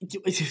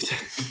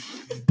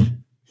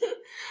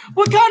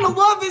 What kind of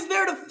love is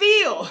there to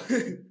feel?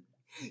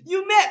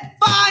 You met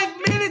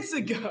 5 minutes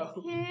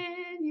ago.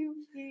 Can you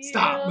feel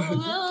Stop. the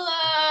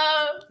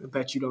love? I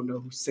bet you don't know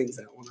who sings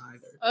that one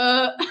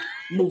either.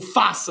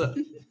 Mufasa.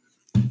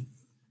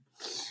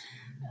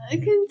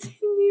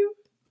 Continue.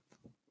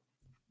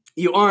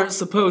 You aren't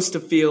supposed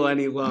to feel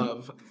any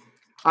love.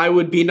 I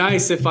would be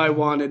nice if I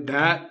wanted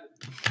that.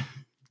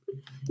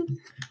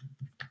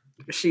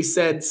 She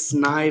said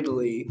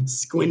snidely,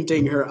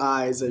 squinting her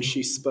eyes as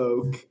she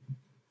spoke.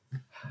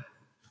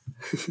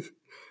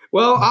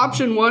 Well,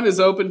 option 1 is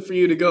open for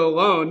you to go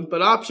alone,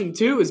 but option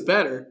 2 is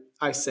better,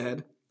 I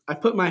said. I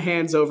put my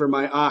hands over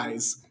my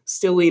eyes,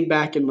 still leaned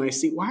back in my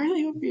seat. Why are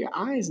they over your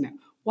eyes now?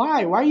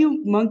 Why? Why are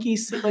you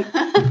monkeys?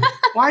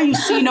 Why are you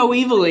see no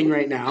eviling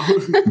right now?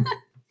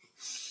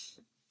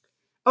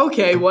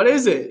 Okay, what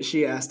is it?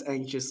 She asked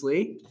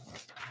anxiously.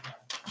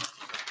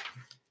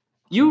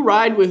 You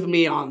ride with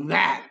me on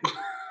that,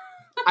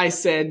 I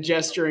said,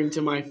 gesturing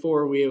to my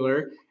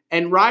 4-wheeler.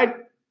 And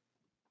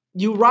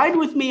you ride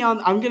with me on...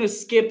 I'm going to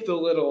skip the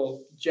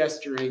little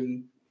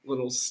gesturing,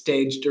 little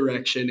stage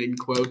direction in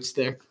quotes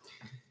there.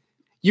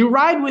 You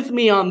ride with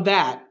me on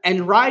that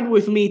and ride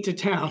with me to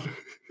town.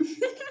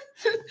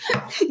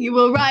 You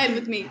will ride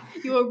with me.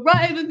 You will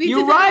ride with me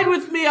You ride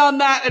with me on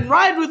that and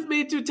ride with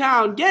me to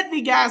town. Get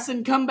the gas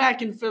and come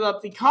back and fill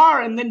up the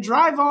car and then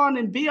drive on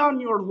and be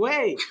on your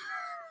way.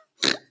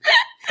 Did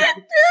I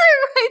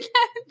write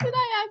that? Did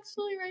I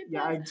actually write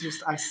that? Yeah,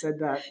 I said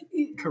that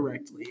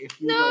correctly.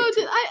 No,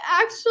 did I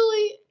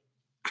actually...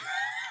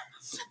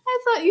 I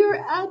thought you were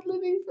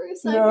ad-libbing for a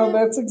second. No,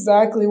 that's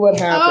exactly what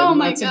happened. Oh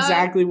my That's God.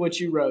 exactly what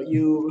you wrote.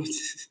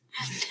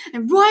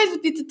 And ride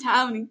with me to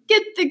town and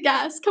get the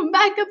gas, come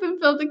back up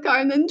and fill the car,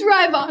 and then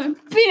drive on and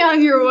be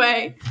on your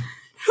way.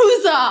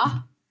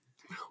 Huzzah!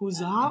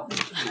 Huzzah?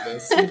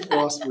 You've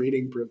lost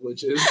reading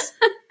privileges.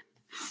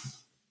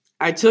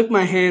 I took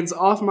my hands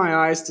off my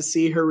eyes to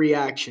see her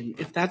reaction.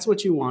 If that's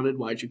what you wanted,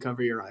 why'd you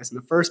cover your eyes in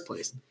the first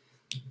place?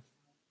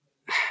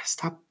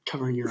 Stop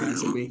covering your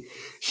eyes at me.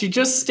 She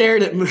just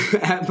stared at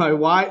my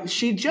wide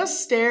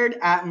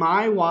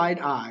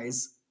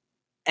eyes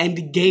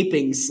and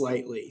gaping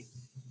slightly.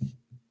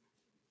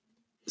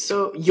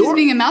 So She's you're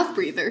being a mouth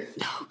breather.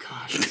 Oh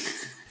gosh.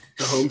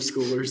 The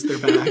homeschoolers, they're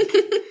back.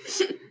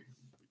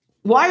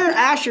 Why are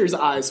Asher's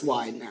eyes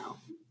wide now?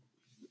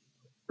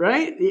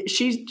 Right?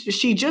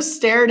 She just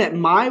stared at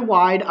my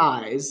wide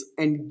eyes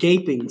and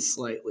gaping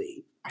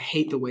slightly. I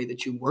hate the way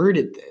that you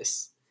worded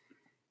this.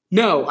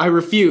 No, I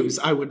refuse.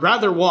 I would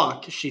rather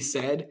walk, she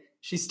said.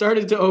 She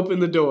started to open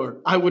the door.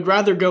 I would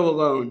rather go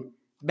alone.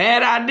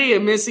 Bad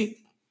idea, Missy,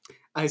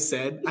 I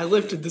said. I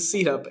lifted the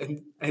seat up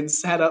and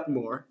sat up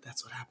more.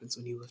 That's what happens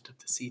when you lift up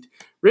the seat.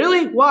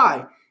 Really?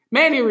 Why?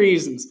 Many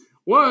reasons.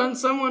 One,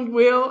 someone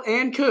will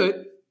and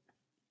could.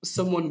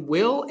 Someone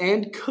will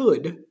and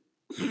could.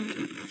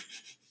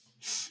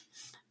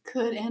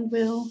 Could and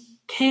will.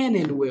 Can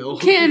and will.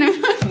 Can.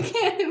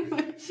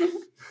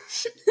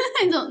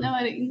 I don't know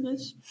how to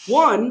English.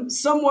 1,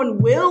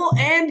 someone will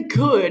and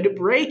could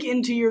break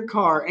into your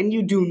car and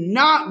you do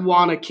not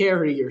want to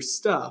carry your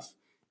stuff.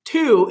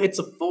 2, it's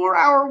a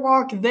 4-hour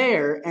walk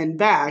there and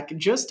back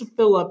just to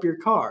fill up your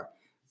car.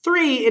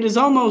 3, it is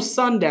almost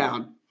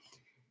sundown.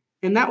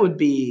 And that would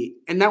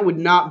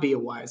not be a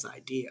wise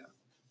idea.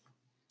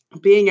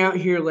 Being out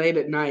here late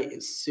at night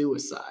is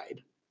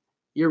suicide.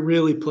 You're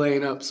really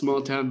playing up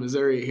small town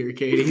Missouri here,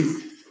 Katie.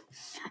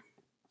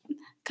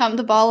 Come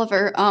to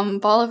Bolivar.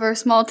 Bolivar,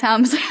 small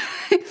town Missouri.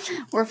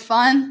 We're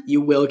fun. You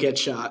will get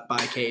shot by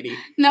Katie.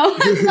 No,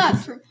 it's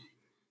not true.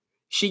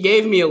 She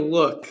gave me a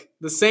look.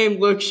 The same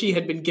look she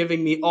had been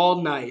giving me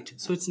all night.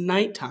 So it's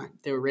nighttime.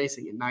 They were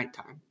racing at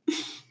nighttime.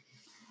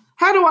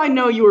 How do I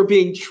know you are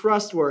being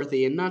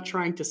trustworthy and not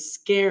trying to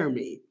scare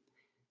me?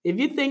 If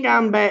you think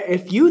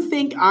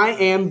I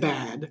am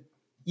bad,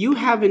 you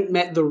haven't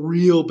met the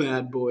real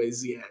bad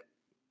boys yet.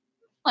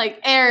 Like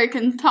Eric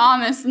and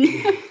Thomas and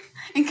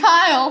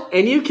Kyle.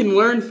 And you can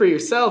learn for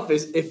yourself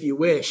if you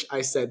wish,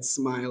 I said,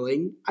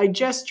 smiling. I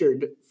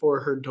gestured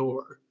for her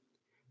door.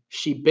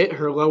 She bit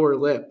her lower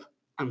lip.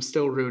 I'm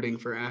still rooting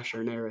for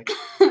Asher and Eric.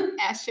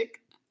 Ashik.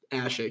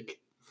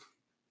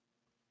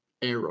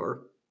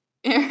 Error.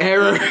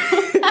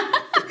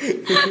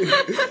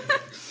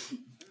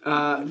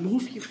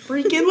 Move your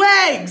freaking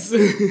legs!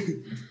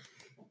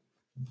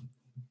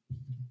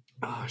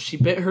 She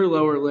bit her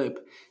lower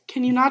lip.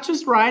 Can you not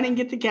just ride and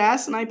get the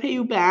gas and I pay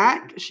you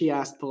back? She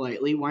asked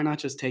politely. Why not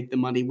just take the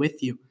money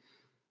with you?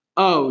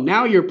 Oh,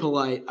 now you're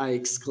polite, I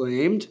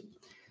exclaimed.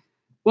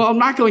 Well, I'm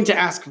not going to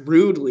ask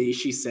rudely,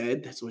 she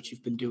said. That's what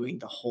you've been doing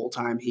the whole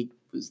time he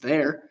was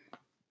there.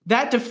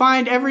 That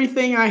defied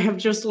everything I have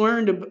just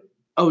learned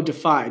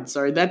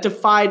That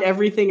defied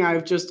everything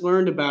I've just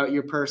learned about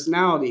your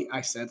personality,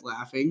 I said,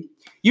 laughing.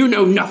 You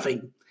know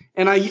nothing.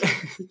 And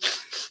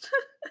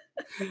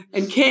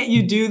And can't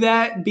you do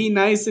that? Be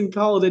nice and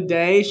call it a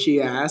day?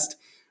 She asked.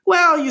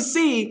 Well, you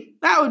see,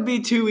 that would be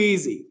too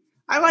easy.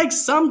 I like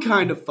some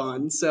kind of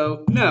fun,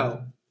 so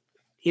no.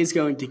 He's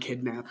going to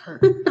kidnap her.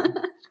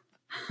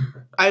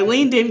 I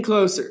leaned in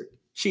closer.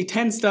 She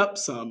tensed up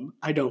some.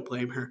 I don't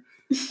blame her.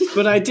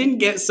 But I didn't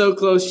get so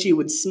close she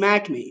would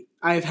smack me.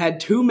 I've had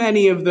too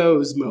many of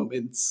those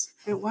moments.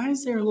 And why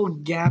is there a little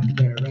gap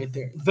there, right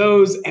there?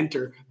 Those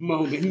enter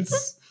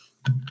moments.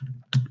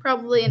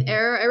 Probably an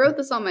error. I wrote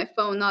this on my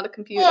phone, not a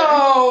computer.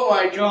 Oh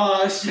my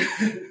gosh.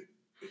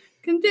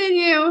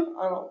 Continue.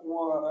 I don't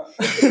wanna.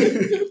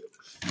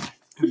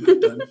 I'm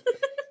not done.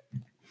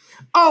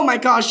 Oh my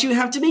gosh, you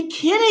have to be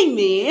kidding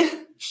me,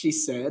 she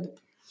said.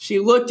 She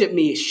looked at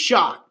me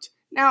shocked.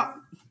 Now,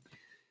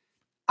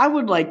 I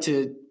would like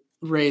to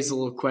raise a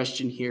little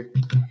question here.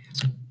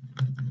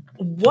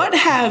 What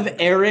have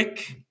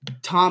Eric,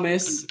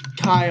 Thomas,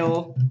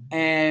 Kyle,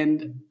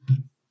 and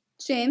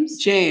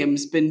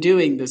James been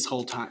doing this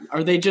whole time?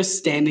 Are they just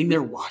standing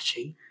there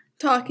watching?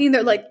 Talking,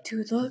 they're like,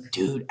 dude, look.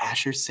 Dude,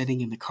 Asher's sitting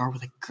in the car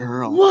with a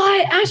girl.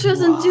 Why? Asher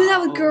doesn't do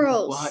that with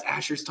girls. What?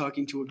 Asher's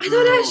talking to a girl. I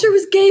thought Asher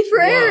was gay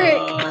for Eric.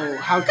 Oh,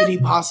 how could he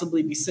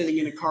possibly be sitting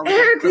in a car with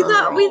Eric, a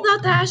girl? we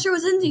thought that Asher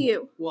was into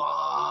you.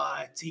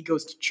 What? He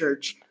goes to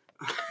church.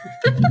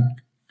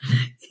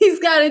 He's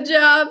got a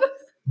job.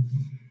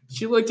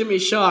 She looked at me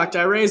shocked.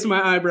 I raised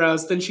my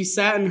eyebrows. Then she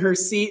sat in her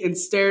seat and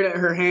stared at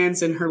her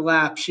hands in her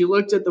lap. She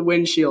looked at the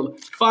windshield.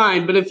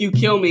 Fine, but if you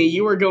kill me,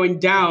 you are going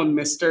down,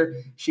 mister,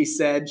 she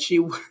said.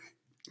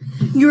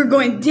 You're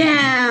going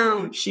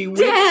down. She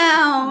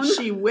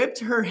whipped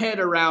her head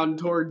around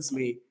towards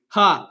me.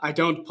 Ha, I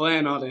don't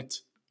plan on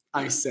it,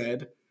 I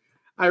said.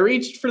 I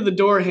reached for the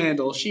door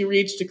handle. She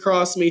reached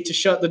across me to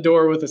shut the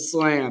door with a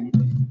slam.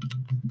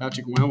 About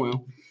to go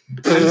wow.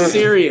 I'm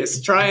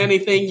serious. Try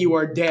anything, you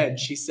are dead,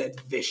 she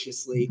said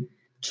viciously.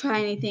 Try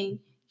anything,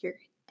 you're dead.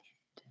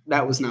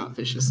 That was not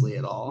viciously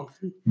at all.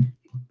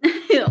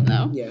 I don't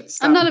know. Yeah,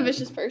 stop. I'm not a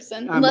vicious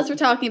person, unless we're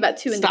talking about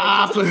two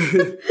individuals.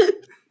 Stop.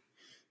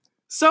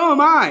 So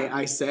am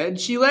I said.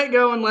 She let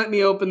go and let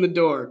me open the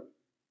door.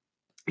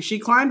 She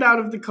climbed out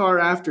of the car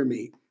after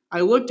me.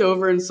 I looked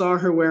over and saw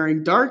her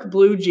wearing dark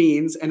blue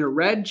jeans and a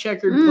red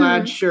checkered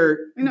plaid shirt.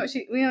 We know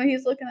what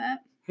he's looking at.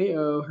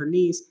 Hey-oh, her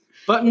knees.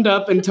 Buttoned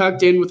up and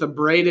tucked in with a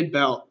braided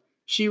belt.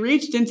 She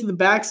reached into the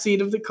back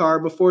seat of the car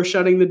before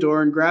shutting the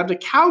door and grabbed a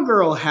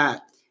cowgirl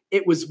hat.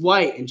 It was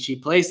white, and she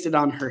placed it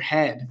on her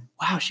head.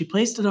 Wow, she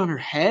placed it on her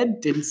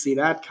head? Didn't see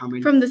that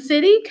coming. From the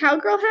city?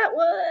 Cowgirl hat?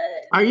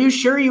 What? Are you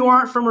sure you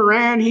aren't from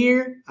around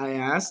here? I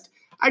asked.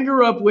 I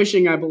grew up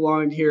wishing I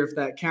belonged here if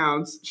that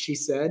counts, she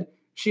said.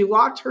 She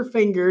locked her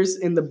fingers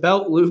in the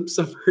belt loops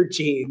of her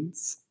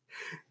jeans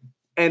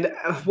and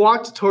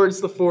walked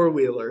towards the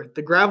four-wheeler.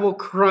 The gravel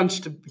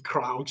crunched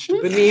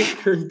beneath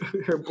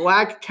her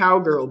black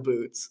cowgirl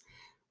boots.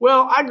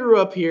 Well, I grew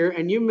up here,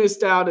 and you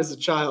missed out as a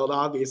child,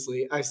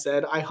 obviously, I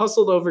said. I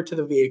hustled over to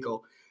the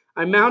vehicle.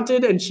 I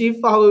mounted, and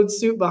she followed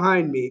suit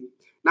behind me.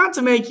 Not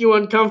to make you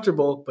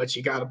uncomfortable, but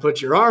you gotta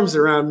put your arms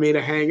around me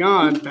to hang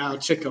on, bow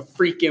chicka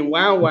freaking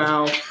wow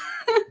wow.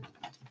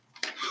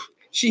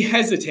 She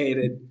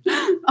hesitated.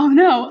 Oh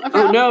no.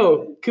 Oh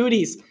no,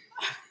 cooties.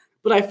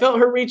 But I felt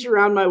her reach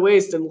around my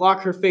waist and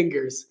lock her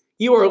fingers.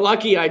 You are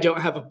lucky I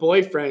don't have a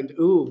boyfriend.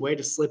 Ooh, way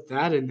to slip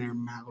that in there,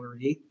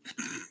 Mallory.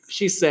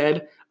 She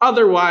said,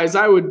 otherwise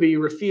I would be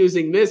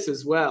refusing this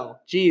as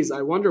well. Geez,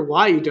 I wonder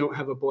why you don't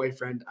have a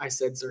boyfriend, I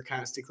said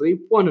sarcastically.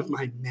 One of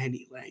my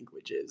many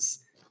languages.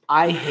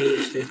 I hate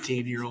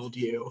 15-year-old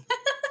you.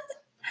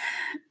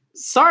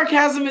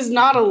 Sarcasm is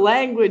not a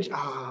language.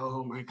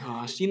 Oh my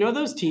gosh. You know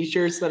those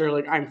t-shirts that are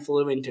like, I'm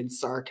fluent in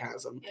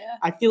sarcasm? Yeah.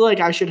 I feel like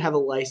I should have a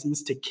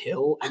license to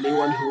kill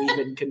anyone who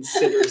even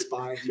considers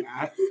buying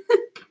that.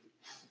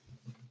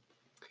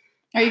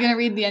 Are you going to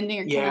read the ending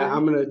or Yeah,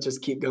 I'm going to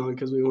just keep going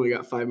because we only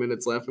got 5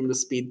 minutes left. I'm going to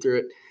speed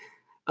through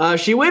it.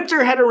 She whipped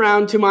her head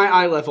around to my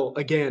eye level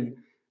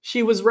again.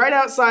 She was right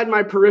outside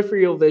my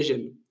peripheral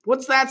vision.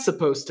 What's that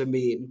supposed to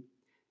mean?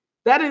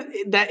 That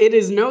it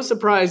is no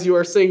surprise you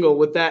are single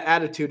with that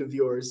attitude of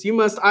yours. You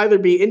must either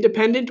be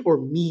independent or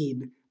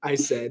mean, I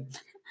said.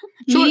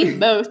 Me,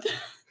 both.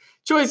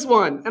 Choice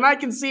one, and I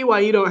can see why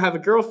you don't have a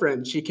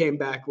girlfriend, she came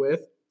back with.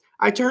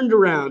 I turned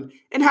around.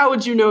 And how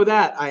would you know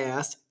that? I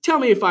asked. Tell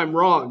me if I'm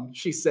wrong,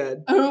 she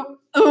said.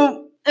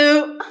 Ooh.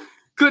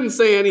 Couldn't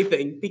say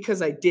anything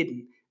because I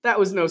didn't. That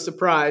was no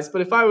surprise,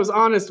 but if I was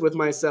honest with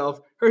myself,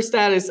 her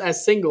status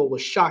as single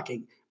was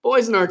shocking.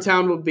 Boys in our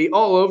town would be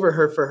all over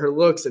her for her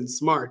looks and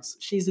smarts.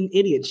 She's an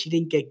idiot. She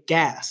didn't get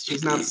gas.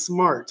 She's not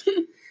smart.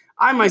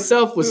 I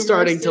myself was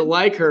starting to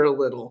like her a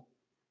little.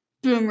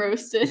 Boom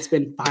roasted. It's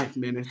been 5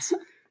 minutes.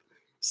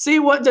 See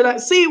what did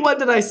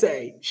I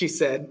say? She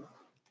said.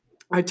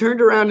 I turned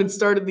around and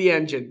started the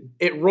engine.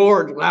 It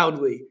roared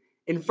loudly.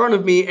 In front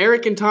of me,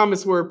 Eric and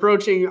Thomas were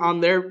approaching on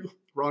their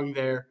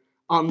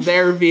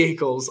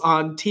vehicles,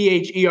 on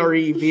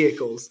THERE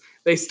vehicles.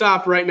 They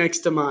stopped right next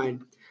to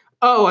mine.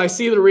 Oh, I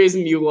see the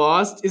reason you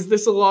lost. Is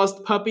this a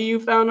lost puppy you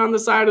found on the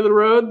side of the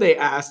road? They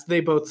asked. They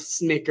both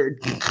snickered.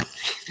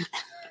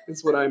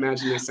 That's what I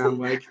imagine they sound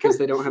like because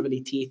they don't have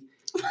any teeth.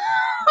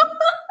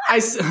 I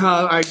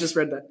just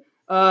read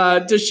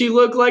that. Does she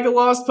look like a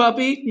lost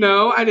puppy?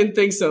 No, I didn't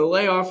think so.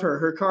 Lay off her.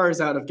 Her car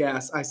is out of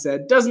gas, I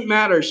said. Doesn't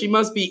matter. She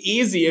must be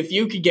easy if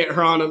you could get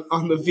her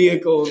on the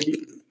vehicle.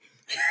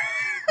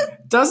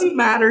 Doesn't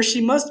matter. She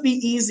must be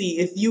easy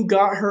if you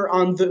got her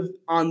on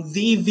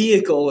the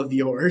vehicle of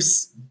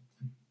yours.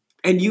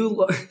 And you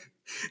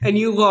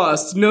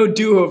lost. No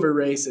do-over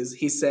races,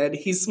 he said.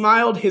 He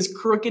smiled his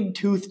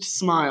crooked-toothed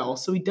smile.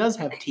 So he does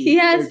have teeth. He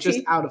has They're just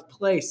teeth. Out of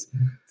place.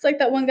 It's like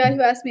that one guy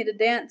who asked me to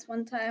dance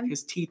one time.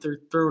 His teeth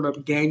are throwing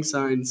up gang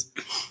signs.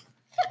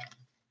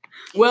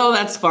 Well,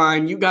 that's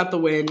fine. You got the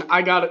win.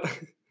 I got it.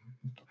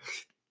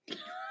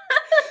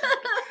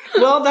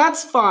 Well,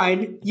 that's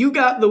fine. You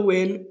got the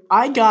win.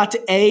 I got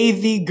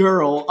the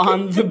girl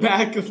on the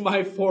back of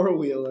my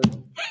four-wheeler.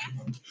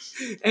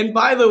 And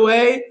by the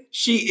way,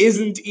 she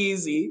isn't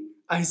easy,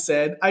 I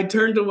said. I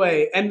turned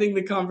away, ending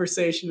the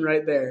conversation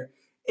right there.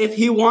 If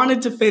he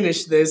wanted to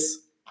finish this,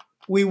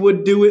 we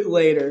would do it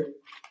later.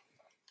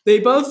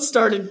 They both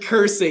started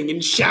cursing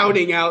and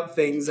shouting out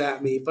things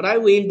at me, but I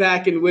leaned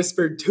back and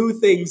whispered two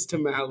things to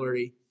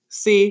Mallory.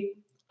 See,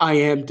 I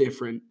am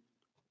different.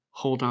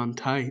 Hold on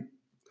tight.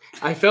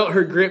 I felt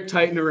her grip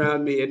tighten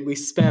around me, and we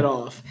sped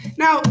off.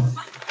 Now...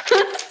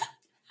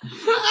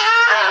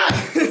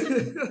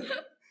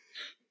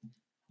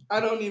 I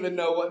don't even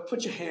know what...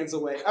 Put your hands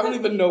away. I don't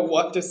even know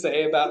what to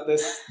say about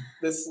this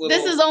little...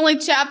 This is only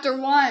chapter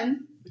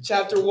 1.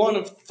 Chapter 1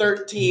 of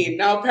 13.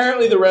 Now,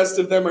 apparently the rest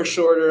of them are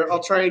shorter.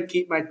 I'll try and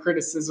keep my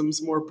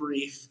criticisms more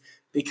brief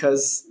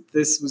because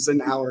this was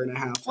an hour and a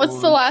half What's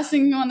long. the last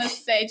thing you want to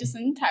say just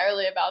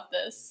entirely about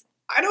this?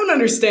 I don't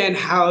understand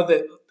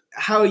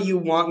how you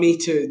want me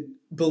to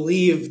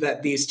believe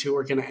that these two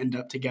are going to end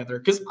up together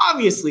because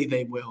obviously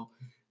they will.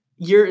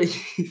 You're...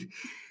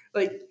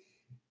 like...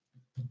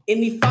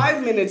 In the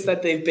 5 minutes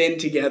that they've been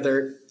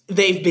together,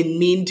 they've been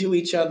mean to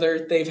each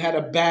other. They've had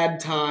a bad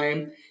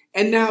time.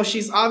 And now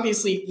she's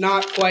obviously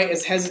not quite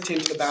as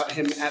hesitant about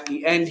him at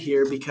the end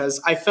here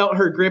because I felt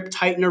her grip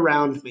tighten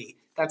around me.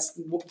 That's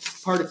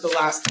part of the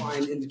last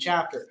line in the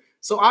chapter.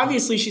 So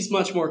obviously she's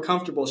much more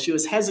comfortable. She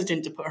was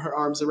hesitant to put her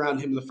arms around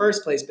him in the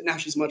first place, but now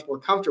she's much more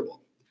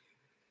comfortable.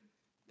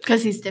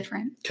 Because he's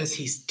different. Because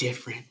he's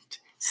different.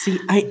 See,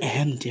 I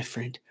am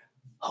different.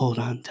 Hold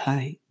on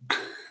tight.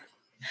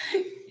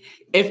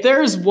 If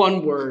there is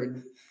one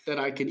word that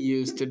I could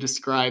use to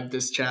describe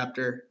this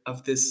chapter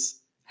of this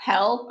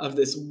Hell? of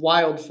this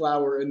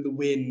wildflower in the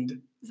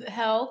wind, Is it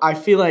hell? I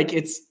feel like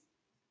it's...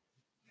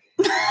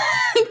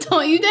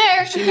 Don't you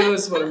dare! She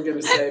knows what I'm going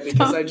to say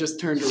because I just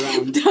turned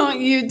around. Don't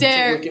you To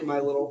dare! look at my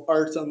little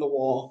art on the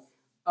wall.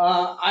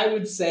 I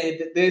would say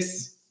that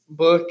this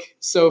book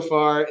so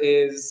far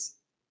is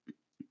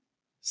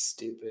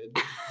stupid.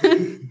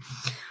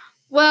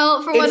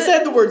 Well, for It what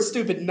said the word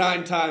stupid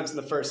 9 times in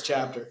the first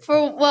chapter.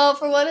 for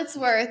what it's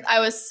worth, I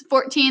was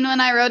 14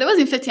 when I wrote it. It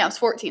wasn't even 15. I was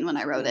 14 when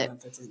I wrote it.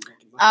 That doesn't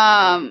make it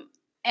much.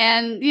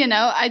 And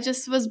I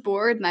just was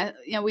bored, and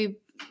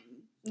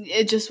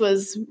it just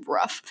was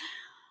rough.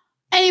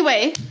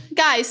 Anyway,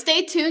 guys,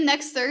 stay tuned.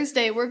 Next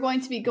Thursday, we're going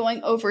to be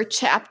going over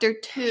chapter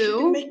You're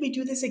gonna 2 make me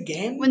do this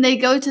again? when they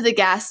go to the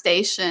gas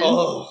station.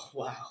 Oh,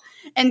 wow.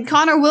 And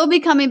Connor will be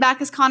coming back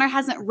because Connor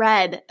hasn't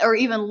read or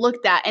even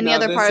looked at any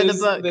other part of the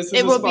book. This is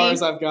it will as far be.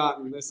 as I've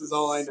gotten. This is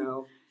all I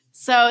know.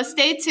 So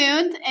stay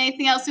tuned.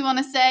 Anything else you want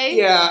to say?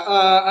 Yeah,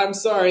 I'm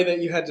sorry that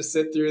you had to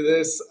sit through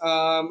this.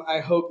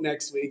 I hope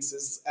next week's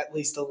is at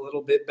least a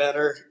little bit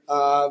better.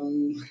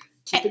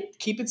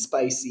 Keep it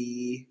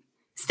spicy.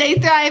 Stay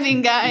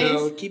thriving, guys.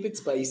 No, keep it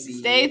spicy.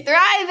 Stay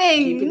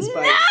thriving. Keep it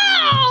spicy.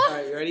 No! All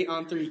right, you ready?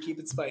 On 3, keep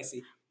it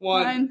spicy.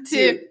 1,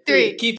 2, 3. Keep